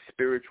has been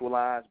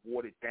spiritualized,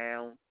 watered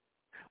down,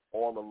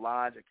 all the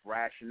logic,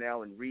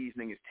 rationale, and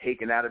reasoning is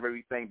taken out of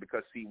everything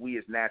because, see, we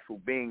as natural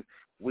beings,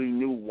 we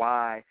knew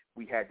why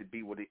we had to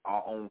be with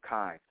our own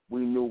kind.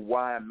 We knew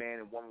why a man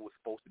and woman were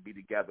supposed to be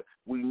together.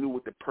 We knew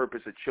what the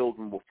purpose of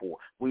children were for.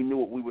 We knew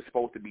what we were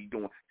supposed to be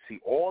doing. See,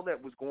 all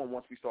that was going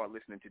once we started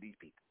listening to these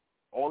people.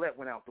 All that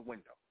went out the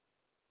window.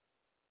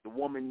 The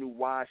woman knew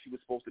why she was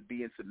supposed to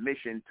be in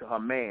submission to her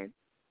man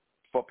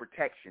for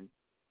protection,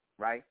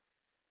 right?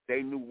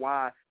 They knew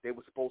why they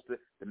were supposed to.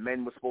 The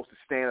men were supposed to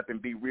stand up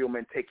and be real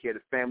men, take care of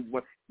the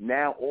family.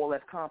 Now all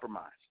that's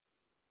compromised.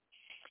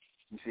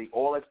 You see,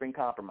 all that's been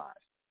compromised.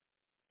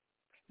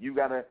 You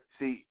gotta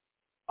see,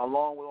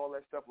 along with all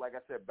that stuff. Like I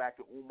said, back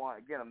to Umar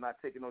again. I'm not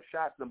taking no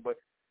shots at them, but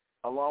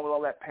along with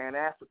all that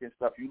Pan-African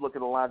stuff, you look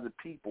at a lot of the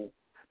people,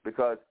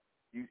 because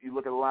you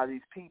look at a lot of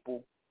these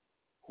people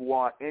who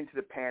are into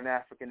the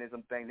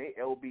Pan-Africanism thing, they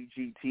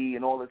LBGT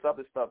and all this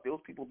other stuff, those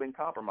people have been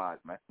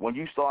compromised, man. When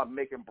you start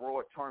making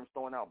broad terms,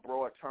 throwing out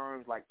broad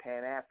terms like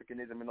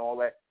Pan-Africanism and all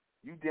that,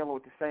 you dealing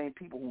with the same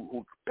people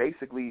who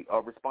basically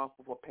are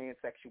responsible for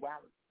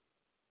pansexuality.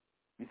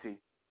 You see,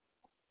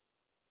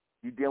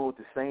 you dealing with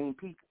the same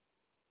people.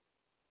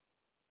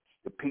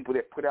 The people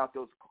that put out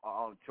those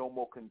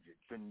Jomo,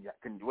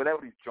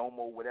 whatever these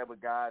Jomo, whatever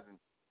guys, and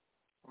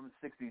from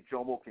the 60s,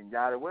 Jomo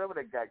Kenyatta, whatever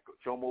that guy,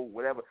 Jomo,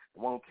 whatever,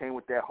 the one who came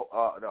with that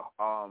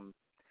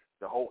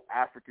the whole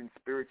African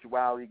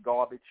spirituality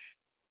garbage,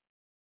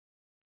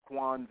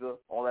 Kwanzaa,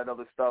 all that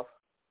other stuff.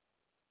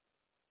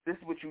 This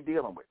is what you're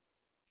dealing with.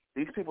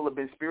 These people have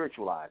been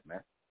spiritualized,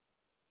 man.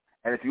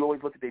 And if you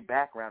always look at their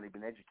background, they've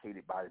been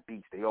educated by the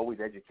beast. They always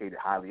educated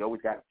highly.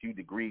 Always got a few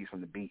degrees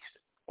from the beast,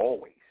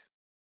 always.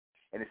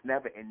 And it's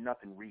never in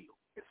nothing real.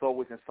 It's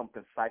always in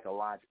something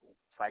psychology.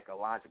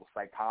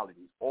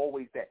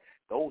 Always that.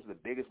 Those are the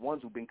biggest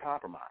ones who've been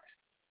compromised.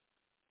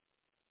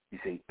 You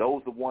see,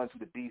 those are the ones who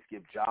the beast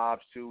give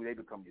jobs to. They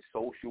become your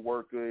social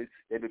workers.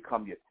 They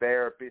become your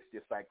therapists,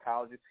 your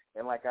psychologists.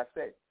 And like I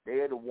said, they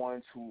are the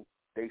ones who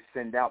they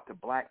send out to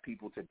black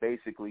people to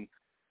basically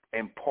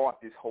impart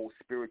this whole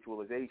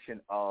spiritualization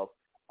of,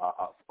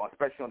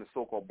 especially on the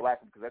so-called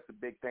black woman, because that's the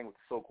big thing with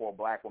the so-called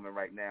black woman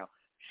right now.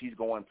 She's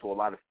going to a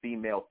lot of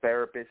female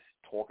therapists,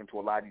 talking to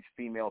a lot of these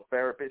female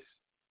therapists.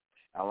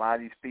 A lot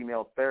of these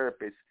female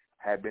therapists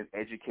have been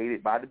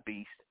educated by the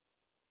beast.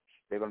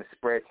 They're going to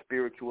spread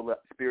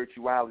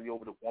spirituality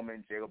over the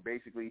woman. They'll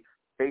basically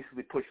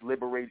push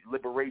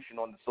liberation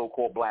on the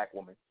so-called black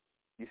woman.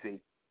 You see,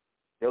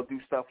 they'll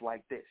do stuff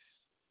like this.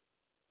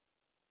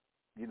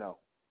 You know,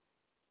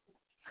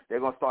 they're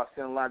going to start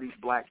sending a lot of these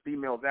black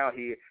females out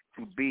here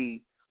to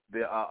be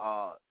the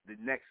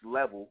next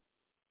level.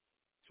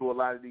 To a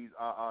lot of these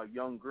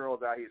young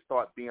girls out here,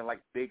 start being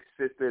like big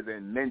sisters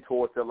and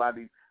mentors to a lot of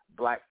these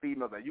black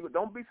females. You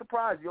don't be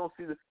surprised you don't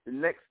see the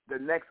next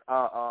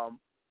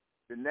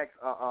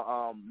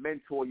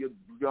mentor your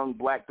young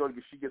black daughter,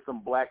 because she gets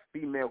some black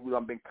female who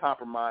done been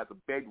compromised, a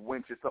bed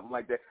wench or something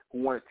like that, who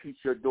want to teach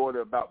your daughter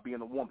about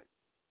being a woman.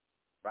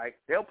 Right?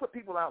 They'll put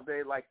people out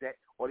there like that,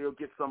 or they'll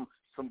get some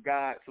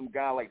guy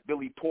like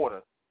Billy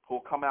Porter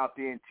who'll come out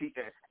there and teach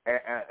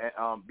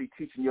and be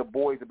teaching your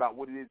boys about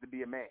what it is to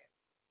be a man.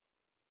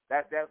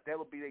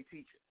 That'll be their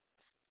teacher.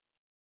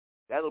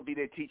 That'll be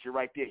their teacher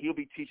right there. He'll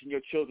be teaching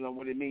your children on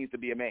what it means to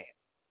be a man.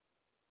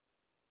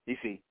 You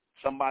see,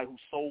 somebody whose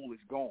soul is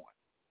gone.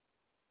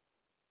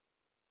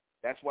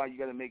 That's why you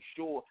got to make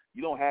sure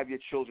you don't have your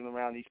children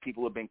around these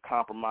people who have been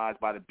compromised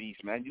by the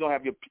beast, man. You don't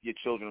have your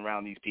children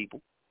around these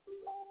people.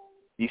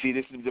 You see,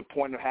 this is the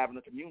point of having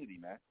a community,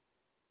 man,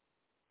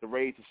 to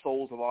raise the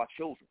souls of our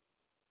children,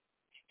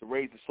 to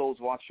raise the souls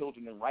of our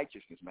children in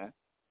righteousness, man.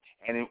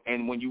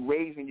 And when you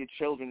raising your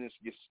children,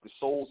 the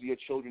souls of your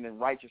children in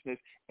righteousness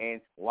and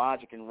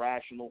logic and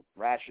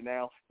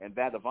rationale and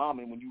that of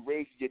Amen, when you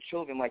raise your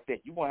children like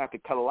that, you're going to have to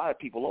cut a lot of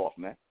people off,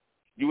 man.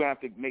 You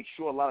have to make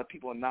sure a lot of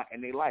people are not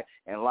in their life.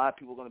 And a lot of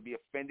people are going to be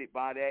offended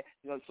by that.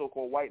 You know, the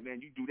so-called white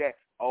man, you do that,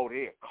 oh,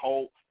 they're a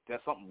cult. There's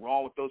something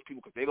wrong with those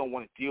people because they don't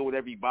want to deal with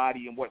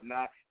everybody and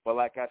whatnot. But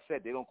like I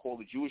said, they don't call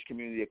the Jewish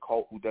community a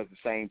cult who does the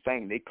same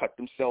thing. They cut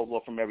themselves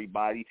off from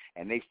everybody,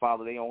 and they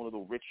follow their own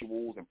little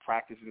rituals and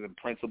practices and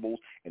principles,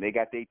 and they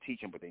got their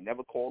teaching, but they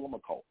never call them a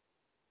cult.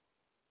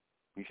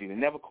 You see, they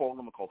never call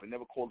them a cult. They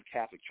never call the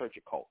Catholic Church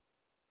a cult.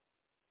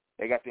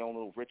 They got their own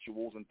little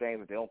rituals and things,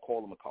 but they don't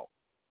call them a cult.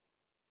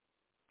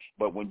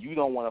 But when you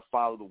don't want to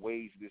follow the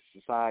ways of this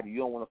society, you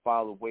don't want to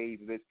follow the ways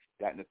of this,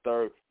 that, and the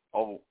third,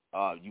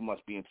 you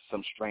must be into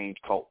some strange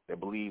cult that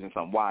believes in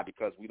something. Why?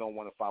 Because we don't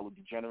want to follow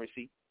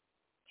degeneracy.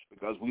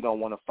 Because we don't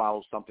want to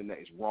follow something that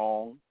is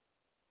wrong,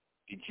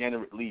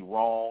 degenerately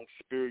wrong,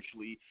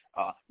 spiritually,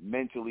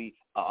 mentally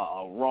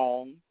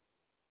wrong.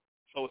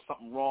 So it's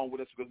something wrong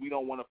with us because we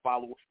don't want to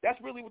follow. That's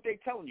really what they're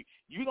telling you.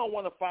 You don't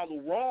want to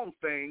follow wrong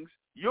things.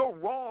 You're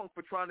wrong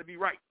for trying to be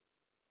right.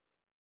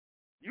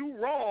 You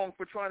wrong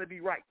for trying to be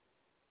right.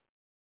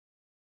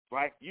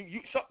 Right?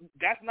 So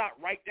that's not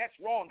right. That's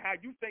wrong. How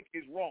you think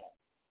is wrong.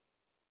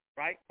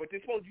 Right? But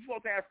you're supposed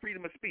to have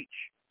freedom of speech.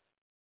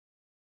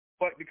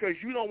 But because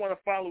you don't want to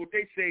follow what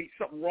they say,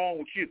 something wrong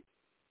with you.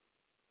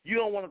 You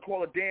don't want to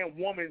call a damn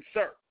woman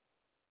sir.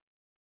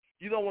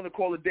 You don't want to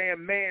call a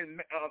damn man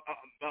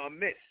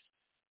miss.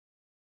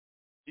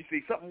 You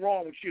see, something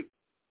wrong with you.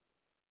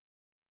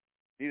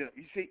 You know,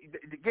 you see,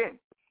 again,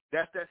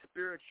 that's that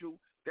spiritual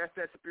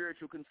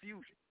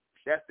confusion.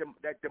 That's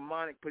that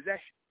demonic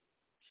possession.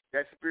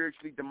 That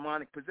spiritually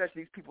demonic possession.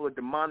 These people are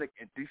demonic,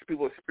 and these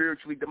people are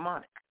spiritually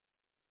demonic.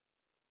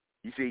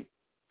 You see,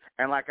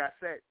 and like I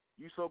said,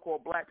 you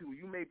so-called black people,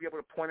 you may be able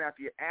to point out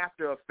the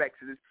after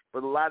effects of this,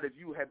 but a lot of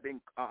you have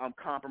been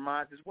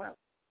compromised as well.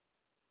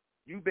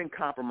 You've been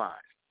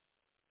compromised.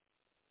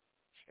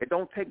 It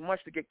don't take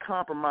much to get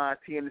compromised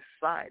here in the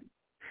society.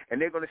 And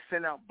they're going to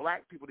send out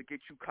black people to get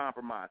you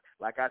compromised.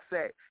 Like I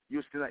said,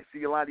 you'll still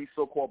see a lot of these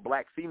so-called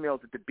black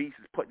females that the beast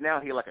is putting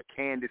out here, like a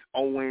Candace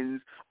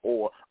Owens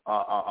or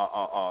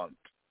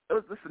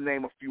let's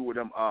name a few of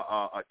them,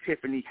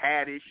 Tiffany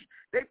Haddish.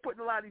 They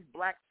putting a lot of these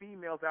black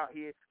females out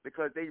here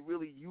because they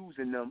really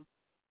using them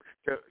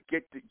to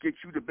get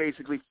you to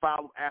basically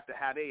follow after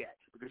how they act.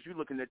 Because you're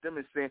looking at them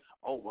and saying,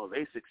 oh, well,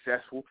 they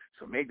successful,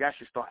 so maybe I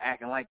should start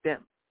acting like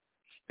them.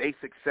 They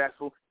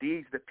successful.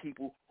 These are the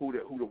people who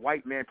the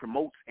white man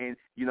promotes and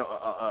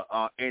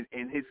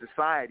in his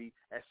society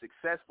as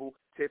successful.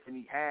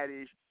 Tiffany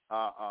Haddish,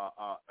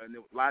 and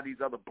a lot of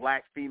these other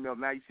black females.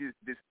 Now you see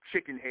this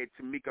chicken head,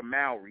 Tamika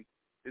Mallory,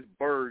 this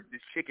bird,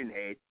 this chicken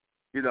head.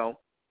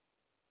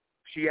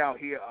 She out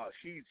here.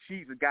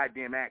 She's a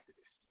goddamn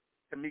activist.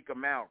 Tamika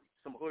Mallory,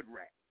 some hood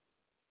rat.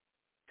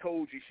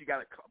 Told you she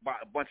got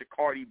a bunch of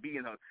Cardi B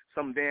in her,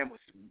 some damn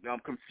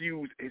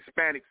confused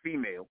Hispanic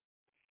female.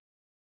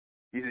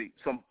 You see,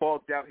 some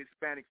bugged out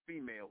Hispanic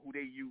female who they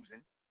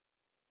using.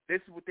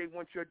 This is what they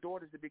want your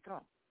daughters to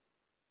become.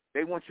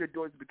 They want your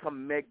daughters to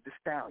become Meg Thee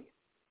Stallion.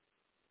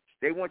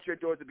 They want your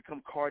daughters to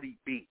become Cardi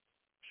B.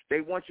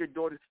 They want your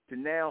daughters to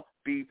now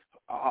be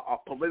a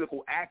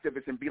political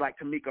activist and be like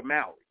Tamika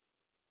Mallory,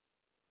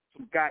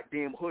 some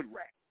goddamn hood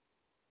rat.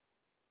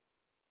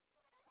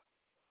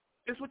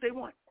 That's what they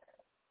want.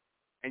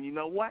 And you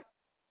know what?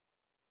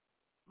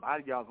 A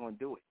lot of y'all going to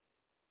do it.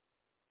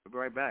 We'll be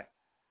right back.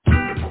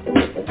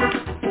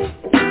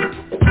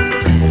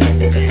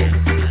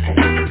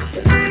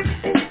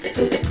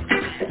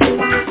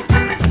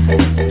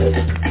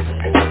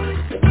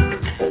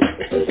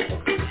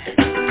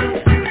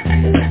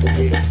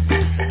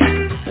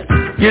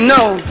 You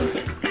know,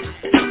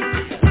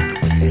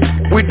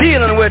 we're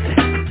dealing with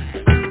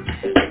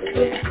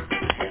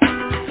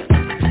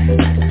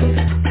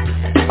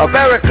a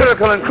very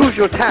critical and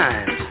crucial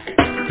time.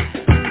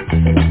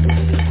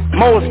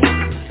 Most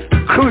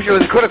crucial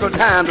and critical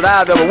time that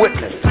I've ever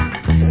witnessed.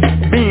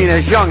 Being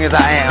as young as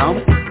I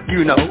am,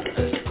 you know,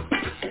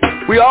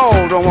 we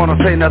all don't want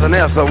to say nothing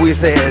else, so we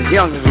say as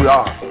young as we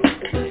are.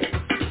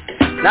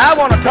 Now I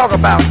want to talk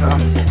about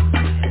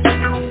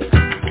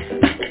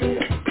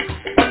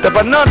the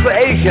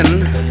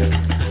pronunciation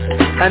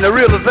and the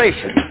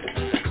realization.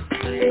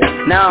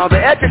 Now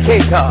the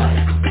educators,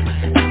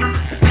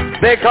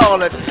 they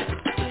call it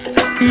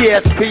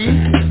ESP,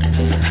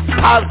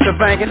 positive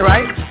thinking,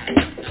 right?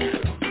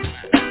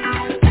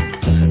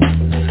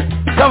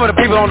 Some of the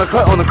people on the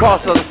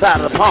cross other side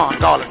of the pond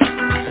call it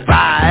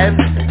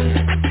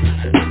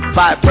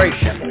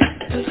vibration,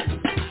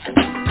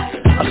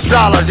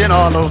 astrology, and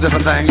all those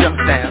different things, you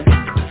understand?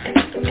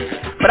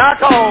 But I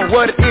call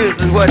what it is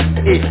what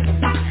it is.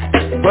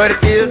 What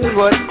it is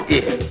what it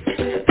is.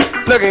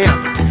 Look at him.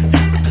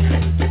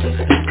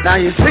 Now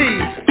you see,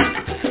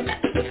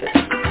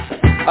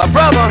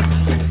 brother,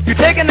 you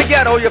take in the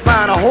ghetto, you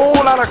find a whole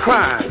lot of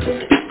crime.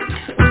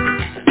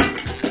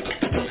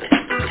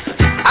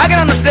 I can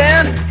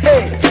understand,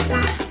 hey,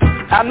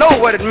 I know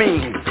what it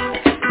means.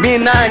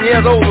 Being 9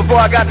 years old before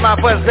I got my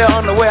first pair of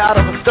underwear out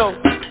of a store.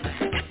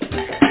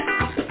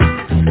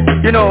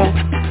 You know,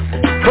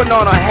 putting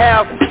on a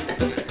half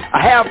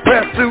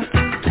press suit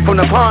from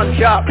the pawn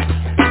shop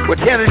with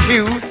tennis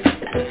shoes.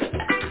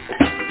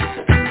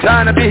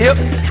 Trying to be hip,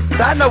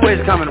 so I know where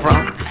it's coming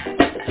from.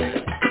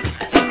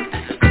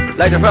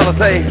 Like the fella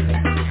say,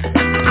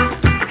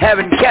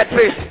 having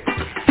catfish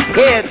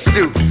head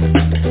stew.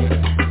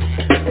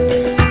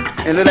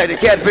 And then like the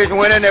catfish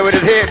went in there with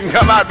his head and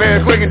come out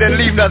very quick and didn't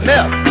leave nothing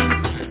else.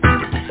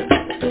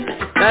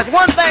 Now it's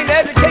one thing the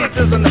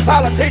educators and the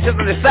politicians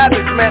and the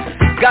establishment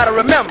got to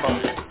remember.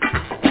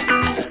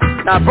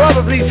 Now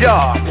brothers need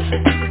jobs.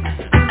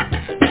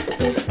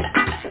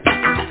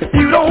 If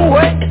you don't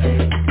work,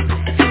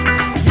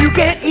 you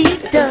can't eat.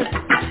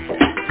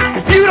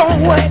 If you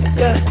don't work,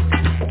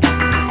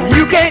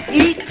 you can't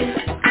eat.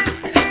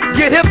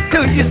 Get hip to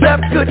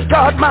yourself, good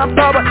God, my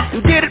brother,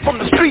 and get it from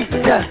the street.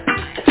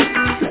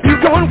 You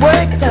don't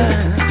work,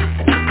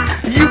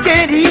 you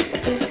can't eat.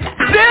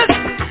 This,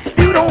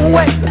 you don't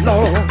work,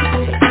 Lord,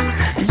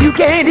 you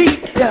can't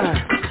eat.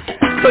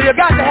 So you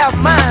got to have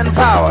mind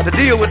power to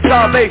deal with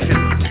starvation.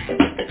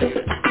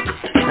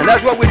 And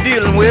that's what we're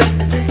dealing with.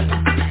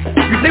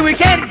 You see, we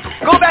can't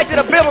go back to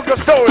the biblical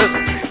stories.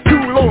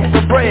 2 loaves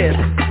of bread,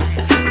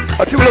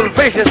 or 2 little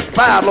fishes,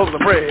 5 loaves of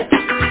bread.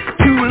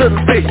 2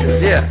 little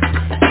fishes, yeah,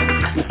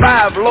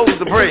 5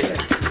 loaves of bread.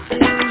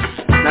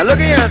 Now look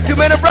here, too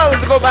many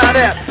brothers to go by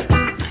that.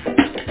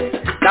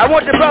 Now I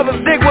want you brothers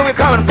to dig where we're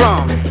coming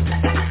from.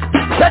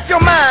 Set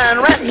your mind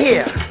right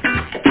here.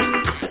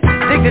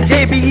 Dig the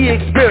JBE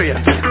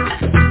experience.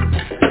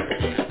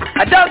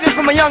 I dug this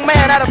from a young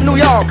man out of New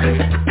York.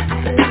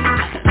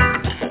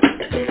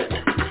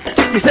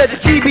 He said the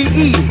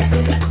GBE.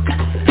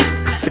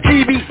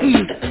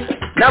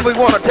 Now we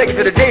want to take it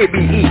to the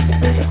JBE.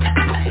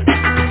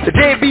 the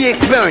JB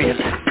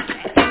experience.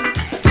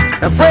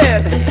 Now,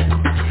 Fred,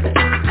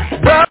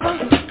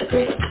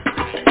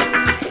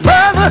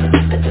 brother,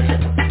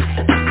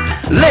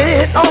 lay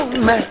it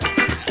on me,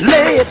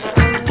 lay it.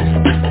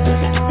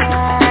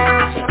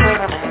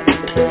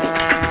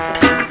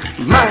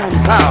 Mind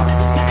power.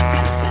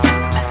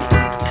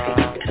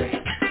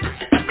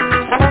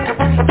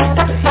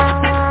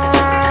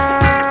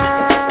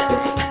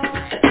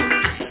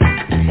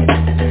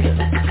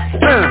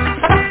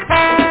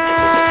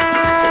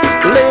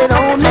 Lay it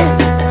on me.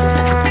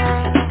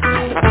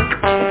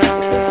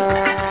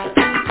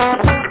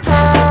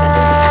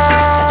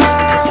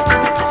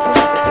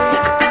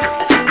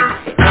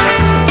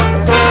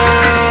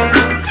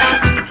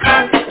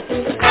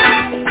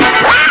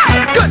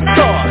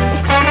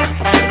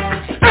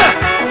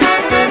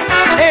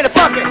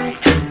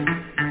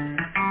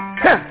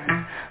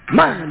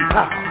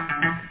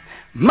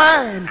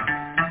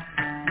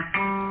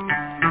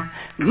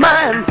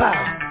 Mind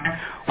power.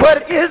 What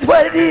is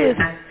what it is.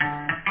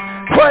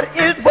 What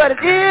is what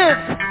it is.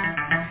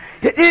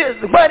 It is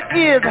what it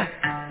is.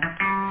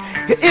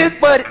 It is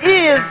what it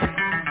is.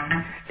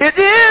 It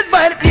is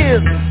what it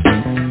is.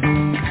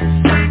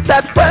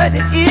 That's what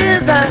it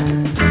is.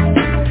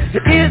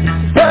 It is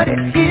what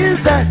it is.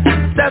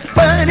 That's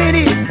what it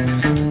is.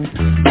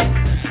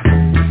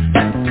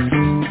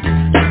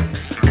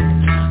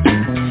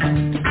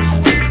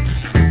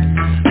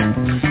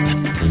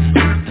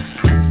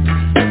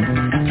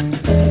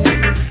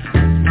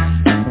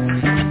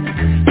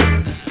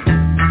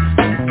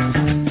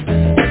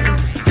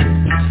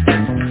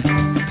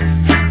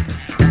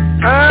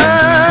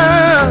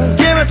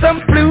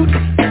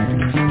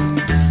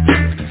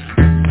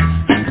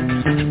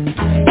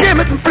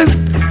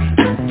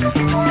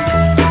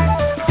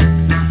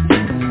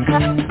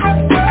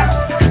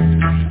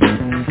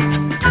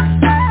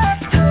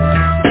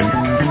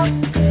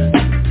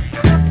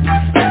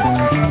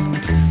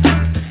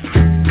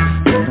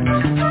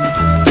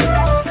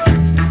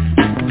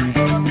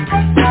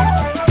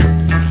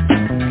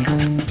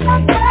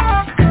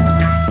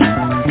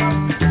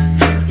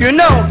 You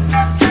know,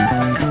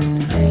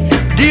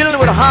 dealing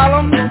with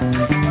Harlem,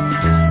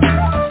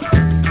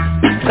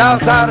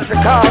 south side of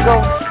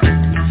Chicago,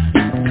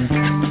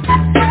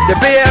 the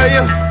Bay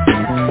Area,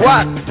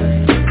 what?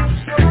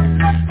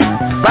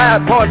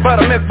 5 Point,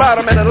 Buttermilk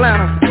Bottom in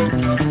Atlanta,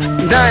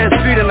 9th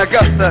Street in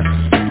Augusta,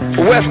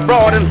 West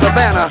Broad in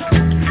Savannah,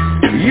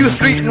 U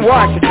Street in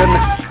Washington,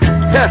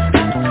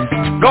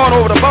 going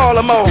over to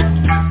Baltimore,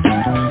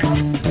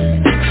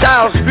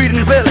 South Street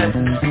in Philly,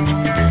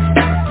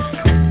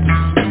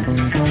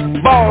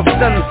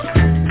 Boston.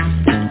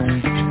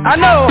 I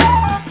know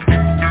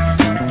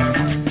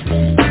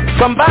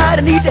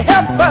somebody needs to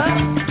help us.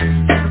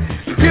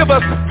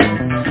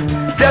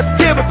 Just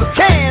give us a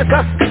chance.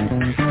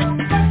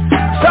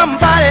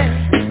 Somebody,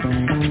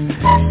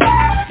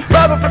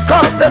 brothers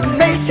across the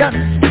nation,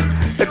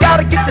 they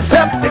gotta get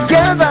themselves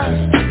together,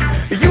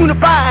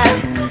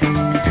 unified.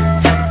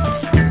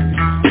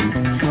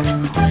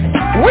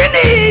 We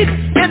need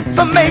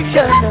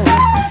information.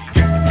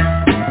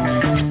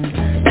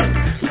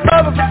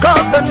 Brothers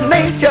across the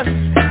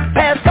nation,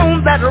 pass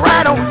on that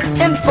right on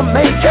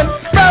information.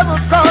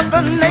 Brothers across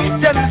the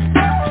nation.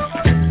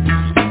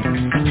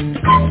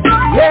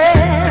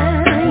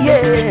 Yeah,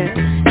 yeah,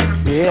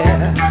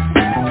 yeah.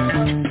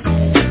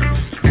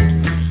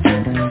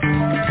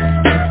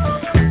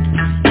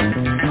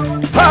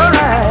 All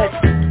right.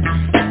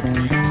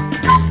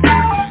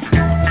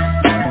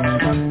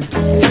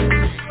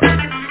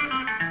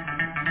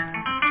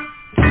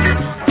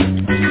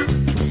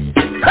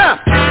 Huh.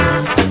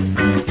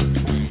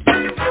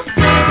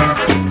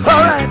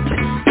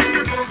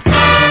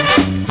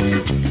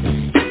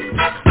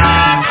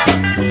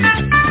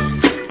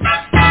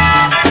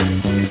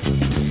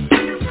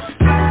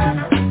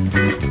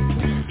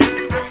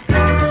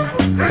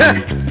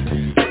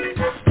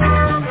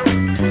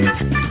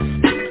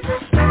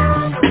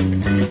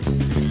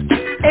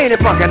 Ain't it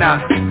funkin'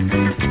 out?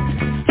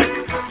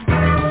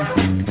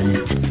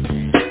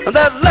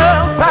 That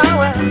love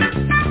power,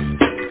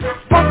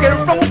 funkin'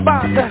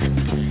 robot,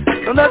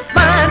 that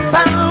mind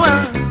power.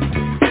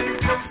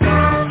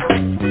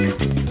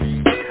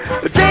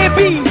 JB,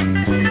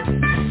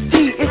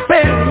 he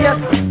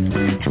experience,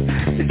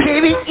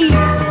 JBE.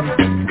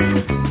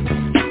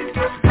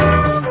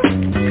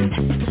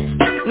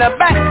 Now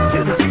back to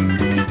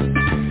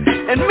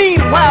and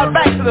meanwhile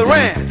back to the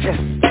ranch.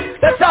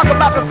 Let's talk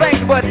about the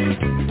things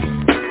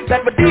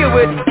that we deal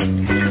with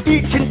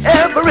each and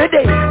every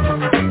day.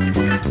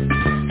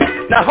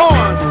 Now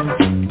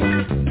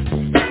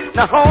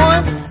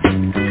horns,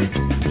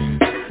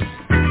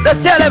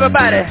 let's tell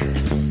everybody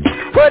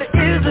what it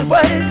is and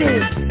what it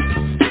is.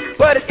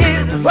 What it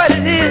is and what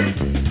it is.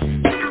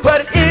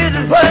 What it is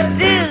and what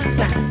it is.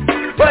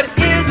 What it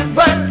is and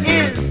what it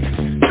is.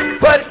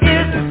 What it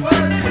is and what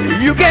it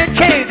is. You can't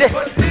change it.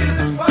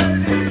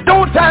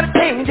 Don't try to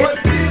change it.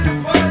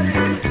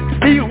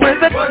 Deal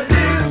with it.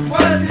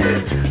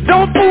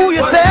 Don't fool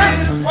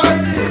yourself.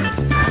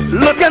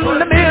 Look in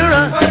the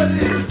mirror.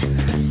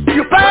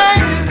 You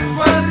find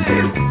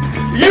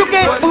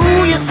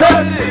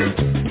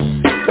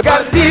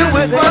deal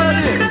with it. What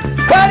it is.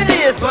 What it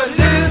is. What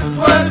it is.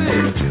 What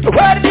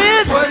it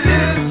is. What it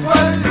is.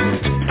 What it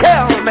is.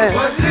 Tell me.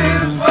 What it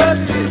is. What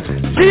it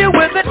is. Deal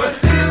with it. What it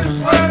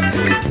is. What it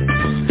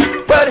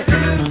is. What it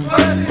is.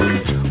 What it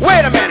is.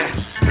 Wait a minute.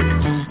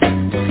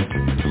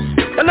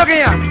 Now look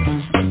here.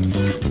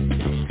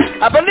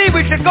 I believe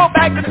we should go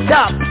back to the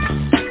top.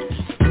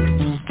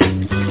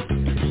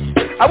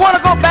 I want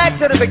to go back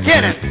to the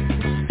beginning,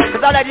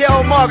 because I let your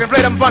old Morgan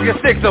play them funky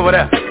sticks over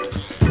there.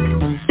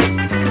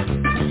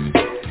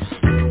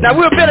 Now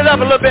we'll build it up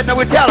a little bit, and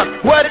we'll tell them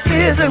what it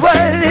is and what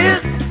it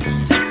is.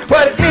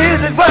 What it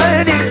is and what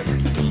it is.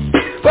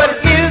 What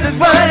it is and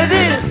what it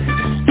is.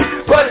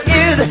 What it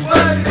is and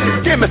what it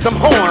is. Give me some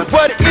horns.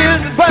 What it is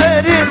and what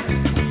it is.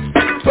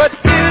 What it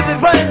is and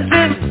what it is.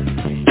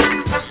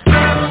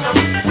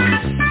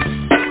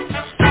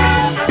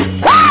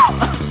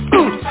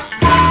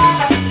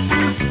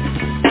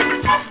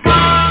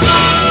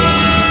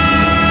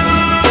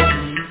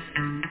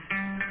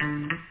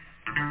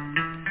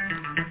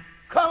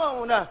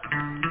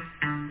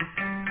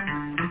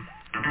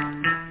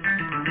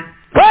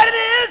 What it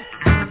is?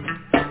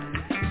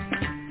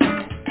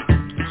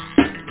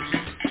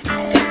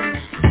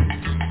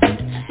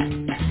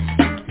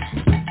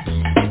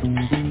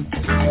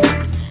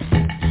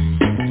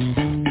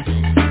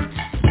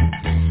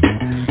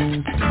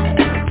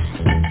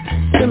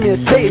 Give me a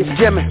taste,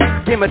 Jimmy.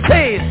 Give me a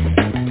taste.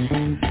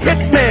 Hit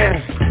me.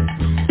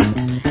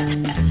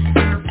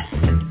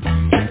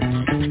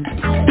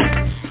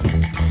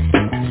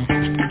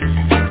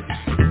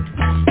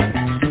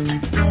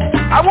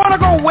 I want to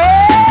go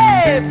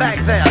way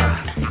back there,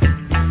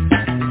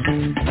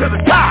 to the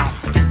top,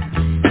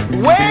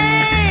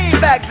 way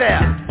back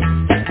there,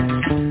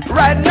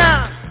 right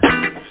now.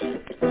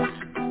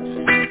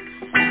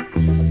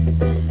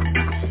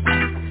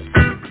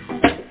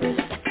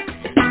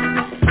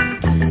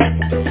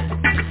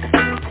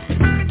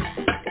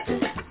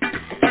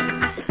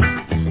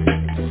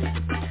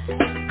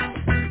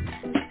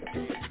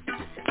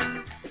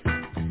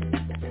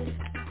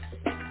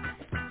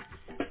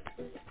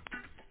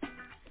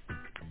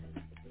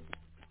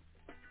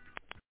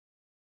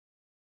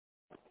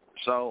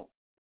 So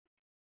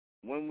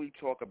when we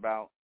talk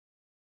about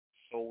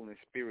soul and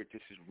spirit,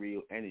 this is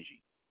real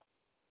energy.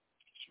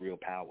 It's real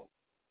power.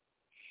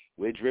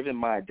 We're driven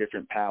by a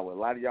different power. A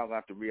lot of y'all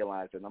have to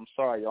realize that. I'm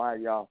sorry,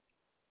 y'all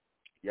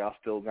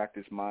still got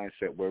this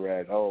mindset,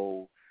 whereas, we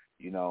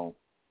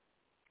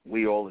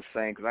all the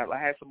same. Because I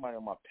had somebody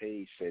on my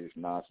page say this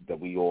nonsense that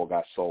we all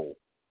got soul.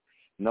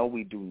 No,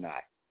 we do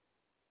not.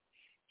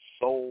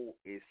 Soul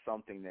is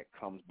something that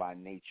comes by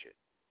nature.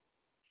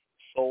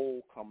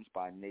 Soul comes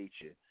by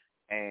nature.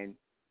 And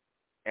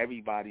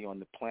everybody on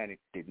the planet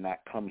did not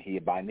come here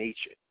by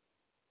nature.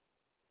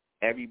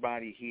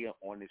 Everybody here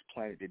on this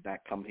planet did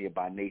not come here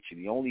by nature.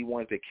 The only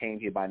ones that came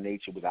here by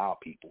nature was our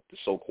people, the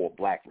so-called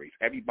black race.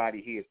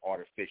 Everybody here is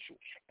artificial.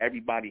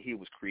 Everybody here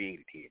was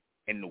created here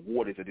in the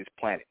waters of this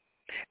planet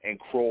and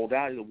crawled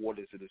out of the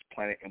waters of this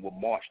planet and were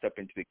marched up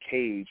into the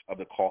caves of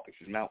the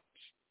Caucasus Mountains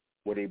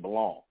where they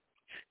belong.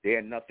 They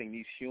are nothing,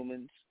 these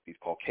humans, these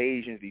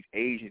Caucasians, these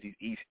Asians, these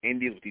East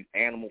Indians with these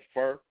animal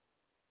fur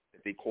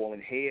that they call in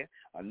hair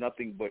are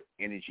nothing but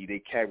energy. They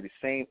carry the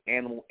same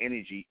animal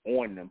energy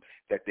on them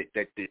that the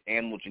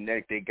animal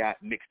genetic they got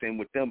mixed in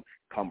with them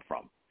come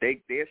from. Their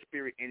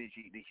spirit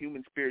energy, the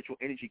human spiritual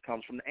energy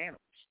comes from the animals.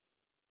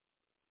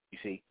 You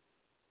see?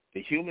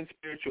 The human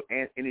spiritual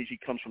energy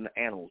comes from the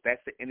animals.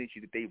 That's the energy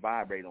that they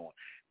vibrate on.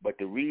 But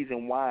the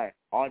reason why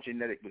our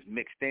genetic was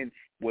mixed in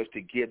was to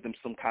give them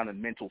some kind of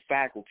mental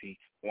faculty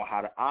on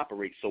how to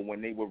operate. So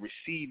when they were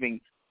receiving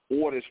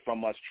orders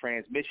from us,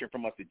 transmission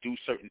from us to do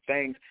certain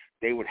things,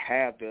 they would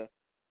have the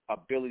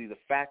ability, the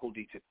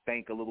faculty to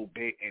think a little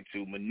bit and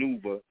to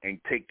maneuver and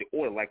take the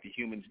order like the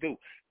humans do.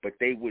 But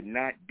they would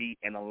not be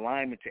in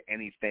alignment to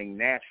anything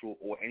natural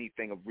or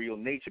anything of real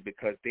nature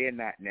because they're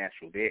not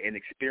natural. They're an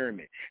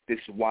experiment. This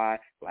is why,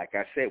 like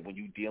I said, when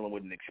you're dealing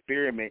with an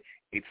experiment,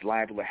 it's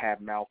liable to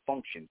have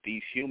malfunction.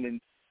 These humans,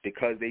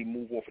 because they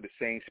move off of the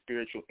same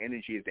spiritual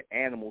energy as the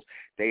animals,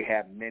 they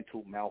have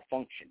mental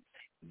malfunction.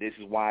 This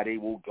is why they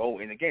will go,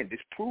 and again, this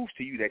proves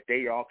to you that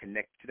they are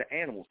connected to the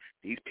animals.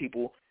 These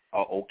people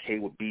are okay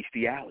with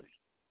bestiality.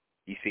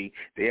 You see,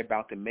 they're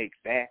about to make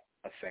that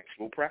a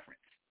sexual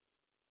preference.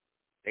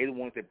 They're the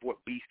ones that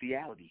brought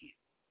bestiality here.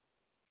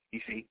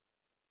 You see,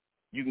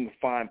 you can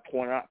find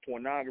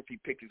pornography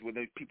pictures with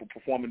those people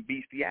performing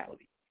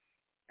bestiality.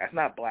 That's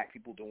not black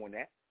people doing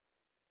that.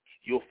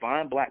 You'll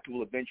find black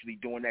people eventually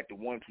doing that, the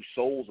ones whose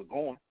souls are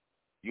gone.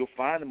 You'll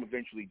find them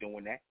eventually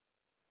doing that.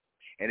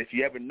 And if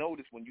you ever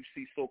notice, when you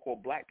see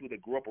so-called black people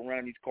that grew up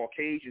around these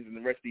Caucasians and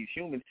the rest of these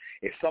humans,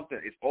 it's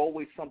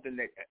always something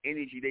that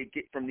energy they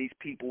get from these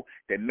people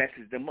that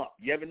messes them up.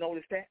 You ever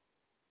notice that?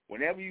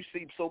 Whenever you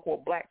see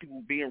so-called black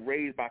people being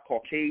raised by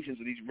Caucasians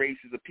or these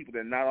races of people that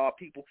are not our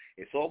people,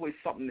 it's always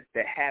something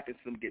that happens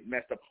to them get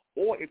messed up.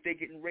 Or if they're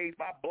getting raised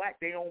by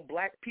their own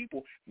black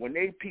people, when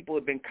they people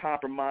have been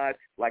compromised,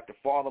 like the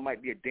father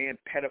might be a damn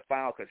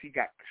pedophile because he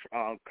got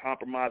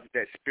compromised with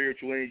that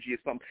spiritual energy or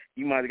something.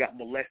 He might have got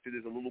molested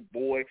as a little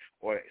boy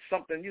or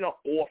something,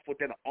 off with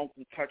that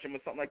uncle touch him or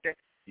something like that.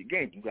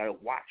 Again, you got to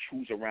watch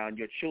who's around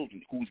your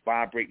children, who's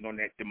vibrating on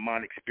that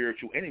demonic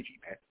spiritual energy,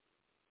 man.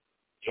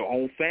 Your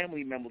own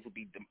family members will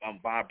be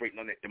vibrating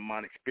on that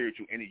demonic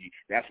spiritual energy.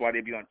 That's why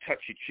they be on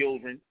touch your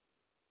children.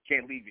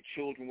 Can't leave your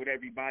children with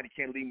everybody.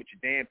 Can't leave them with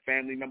your damn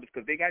family members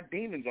because they got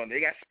demons on them.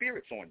 They got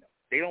spirits on them.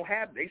 They don't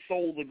have, their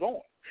souls are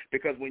gone.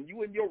 Because when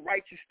you in your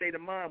righteous state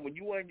of mind, when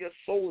you are in your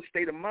soul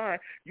state of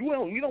mind, we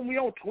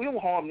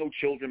don't harm no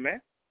children, man.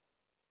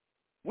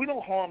 We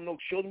don't harm no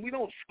children. We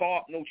don't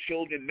scar no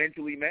children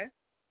mentally, man.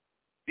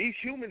 These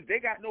humans, they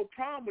got no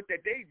problem with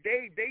that.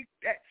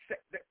 That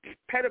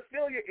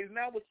pedophilia is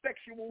now a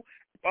sexual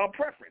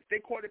preference. They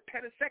call it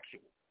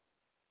pedosexual.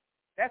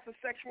 That's a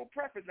sexual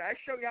preference. Now, I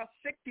show you how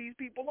sick these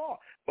people are.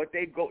 But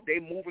they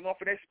moving off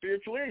of that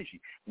spiritual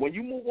energy. When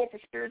you move off of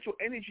spiritual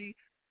energy,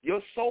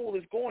 your soul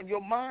is gone.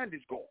 Your mind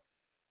is gone.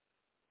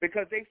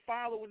 Because they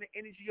follow in the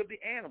energy of the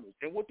animals.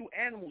 And what do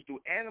animals do?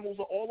 Animals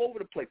are all over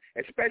the place.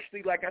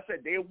 Especially, like I said,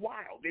 they're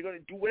wild. They're going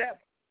to do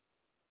whatever.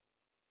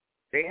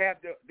 They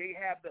have the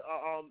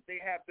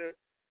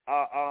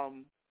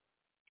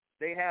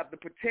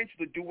potential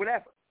to do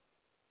whatever.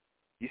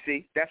 You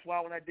see, that's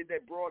why when I did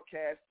that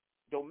broadcast,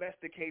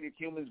 domesticated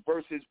humans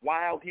versus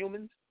wild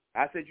humans,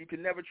 I said you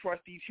can never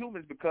trust these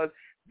humans because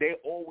they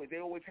always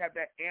have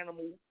that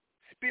animal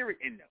spirit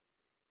in them.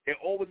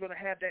 They're always going to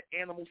have that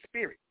animal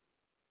spirit,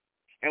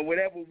 and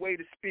whatever way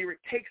the spirit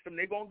takes them,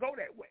 they're going to go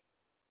that way.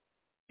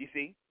 You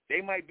see,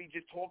 they might be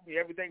just talking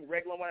everything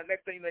regular. When the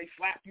next thing they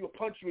slap you or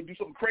punch you or do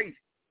something crazy.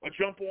 Or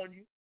jump on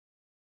you,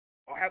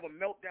 or have a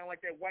meltdown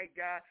like that white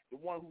guy, the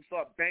one who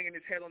started banging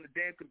his head on the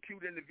damn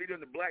computer in the video,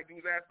 and the black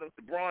dude was asking,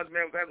 the bronze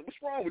man was asking, what's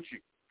wrong with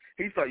you?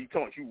 He started,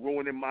 you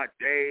ruining my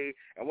day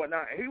and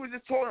whatnot. And he was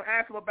just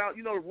asking about,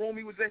 the room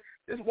he was in.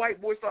 This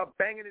white boy started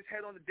banging his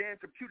head on the damn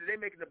computer. They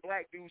making the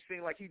black dude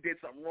seem like he did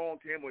something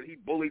wrong to him or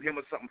he bullied him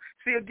or something.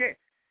 See, again,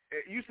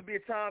 it used to be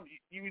a time,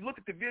 you look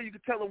at the video, you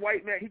could tell a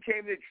white man, he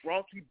came in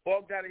drunk, he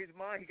bugged out of his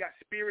mind, he got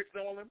spirits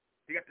on him,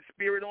 he got the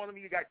spirit on him,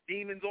 he got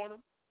demons on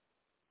him.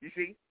 You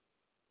see?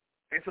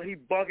 And so he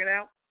bugging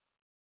out.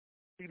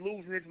 He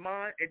losing his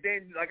mind. And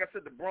then, like I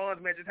said, the bronze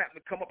man just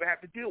happened to come up and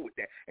have to deal with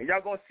that. And y'all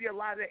going to see a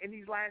lot of that in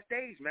these last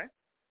days, man.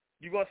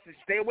 You're going to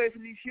stay away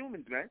from these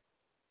humans, man.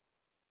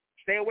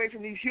 Stay away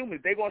from these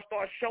humans. They're going to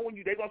start showing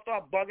you. They're going to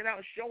start bugging out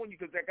and showing you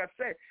because, like I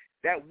said,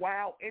 that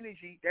wild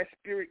energy, that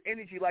spirit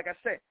energy, like I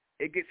said,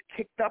 it gets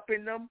kicked up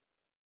in them.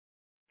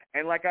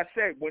 And like I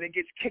said, when it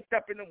gets kicked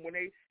up in them, when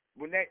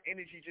that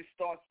energy just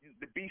starts,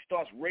 the beast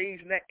starts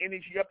raising that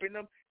energy up in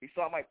them, he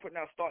start putting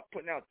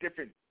out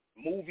different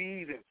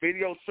movies and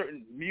videos,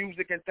 certain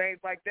music and things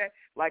like that,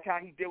 like how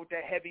he did with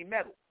that heavy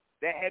metal.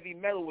 That heavy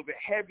metal was a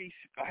heavy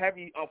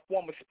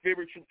form of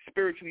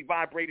spiritually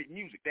vibrated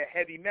music, that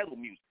heavy metal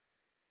music.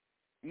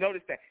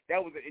 Notice that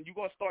was it, and you're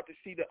gonna start to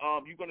see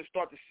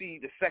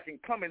the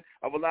second coming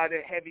of a lot of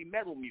that heavy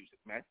metal music,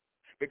 man.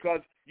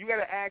 Because you got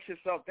to ask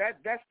yourself, that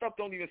stuff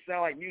don't even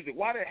sound like music.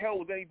 Why the hell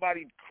was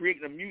anybody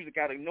creating the music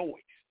out of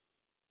noise?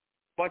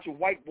 Bunch of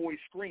white boys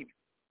screaming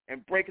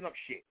and breaking up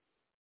shit.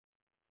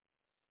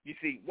 You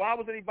see, why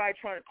was anybody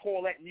trying to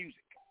call that music?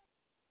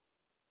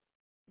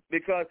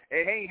 Because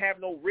it ain't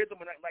have no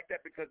rhythm or nothing like that,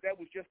 because that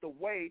was just a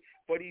way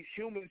for these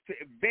humans to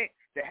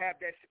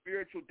have that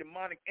spiritual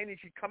demonic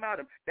energy come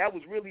out of them. That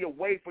was really a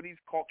way for these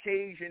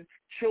Caucasian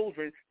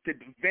children to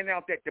vent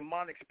out that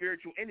demonic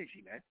spiritual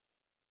energy, man.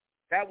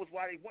 That was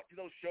why they went to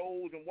those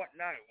shows and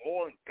whatnot,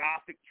 all in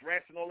gothic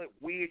dress and all that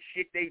weird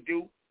shit they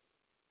do.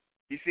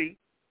 You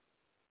see,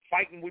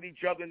 fighting with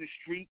each other in the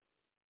street,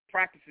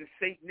 practicing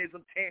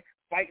Satanism,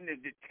 fighting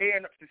and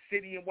tearing up the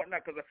city and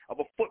whatnot because of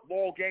a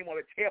football game or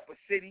a tear up a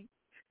city.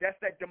 That's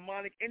that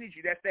demonic energy.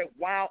 That's that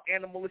wild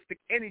animalistic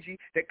energy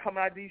that come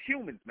out of these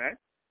humans, man.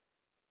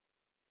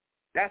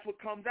 That's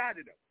what comes out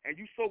of them. And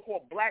you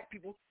so-called black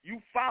people, you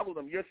follow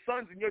them. Your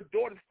sons and your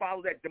daughters follow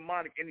that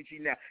demonic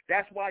energy now.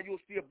 That's why you'll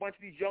see a bunch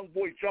of these young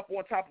boys jump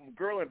on top of a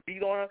girl and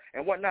beat on her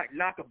and whatnot,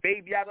 knock a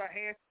baby out of her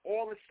hand.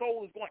 All his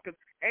soul is going. Because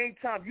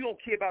anytime you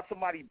don't care about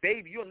somebody's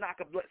baby, you'll knock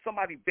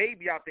somebody's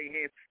baby out their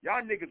hands.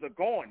 Y'all niggas are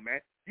gone,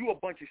 man. You a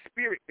bunch of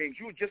spirit things.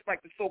 You are just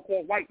like the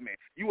so-called white man.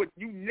 You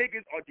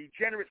niggas are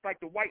degenerates like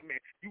the white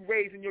man. You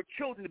raising your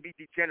children to be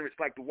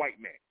degenerates like the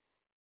white man.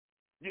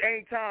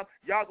 Anytime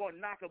y'all gonna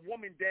knock a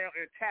woman down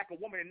and attack a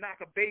woman and knock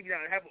a baby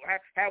down and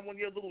have one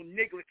of your little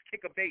nigglets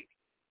kick a baby.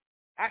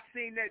 I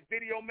seen that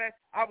video, man.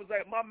 I was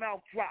like, my mouth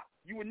dropped.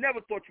 You would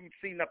never thought you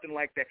would see nothing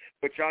like that.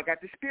 But y'all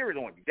got the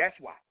spirit on you. That's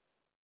why.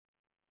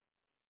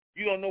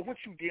 You don't know what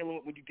you dealing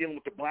with when you're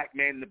dealing with the black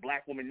man and the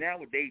black woman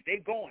nowadays.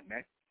 They gone,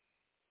 man.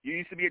 You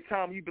used to be a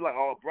time you'd be like,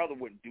 oh, brother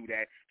wouldn't do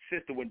that.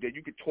 Sister wouldn't do that.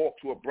 You could talk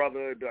to a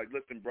brother, be like,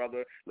 listen,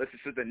 brother, listen,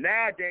 sister.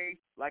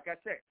 Nowadays, like I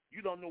said,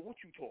 you don't know what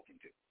you're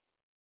talking to.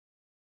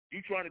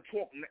 You trying to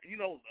talk,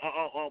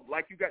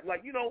 like you got,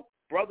 like,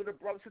 brother to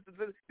brother, sister to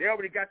sister. They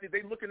already got this.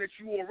 They looking at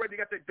you already.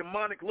 Got that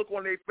demonic look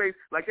on their face,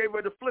 like they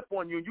ready to flip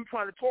on you, and you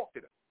trying to talk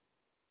to them.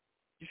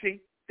 You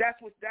see,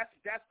 that's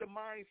the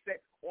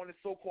mindset on the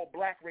so-called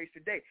black race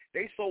today.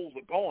 They souls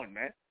are gone,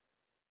 man.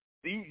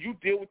 You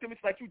deal with them.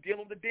 It's like you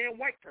dealing with a damn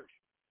white person.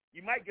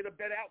 You might get a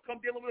better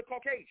outcome dealing with a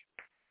Caucasian.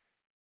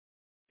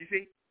 You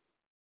see,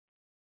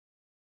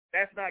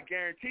 that's not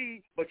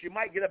guaranteed, but you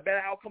might get a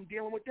better outcome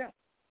dealing with them.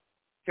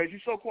 Because you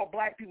so-called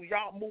black people,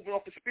 y'all moving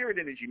off the spirit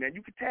energy, man.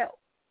 You can tell.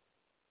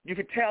 You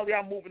can tell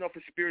y'all moving off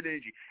the spirit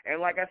energy.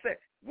 And like I said,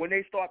 when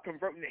they start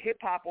converting the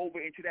hip-hop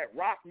over into that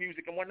rock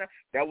music and whatnot,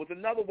 that was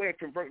another way of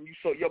converting you,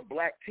 so your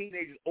black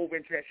teenagers over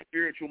into that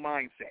spiritual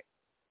mindset.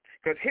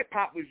 Because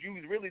hip-hop was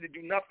used really to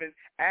do nothing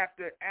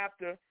after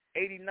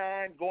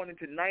 89, going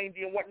into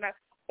 90 and whatnot.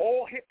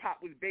 All hip-hop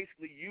was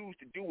basically used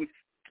to do was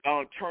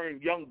turn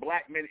young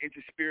black men into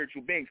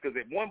spiritual beings. Because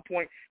at one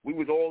point, we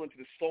was all into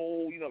the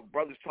soul,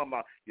 brothers talking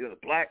about, the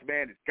black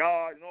man is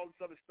God and all this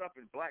other stuff,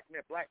 and black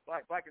men, black,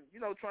 and,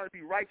 trying to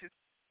be righteous.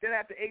 Then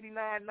after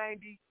 89,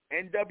 90,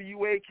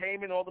 NWA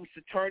came in, all them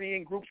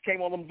Saturnian groups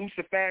came, all them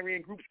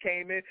Luciferian groups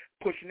came in,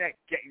 pushing that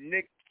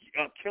Nick,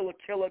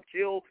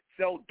 kill,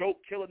 sell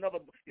dope, kill another,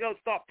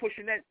 start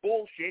pushing that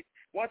bullshit.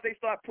 Once they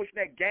start pushing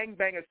that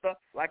gangbanger stuff,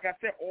 like I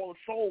said, all the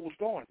soul was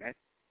gone, man.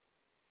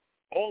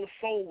 All the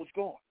soul was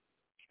gone.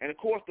 And, of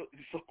course, the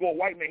so-called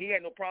white man, he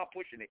had no problem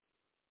pushing it.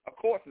 Of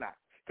course not,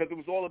 because it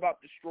was all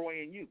about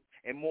destroying you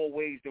in more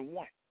ways than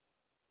one.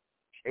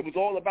 It was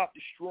all about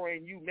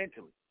destroying you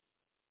mentally.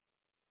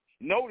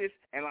 Notice,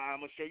 and I'm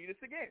going to show you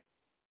this again.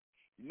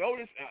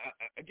 Notice,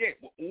 again,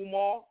 with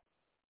Umar,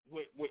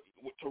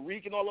 with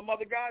Tariq and all them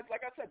other guys,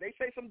 like I said, they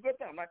say some good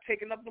things. I'm not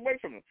taking nothing away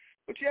from them.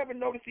 But you ever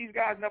notice these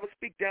guys never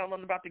speak down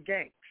nothing about the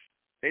gangs?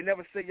 They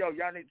never say, y'all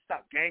need to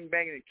stop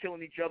gangbanging and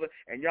killing each other,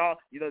 and y'all,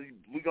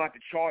 we're going to have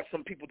to charge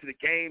some people to the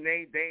game.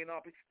 They ain't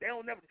all.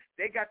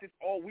 They got this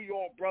we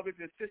all brothers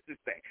and sisters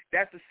thing.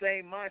 That's the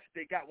same mindset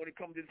they got when it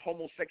comes to this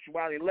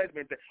homosexuality and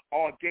lesbian thing,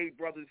 all gay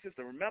brothers and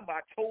sisters. Remember,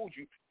 I told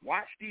you,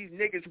 watch these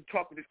niggas who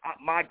talk with this, our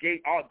gay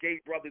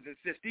brothers and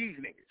sisters, these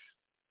niggas.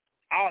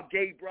 Our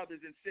gay brothers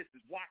and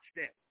sisters, watch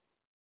them.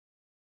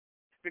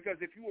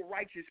 Because if you are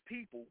righteous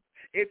people,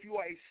 if you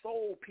are a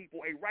soul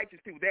people, a righteous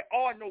people, there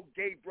are no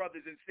gay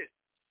brothers and sisters.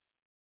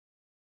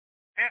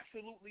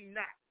 Absolutely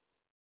not.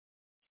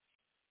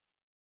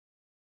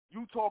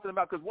 You talking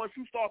about, because once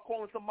you start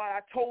calling somebody,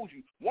 I told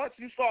you, once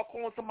you start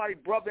calling somebody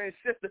brother and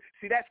sister,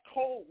 see, that's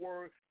code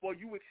word for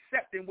you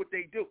accepting what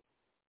they do.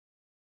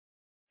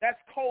 That's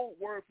code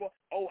word for,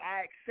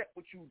 I accept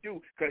what you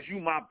do because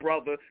you my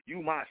brother,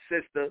 you my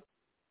sister.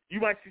 You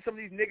might see some of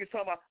these niggas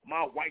talking about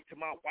my white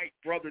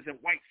brothers and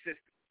white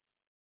sisters.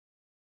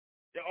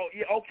 Oh,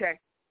 yeah, okay.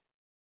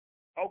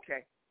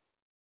 Okay.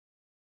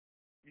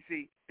 You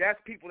see,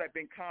 that's people that have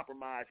been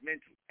compromised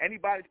mentally.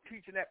 Anybody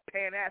preaching that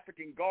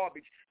Pan-African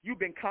garbage, you've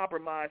been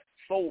compromised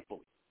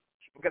soulfully.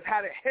 Because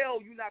how the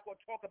hell you not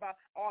going to talk about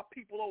our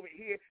people over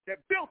here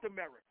that built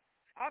America?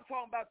 I'm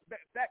talking about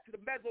back to the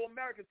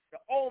Mesoamericans,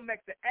 the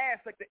Olmecs, the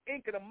Aztecs, the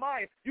Inca, the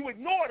Mayans. You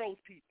ignore those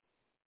people.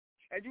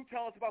 And you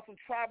tell us about some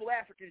tribal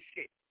African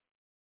shit.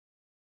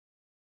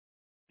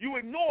 You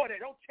ignore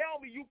that. Don't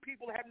tell me you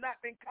people have not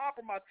been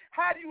compromised.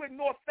 How do you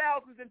ignore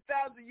thousands and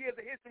thousands of years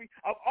of history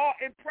of our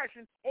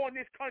impression on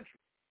this country?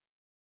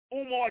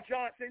 Umar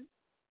Johnson,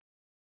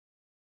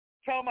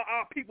 telling me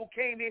our people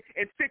came in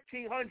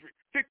 1500,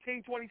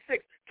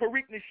 1526.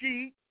 Tariq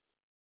Nasheed,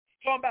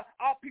 talking about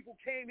our people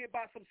came here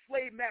by some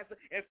slave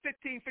master in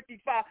 1555.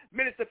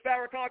 Minister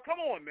Farrakhan, come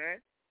on, man.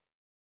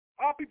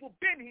 Our people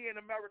been here in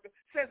America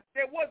since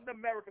there wasn't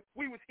America.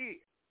 We was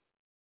here.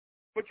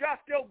 But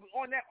y'all still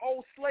on that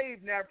old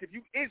slave narrative.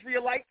 You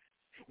Israelites,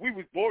 we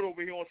was brought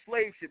over here on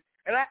slave ship.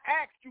 And I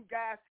asked you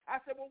guys, I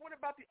said, well, what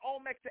about the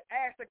Olmecs, the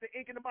Aztecs, the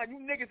Inca, the Mayan? You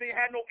niggas ain't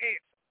had no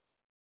answer.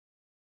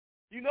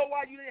 You know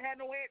why you didn't have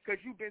no answer?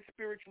 Because you've been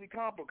spiritually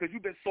compromised, because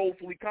you've been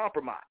soulfully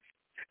compromised.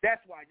 That's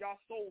why y'all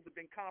souls have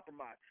been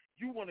compromised.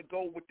 You want to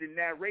go with the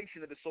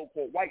narration of the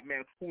so-called white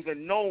man who's a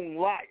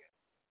known liar.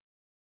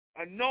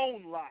 A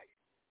known liar.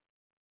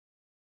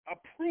 A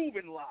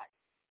proven liar.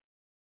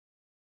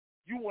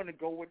 You want to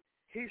go with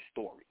his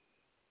story,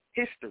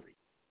 history.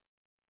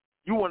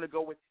 You want to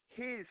go with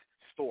his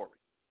story.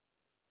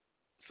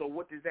 So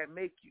what does that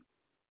make you?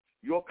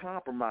 You're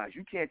compromised.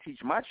 You can't teach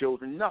my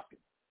children nothing.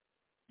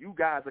 You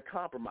guys are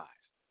compromised.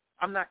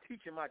 I'm not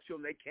teaching my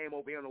children they came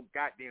over here on no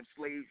goddamn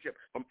slave ship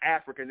from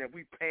Africa and that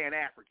we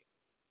Pan-African.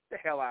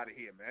 Get the hell out of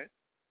here, man.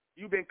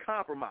 You've been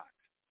compromised.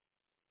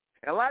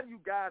 And a lot of you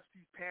guys,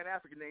 these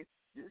Pan-African names,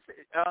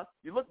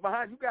 you look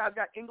behind, you guys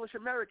got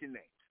English-American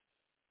names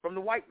from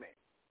the white man.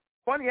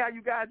 Funny how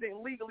you guys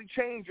didn't legally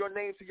change your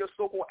names to your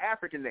so-called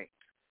African names.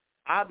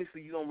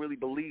 Obviously, you don't really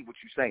believe what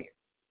you're saying.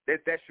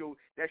 That's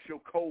your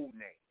code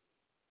name.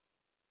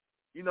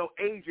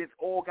 Agents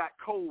all got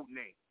code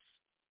names.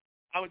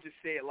 I would just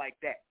say it like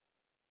that.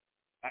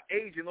 An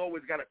agent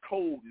always got a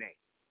code name.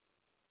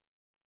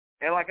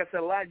 And like I said,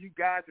 a lot of you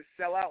guys that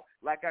sell out,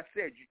 like I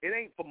said, it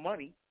ain't for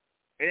money.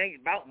 It ain't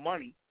about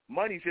money.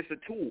 Money's just a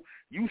tool.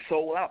 You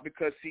sold out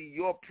because, see,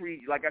 you're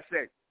like I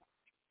said,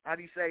 how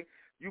do you say?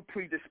 You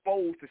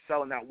predisposed to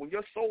selling out. When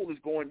your soul is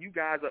going, you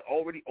guys are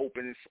already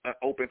open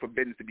for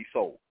business to be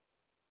sold.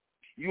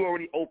 You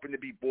already open to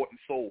be bought and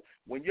sold.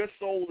 When your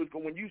soul is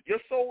going, your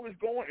soul is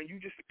going, and you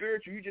just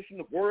spiritual, you just in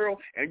the world,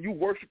 and you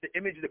worship the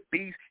image of the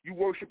beast, you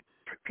worship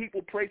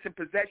people, place, and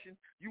possession,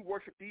 you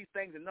worship these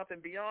things and nothing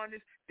beyond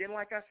this, then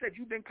like I said,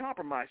 you've been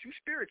compromised. You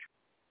spiritual.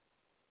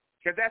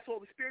 Because that's all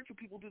the spiritual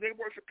people do. They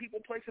worship people,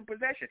 place, and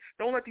possession.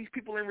 Don't let these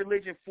people in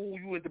religion fool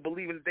you into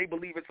believing that they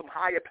believe in some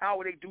higher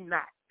power. They do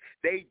not.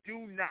 They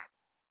do not.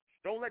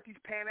 Don't let these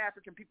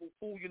Pan-African people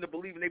fool you into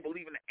believing they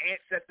believe in the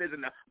ancestors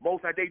and the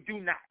Most High. They do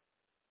not.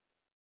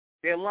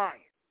 They're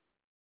lying.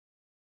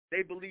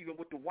 They believe in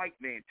what the white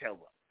man tells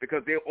them,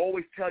 because they'll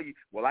always tell you,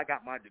 well, I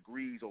got my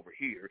degrees over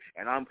here,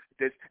 and I'm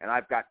this, and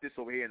I've got this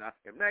over here, and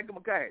man, go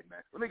ahead,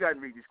 man. Let me go ahead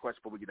and read these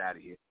questions before we get out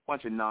of here.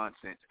 Bunch of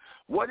nonsense.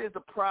 What is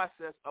the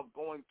process of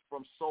going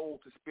from soul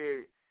to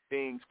spirit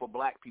beings for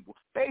black people?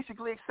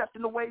 Basically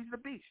accepting the ways of the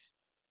beast.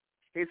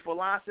 His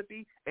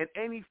philosophy in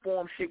any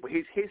form, shape,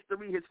 his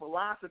history, his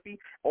philosophy,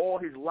 all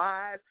his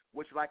lies,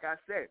 which, like I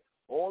said,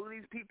 all of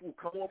these people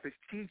who come off as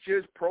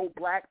teachers,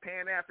 pro-black,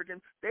 Pan-African,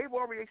 they've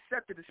already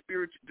accepted the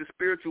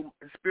spiritual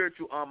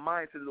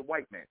mindset of the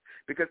white man,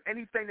 because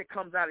anything that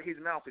comes out of his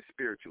mouth is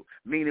spiritual,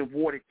 meaning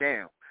watered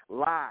down,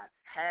 lies,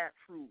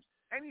 half-truths.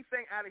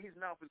 Anything out of his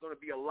mouth is going to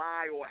be a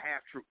lie or a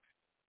half-truth.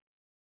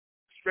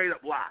 Straight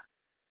up lie.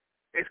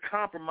 It's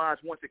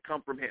compromised once it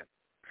comes from him.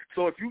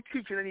 So if you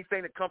teaching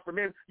anything that comes from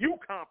him, you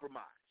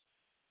compromise.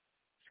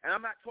 And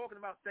I'm not talking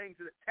about things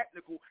that are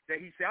technical that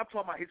he said. I'm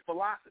talking about his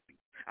philosophy.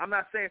 I'm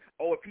not saying,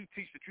 oh, if he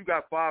teaches that you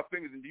got 5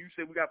 fingers and you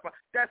say we got 5,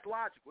 that's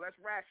logical. That's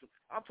rational.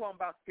 I'm talking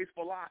about his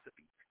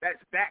philosophy.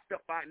 That's backed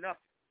up by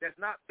nothing. That's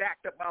not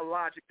backed up by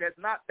logic. That's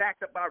not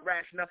backed up by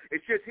rationale.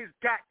 It's just his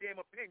goddamn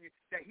opinion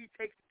that he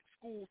takes to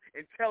schools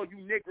and tell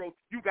you Negroes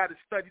you got to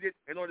study this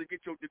in order to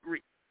get your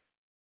degree.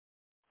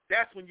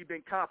 That's when you've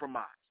been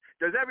compromised.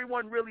 Does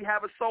everyone really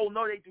have a soul?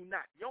 No, they do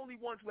not. The only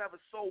ones who have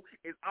a soul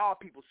is our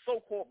people,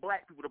 so-called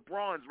black people, the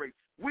bronze race.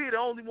 We're the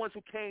only ones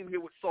who came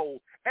here with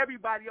souls.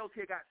 Everybody else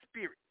here got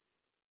spirit.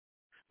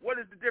 What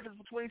is the difference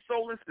between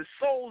soul and spirit? The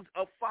soul is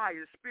of fire.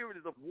 The spirit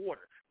is of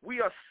water.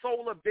 We are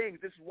solar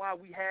beings. This is why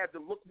we have the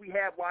look we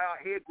have, why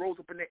our hair grows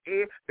up in the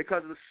air,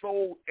 because of the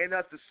soul in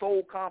us, the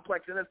soul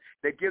complex in us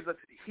that gives us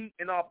heat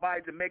in our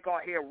body to make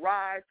our hair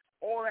rise.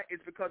 All that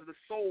is because of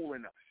the soul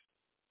in us.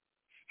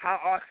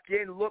 How our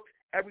skin looks,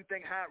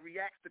 everything, how it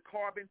reacts to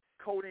carbon,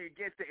 coating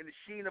against it, and the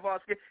sheen of our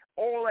skin,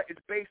 all that is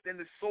based in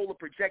the solar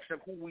projection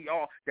of who we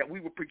are, that we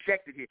were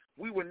projected here.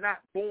 We were not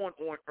born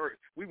on Earth.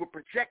 We were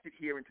projected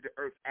here into the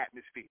Earth's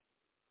atmosphere.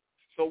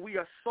 So we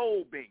are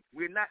soul beings.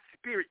 We're not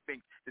spirit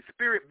beings. The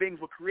spirit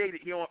beings were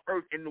created here on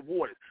Earth in the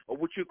waters, or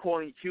what you're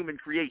calling human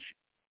creation,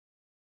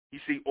 you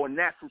see, or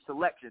natural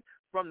selection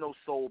from those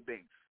soul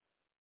beings.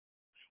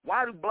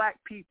 Why do black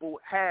people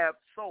have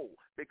soul?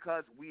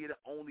 Because we are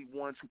the only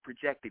ones who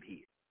projected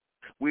here.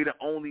 We're the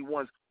only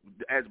ones,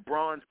 as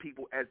bronze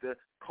people, as the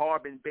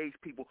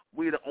carbon-based people,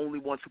 we're the only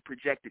ones who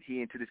projected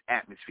here into this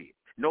atmosphere.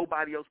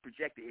 Nobody else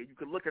projected here. You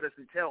can look at us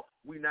and tell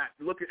we're not.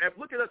 Look at us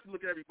and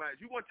look at everybody.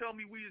 You want to tell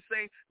me we the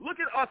same? Look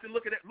at us and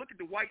look at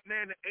the white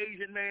man, the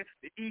Asian man,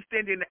 the East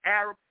Indian, the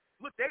Arab.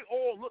 Look, they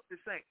all look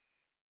the same,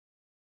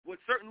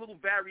 with certain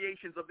little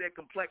variations of their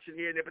complexion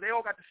here and there, but they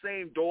all got the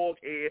same dog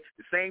hair,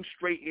 the same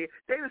straight hair.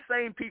 They the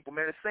same people,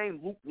 man, the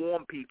same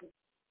lukewarm people.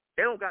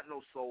 They don't got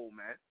no soul,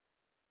 man.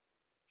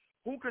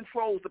 Who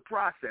controls the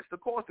process?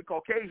 Of course, the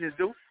Caucasians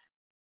do.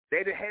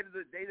 They're the head of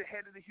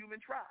the human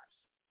tribes.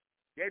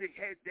 They're the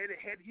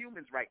head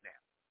humans right now.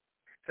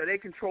 So they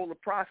control the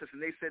process,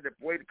 and they said the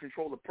way to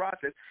control the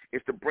process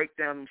is to break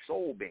down them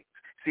soul beings.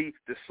 See,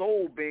 the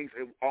soul beings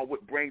are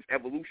what brings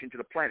evolution to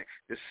the planet.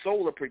 The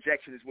solar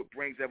projection is what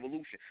brings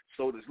evolution.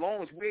 So as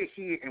long as we're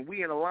here and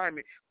we're in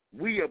alignment,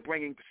 we are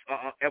bringing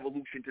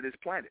evolution to this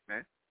planet,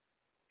 man.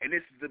 And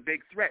this is the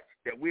big threat,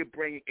 that we're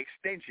bringing an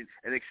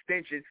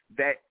extension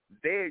that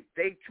they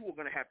too are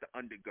going to have to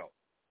undergo.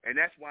 And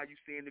that's why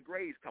you're seeing the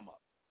grays come up,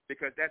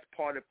 because that's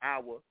part of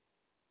our,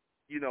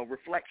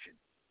 reflection.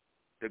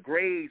 The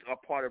grays are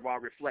part of our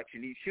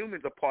reflection. These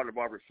humans are part of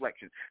our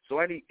reflection. So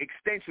any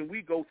extension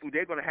we go through,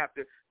 they're going to have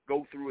to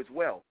go through as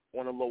well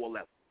on a lower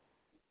level.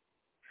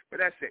 But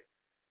that's it.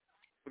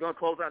 We're going to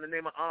close out in the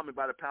name of Amen,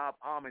 by the power of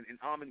Amen. And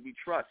Amen we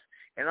trust.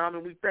 And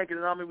Amen we thank it.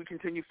 And Amen we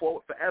continue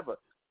forward forever.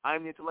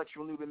 I'm the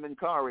intellectual NUBEN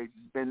MENKARAYZZ.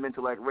 This has been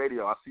MENTELLECT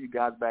Radio. I'll see you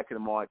guys back in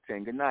tomorrow at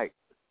 10. Good night.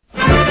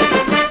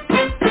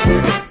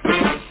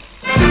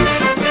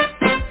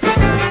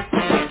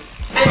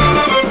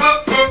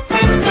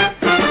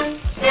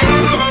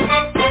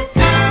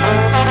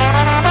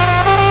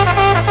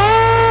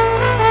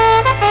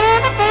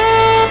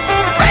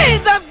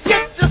 Raise up,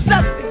 get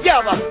yourself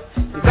together.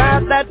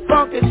 Drive that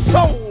funky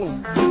soul.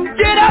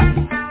 Get up,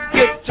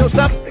 get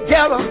yourself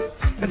together.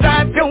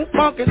 Drive your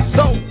funky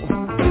soul.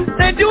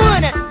 They're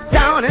doing it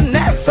down in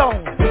that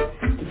song.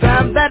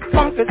 Drive that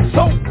funky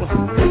soul.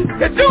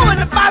 They're doing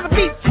it by the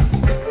beach.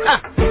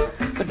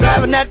 They're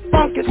driving that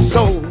funky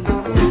soul.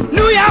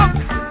 York,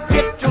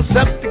 get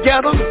yourself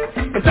together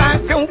and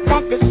drive your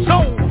funky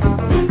soul.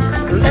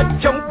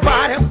 Let your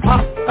body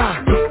pop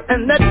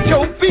and let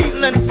your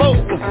feeling flow.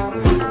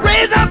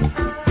 Raise up,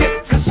 get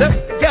yourself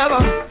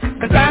together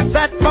and drive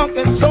that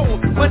funky soul.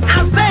 When I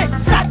say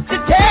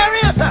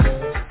Sagittarius,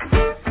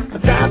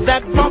 drive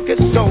that funky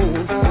soul.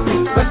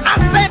 When I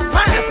say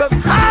Pisces,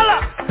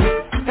 holler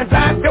and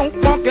drive your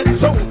funky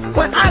soul.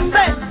 When I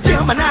say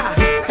Gemini,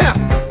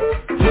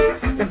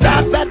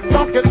 drive that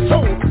funky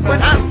soul.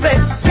 When I say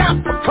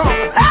Capricorn,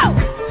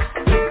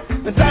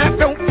 drive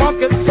your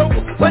funky soul.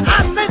 When I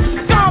say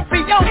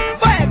Scorpio,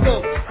 Virgo,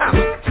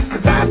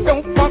 drive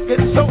your funky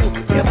soul.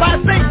 If I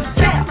say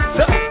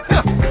Cancer,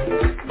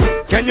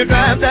 can you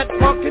drive that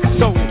funky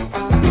soul?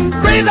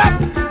 Raise up,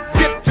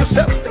 get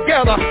yourself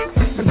together,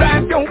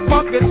 drive your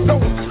funky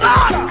soul.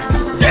 Slaughter,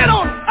 get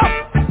on up,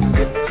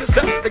 get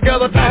yourself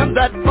together, drive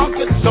that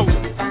funky soul.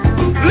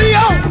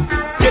 Leo,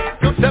 get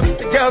yourself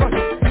together,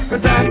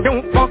 drive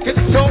your funky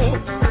soul.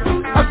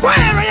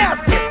 Aquarius,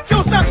 get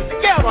yourself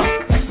together,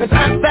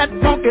 drive that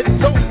funky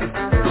soul.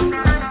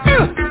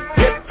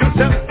 Get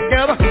yourself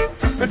together,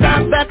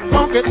 drive that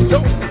funky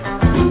soul.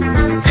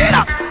 Get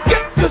up,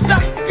 get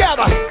yourself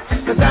together,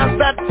 drive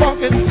that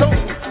funky soul.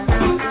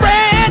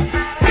 Fred,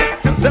 get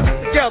yourself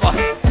together,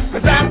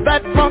 drive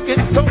that funky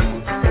soul.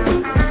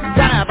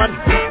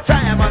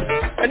 Simon,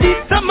 I need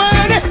some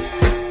money.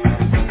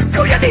 Do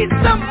you need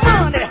some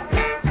money?